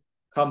Bitcoin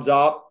comes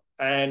up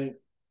and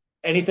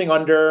anything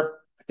under,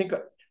 I think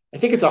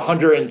it's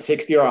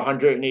 $160,000 or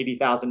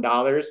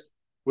 $180,000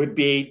 would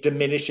be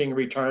diminishing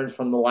returns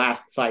from the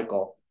last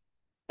cycle.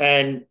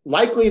 And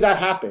likely that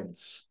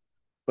happens.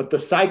 But the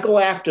cycle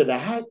after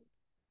that,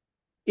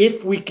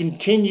 if we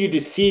continue to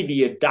see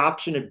the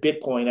adoption of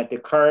Bitcoin at the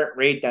current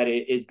rate that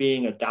it is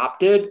being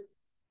adopted,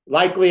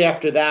 likely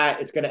after that,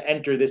 it's going to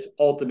enter this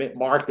ultimate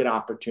market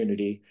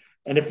opportunity.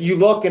 And if you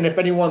look, and if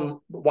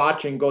anyone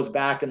watching goes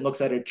back and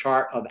looks at a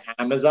chart of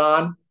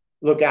Amazon,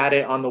 look at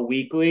it on the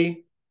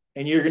weekly,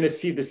 and you're going to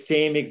see the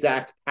same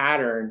exact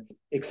pattern,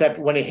 except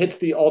when it hits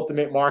the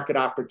ultimate market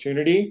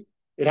opportunity,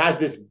 it has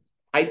this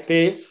hype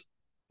phase.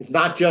 It's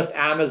not just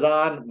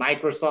Amazon,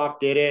 Microsoft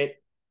did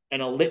it,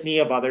 and a litany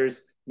of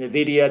others.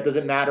 NVIDIA, it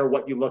doesn't matter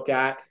what you look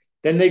at.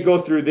 Then they go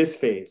through this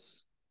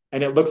phase,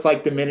 and it looks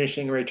like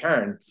diminishing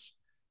returns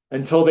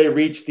until they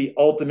reach the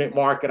ultimate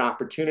market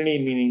opportunity,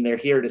 meaning they're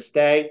here to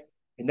stay.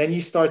 And then you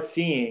start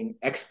seeing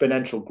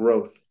exponential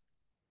growth.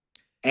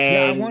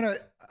 And yeah,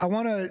 I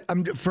want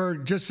to, for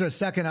just a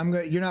second,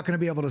 you're not going to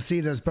be able to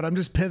see this, but I'm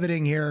just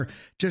pivoting here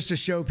just to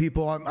show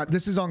people.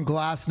 This is on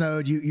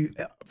Glassnode.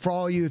 for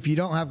all you, if you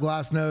don't have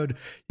Glassnode,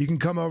 you can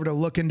come over to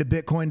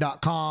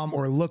lookintobitcoin.com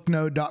or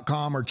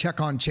looknode.com or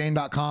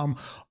checkonchain.com,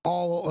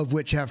 all of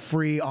which have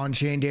free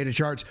on-chain data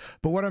charts.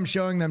 But what I'm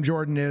showing them,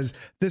 Jordan, is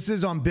this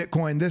is on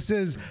Bitcoin. This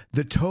is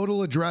the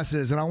total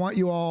addresses. And I want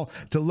you all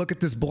to look at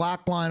this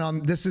black line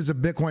on, this is a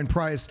Bitcoin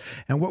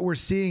price. And what we're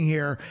seeing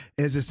here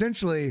is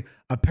essentially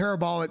a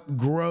parabolic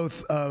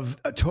growth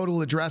of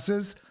total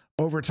addresses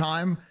over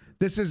time.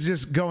 This is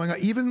just going up.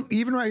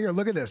 Even right here,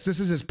 look at this. This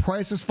is as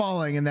price is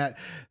falling in that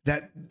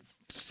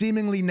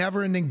seemingly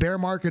never-ending bear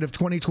market of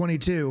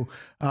 2022,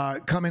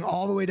 coming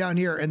all the way down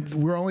here, and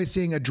we're only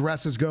seeing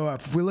addresses go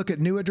up. If we look at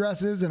new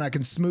addresses, and I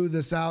can smooth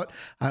this out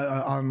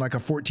on like a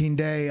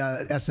 14-day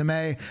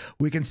SMA,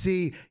 we can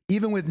see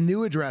even with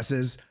new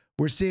addresses,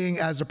 we're seeing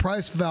as the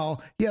price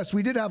fell, yes,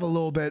 we did have a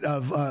little bit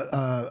of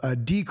a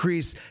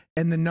decrease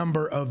in the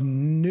number of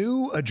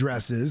new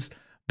addresses,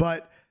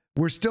 but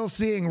we're still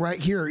seeing right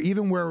here,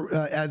 even where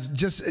as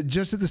just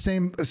at the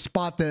same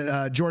spot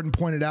that Jordan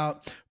pointed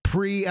out,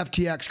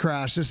 pre-FTX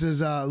crash. This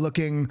is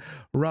looking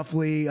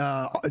roughly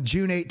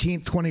June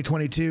 18th,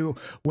 2022,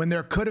 when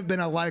there could have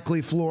been a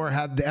likely floor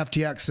had the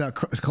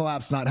FTX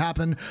collapse not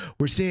happened.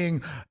 We're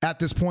seeing at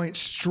this point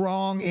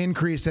strong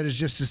increase that is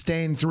just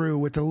sustained through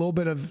with a little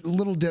bit of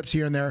little dips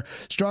here and there,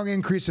 strong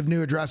increase of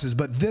new addresses.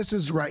 But this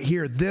is right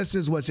here. This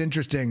is what's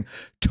interesting.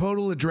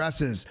 Total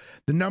addresses,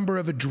 the number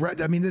of address.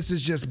 I mean, this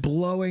is just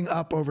blowing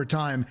up over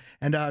time.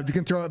 And you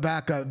can throw it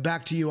back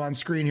to you on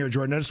screen here,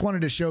 Jordan. I just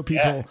wanted to show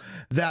people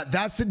that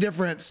that's the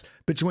difference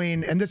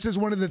between, and this is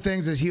one of the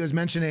things as he was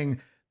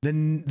mentioning,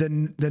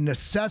 the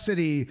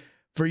necessity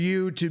for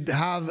you to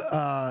have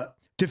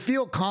to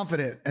feel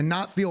confident and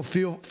not feel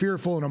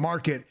fearful in a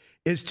market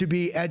is to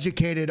be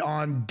educated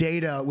on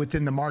data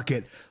within the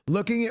market.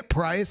 Looking at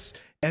price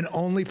and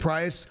only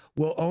price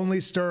will only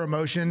stir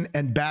emotion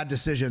and bad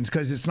decisions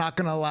because it's not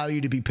going to allow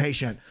you to be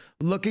patient.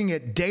 Looking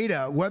at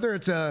data, whether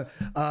it's a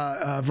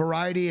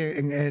variety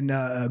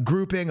and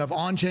grouping of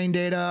on-chain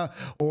data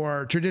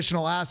or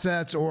traditional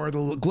assets or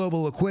the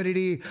global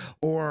liquidity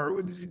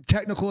or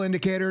technical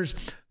indicators,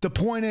 the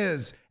point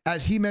is,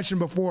 as he mentioned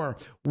before,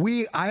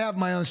 I have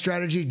my own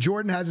strategy.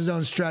 Jordan has his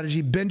own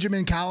strategy.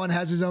 Benjamin Cowan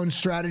has his own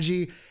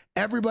strategy.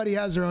 Everybody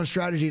has their own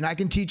strategy, and I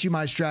can teach you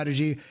my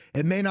strategy.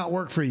 It may not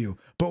work for you,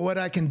 but what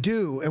I can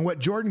do and what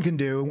Jordan can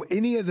do,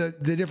 any of the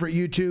different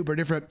YouTube or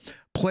different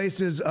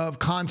places of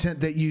content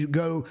that you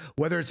go,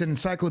 whether it's an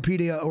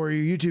encyclopedia or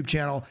your YouTube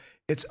channel,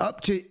 it's up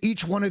to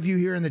each one of you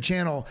here in the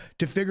channel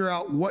to figure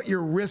out what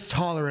your risk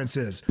tolerance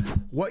is,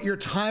 what your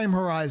time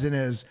horizon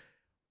is,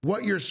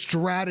 what your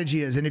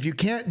strategy is. And if you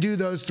can't do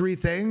those three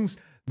things,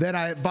 then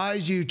I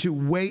advise you to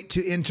wait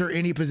to enter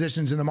any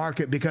positions in the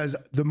market because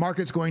the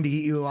market's going to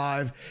eat you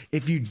alive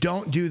if you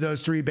don't do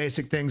those three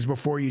basic things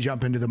before you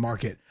jump into the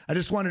market. I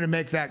just wanted to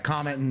make that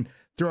comment and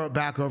throw it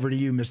back over to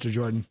you, Mr.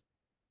 Jordan.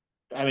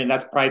 I mean,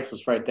 that's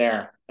priceless right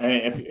there. I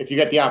mean, if you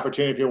get the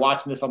opportunity, if you're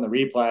watching this on the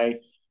replay,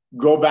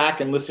 go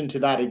back and listen to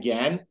that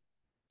again.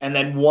 And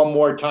then one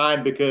more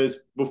time, because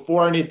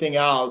before anything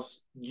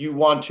else, you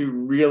want to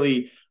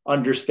really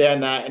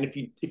understand that. And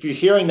if you're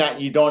hearing that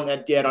and you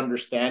don't yet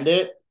understand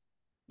it,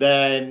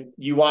 then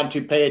you want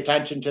to pay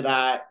attention to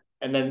that.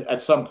 And then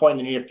at some point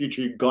in the near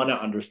future, you're going to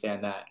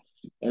understand that.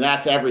 And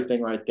that's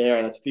everything right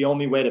there. That's the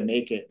only way to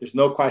make it. There's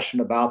no question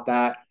about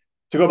that.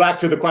 To go back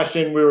to the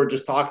question we were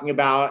just talking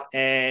about,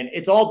 and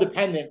it's all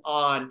dependent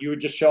on, you were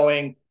just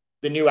showing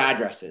the new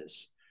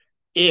addresses.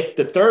 If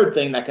the third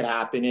thing that could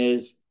happen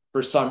is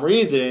for some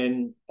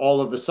reason,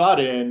 all of a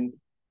sudden,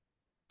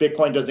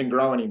 Bitcoin doesn't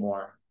grow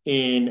anymore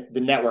in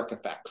the network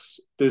effects.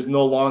 There's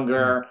no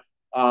longer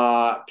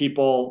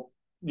people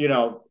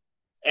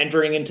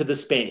entering into the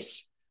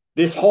space.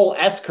 This whole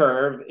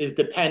S-curve is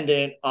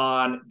dependent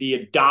on the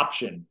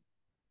adoption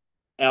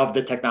of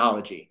the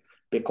technology.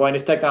 Bitcoin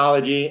is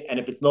technology, and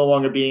if it's no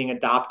longer being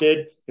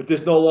adopted, if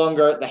there's no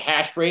longer, the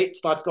hash rate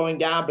starts going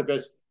down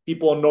because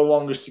people are no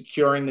longer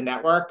securing the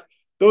network,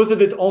 those are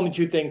the only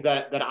two things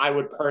that I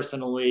would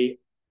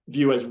personally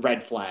view as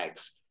red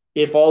flags.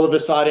 If all of a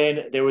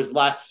sudden there was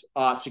less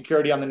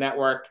security on the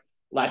network,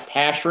 less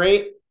hash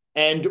rate,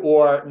 and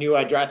or new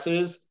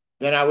addresses,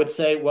 then I would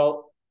say,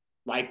 well,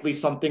 likely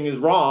something is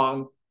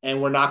wrong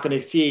and we're not going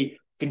to see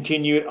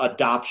continued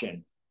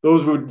adoption.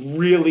 Those would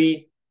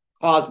really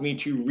cause me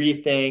to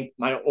rethink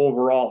my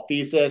overall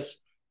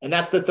thesis. And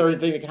that's the third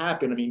thing that can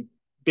happen. I mean,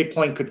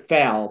 Bitcoin could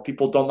fail.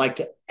 People don't like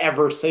to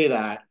ever say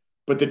that.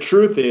 But the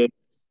truth is,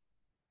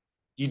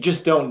 you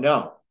just don't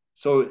know.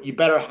 So you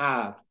better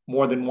have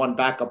more than one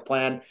backup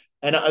plan.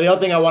 And the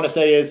other thing I want to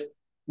say is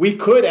we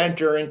could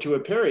enter into a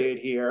period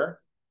here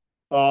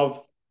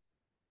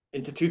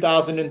into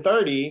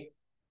 2030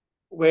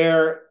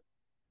 where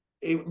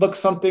it looks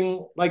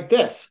something like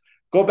this.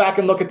 Go back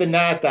and look at the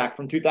NASDAQ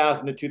from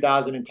 2000 to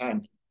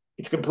 2010.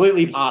 It's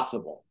completely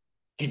possible.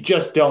 You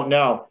just don't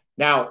know.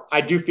 Now,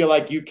 I do feel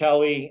like you,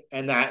 Kelly,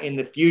 and that in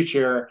the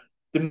future,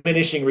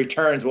 diminishing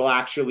returns will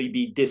actually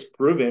be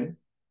disproven.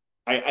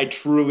 I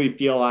truly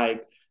feel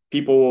like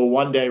people will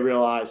one day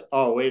realize,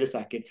 oh, wait a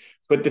second.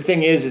 But the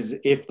thing is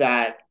if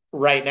that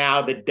right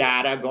now, the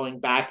data going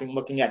back and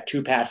looking at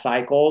 2 past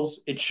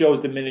cycles, it shows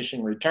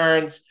diminishing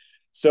returns.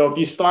 So if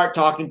you start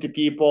talking to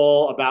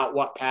people about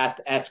what past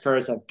S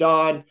curves have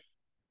done,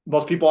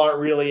 most people aren't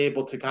really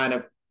able to kind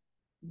of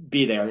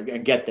be there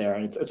and get there.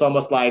 And it's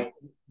almost like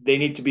they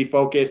need to be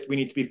focused. We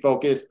need to be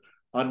focused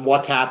on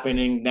what's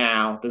happening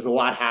now. There's a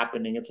lot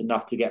happening. It's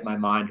enough to get my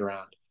mind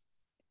around.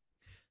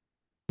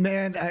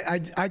 Man,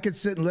 I could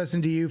sit and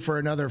listen to you for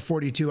another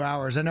 42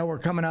 hours. I know we're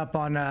coming up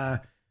on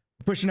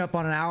pushing up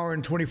on an hour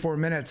and 24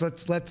 minutes.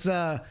 Let's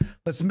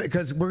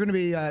because we're going to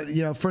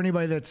be for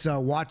anybody that's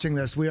watching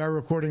this, we are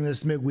recording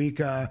this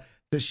midweek.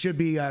 This should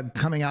be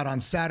coming out on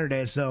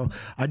Saturday. So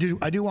I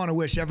do want to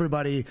wish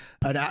everybody,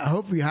 I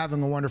hope you're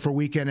having a wonderful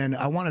weekend. And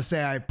I want to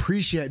say I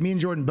appreciate, me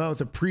and Jordan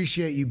both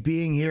appreciate you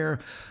being here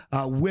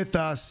with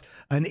us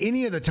and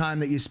any of the time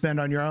that you spend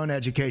on your own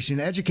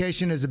education.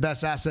 Education is the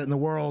best asset in the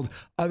world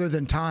other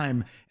than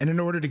time. And in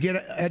order to get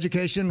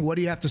education, what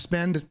do you have to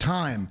spend?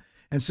 Time.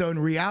 And so in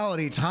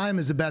reality, time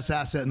is the best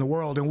asset in the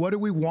world. And what do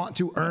we want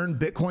to earn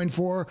Bitcoin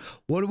for?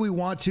 What do we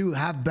want to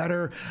have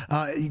better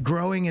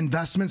growing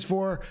investments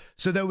for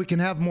so that we can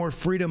have more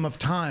freedom of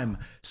time?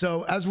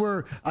 So as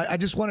I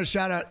just want to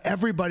shout out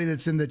everybody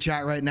that's in the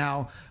chat right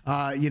now,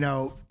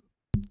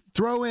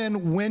 throw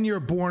in when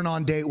your born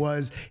on date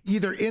was,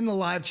 either in the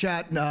live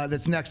chat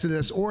that's next to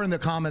this or in the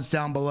comments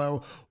down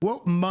below.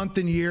 What month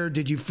and year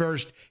did you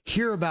first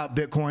hear about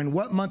Bitcoin?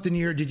 What month and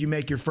year did you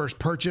make your first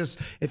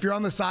purchase? If you're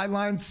on the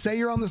sidelines, say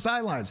you're on the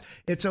sidelines.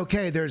 It's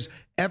okay.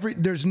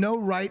 There's no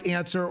right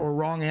answer or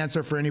wrong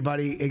answer for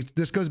anybody.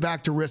 This goes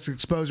back to risk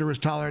exposure,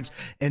 risk tolerance,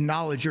 and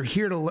knowledge. You're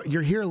here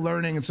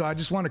learning. And so I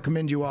just want to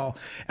commend you all.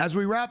 As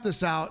we wrap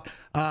this out,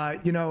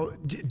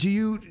 do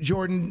you,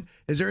 Jordan,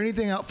 is there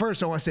anything else?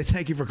 First, I want to say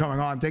thank you for coming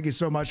on. Thank you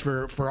so much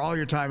for all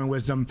your time and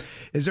wisdom.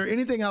 Is there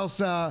anything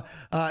else,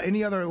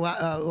 any other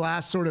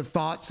last sort of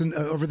thoughts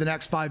over the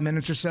next 5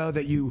 minutes or so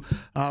that you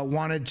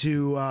wanted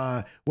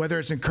to, whether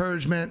it's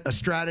encouragement, a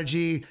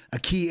strategy, a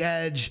key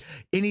edge,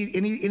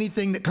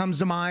 anything that comes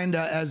to mind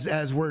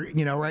as we're,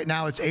 right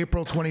now it's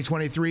April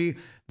 2023.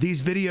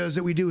 These videos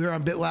that we do here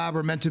on BitLab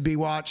are meant to be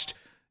watched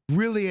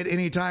really at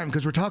any time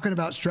because we're talking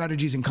about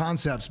strategies and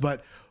concepts.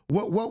 But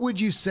what would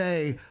you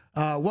say,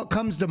 what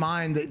comes to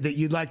mind that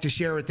you'd like to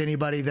share with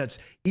anybody that's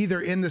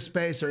either in the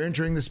space or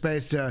entering the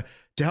space to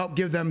help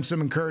give them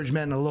some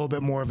encouragement and a little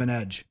bit more of an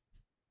edge?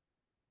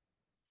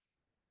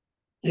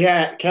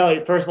 Yeah, Kelly,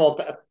 first of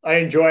all, I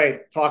enjoy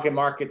talking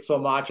markets so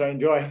much. I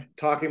enjoy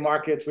talking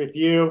markets with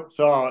you.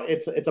 So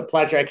it's a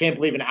pleasure. I can't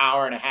believe an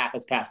hour and a half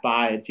has passed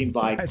by. It seems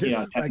like 10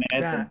 minutes.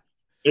 And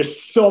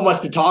there's so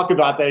much to talk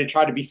about that I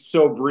try to be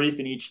so brief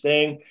in each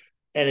thing.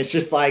 And it's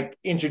just like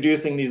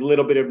introducing these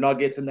little bit of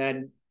nuggets, and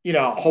then,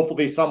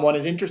 hopefully someone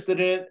is interested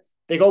in it.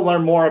 They go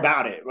learn more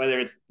about it, whether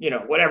it's,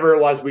 whatever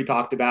it was we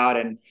talked about.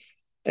 And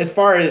as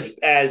far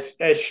as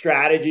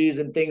strategies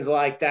and things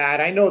like that,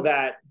 I know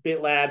that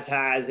BitLabs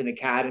has an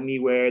academy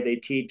where they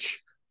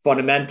teach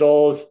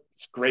fundamentals.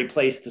 It's a great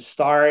place to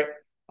start.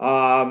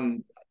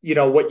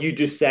 What you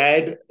just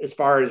said as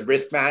far as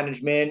risk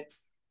management,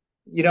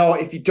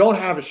 if you don't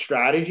have a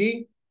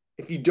strategy,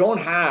 if you don't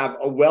have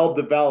a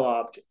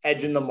well-developed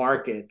edge in the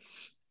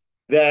markets,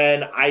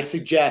 then I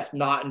suggest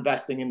not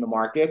investing in the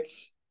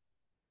markets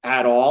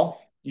at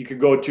all. You could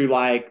go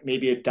to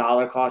maybe a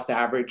dollar cost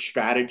average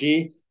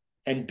strategy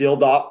and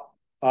build up,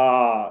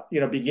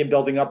 begin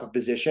building up a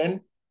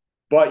position.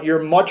 But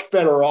you're much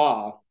better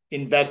off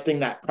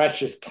investing that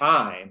precious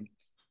time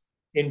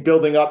in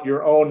building up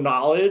your own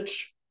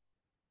knowledge.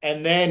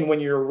 And then when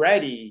you're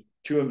ready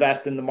to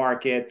invest in the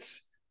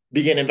markets,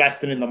 begin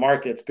investing in the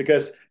markets,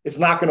 because it's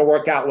not going to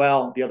work out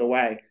well the other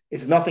way.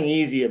 It's nothing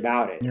easy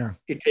about it. Yeah.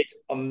 It takes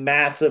a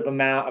massive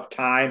amount of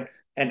time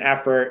and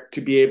effort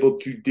to be able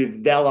to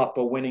develop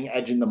a winning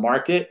edge in the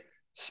market.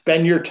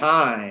 Spend your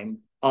time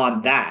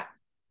on that.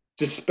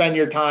 Just spend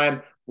your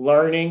time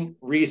learning,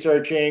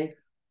 researching.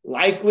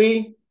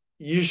 Likely,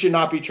 you should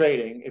not be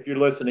trading if you're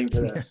listening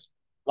to this.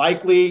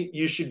 Likely,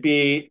 you should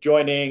be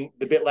joining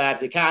the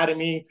BitLabs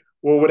Academy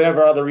or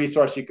whatever other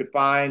resource you could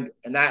find,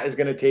 and that is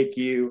going to take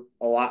you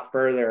a lot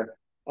further.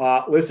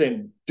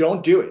 Listen,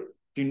 don't do it.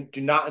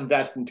 Do not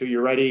invest until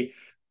you're ready.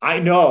 I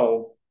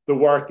know the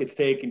work it's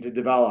taken to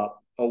develop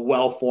a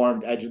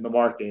well-formed edge in the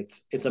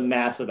markets. It's a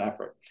massive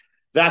effort.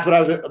 That's what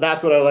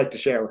I like to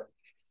share.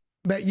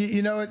 But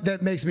you know what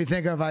that makes me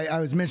think of? I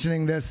was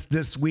mentioning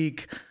this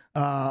week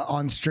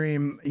on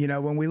stream.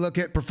 When we look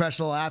at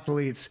professional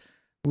athletes,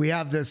 we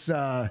have this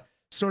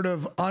sort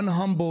of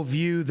unhumble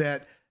view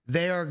that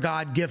they are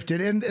God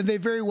gifted, and they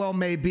very well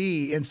may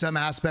be in some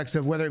aspects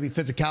of whether it be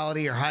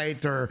physicality or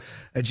height or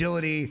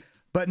agility.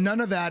 But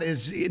none of that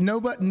is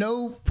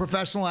no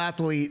professional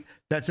athlete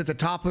that's at the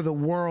top of the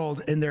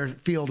world in their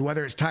field,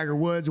 whether it's Tiger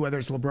Woods, whether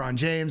it's LeBron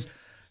James,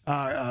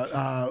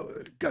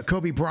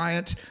 Kobe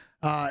Bryant.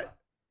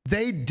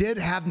 They did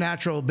have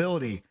natural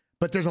ability,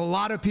 but there's a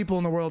lot of people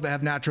in the world that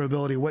have natural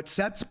ability. What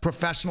sets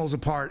professionals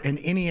apart in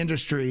any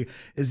industry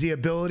is the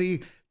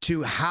ability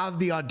to have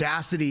the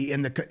audacity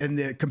and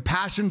the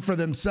compassion for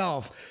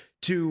themselves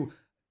to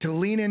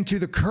lean into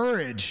the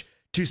courage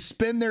to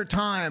spend their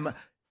time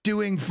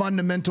doing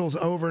fundamentals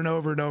over and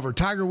over and over.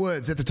 Tiger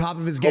Woods at the top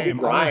of his game.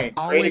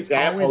 Great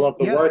example of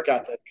the work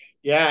ethic.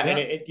 Yeah.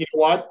 And you know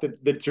what?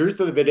 The truth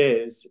of it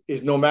is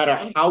no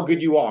matter how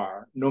good you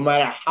are, no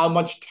matter how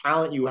much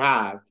talent you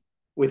have,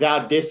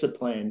 without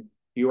discipline,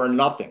 you are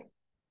nothing.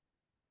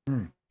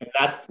 And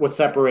that's what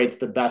separates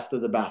the best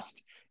of the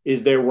best,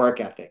 is their work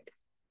ethic.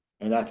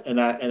 And that's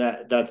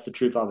the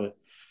truth of it.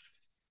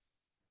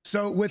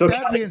 So with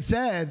that being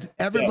said,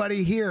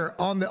 everybody here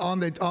in the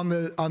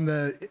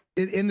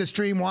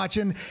stream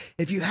watching,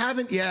 if you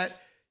haven't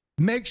yet,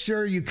 make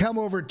sure you come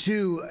over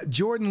to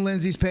Jordan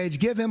Lindsey's page,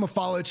 give him a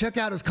follow, check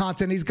out his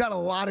content. He's got a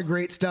lot of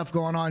great stuff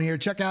going on here.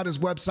 Check out his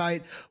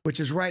website, which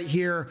is right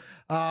here,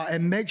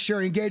 and make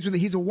sure engage with it.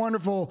 He's a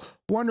wonderful,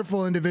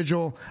 wonderful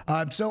individual.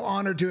 I'm so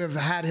honored to have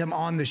had him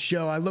on the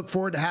show. I look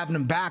forward to having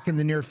him back in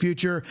the near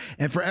future.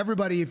 And for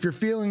everybody, if you're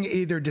feeling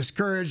either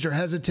discouraged or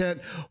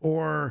hesitant,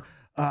 or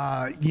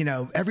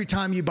every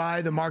time you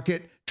buy, the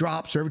market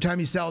drops, or every time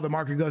you sell, the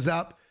market goes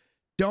up,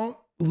 don't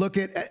look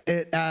at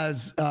it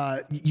as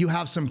you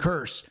have some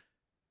curse.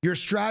 Your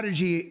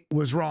strategy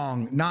was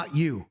wrong, not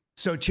you.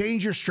 So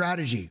change your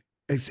strategy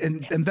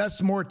and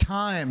invest more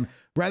time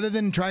rather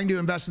than trying to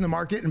invest in the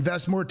market.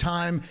 Invest more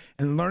time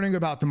in learning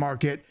about the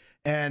market.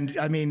 And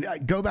I mean,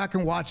 go back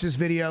and watch this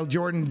video.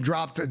 Jordan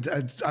dropped,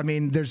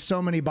 there's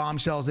so many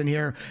bombshells in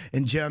here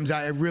and gems.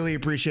 I really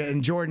appreciate it.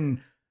 And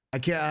Jordan,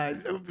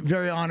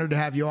 very honored to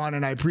have you on,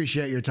 and I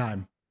appreciate your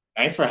time.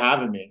 Thanks for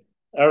having me.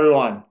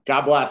 Everyone,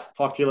 God bless.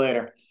 Talk to you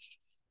later.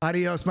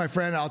 Adios, my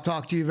friend. I'll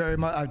talk to you very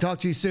much. I'll talk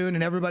to you soon,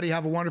 and everybody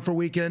have a wonderful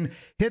weekend.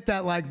 Hit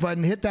that like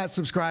button, hit that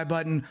subscribe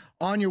button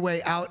on your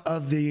way out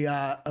of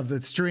the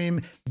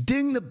stream.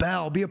 Ding the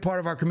bell, be a part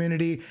of our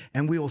community,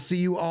 and we will see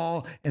you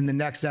all in the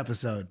next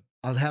episode.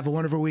 I'll have a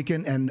wonderful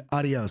weekend, and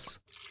adios.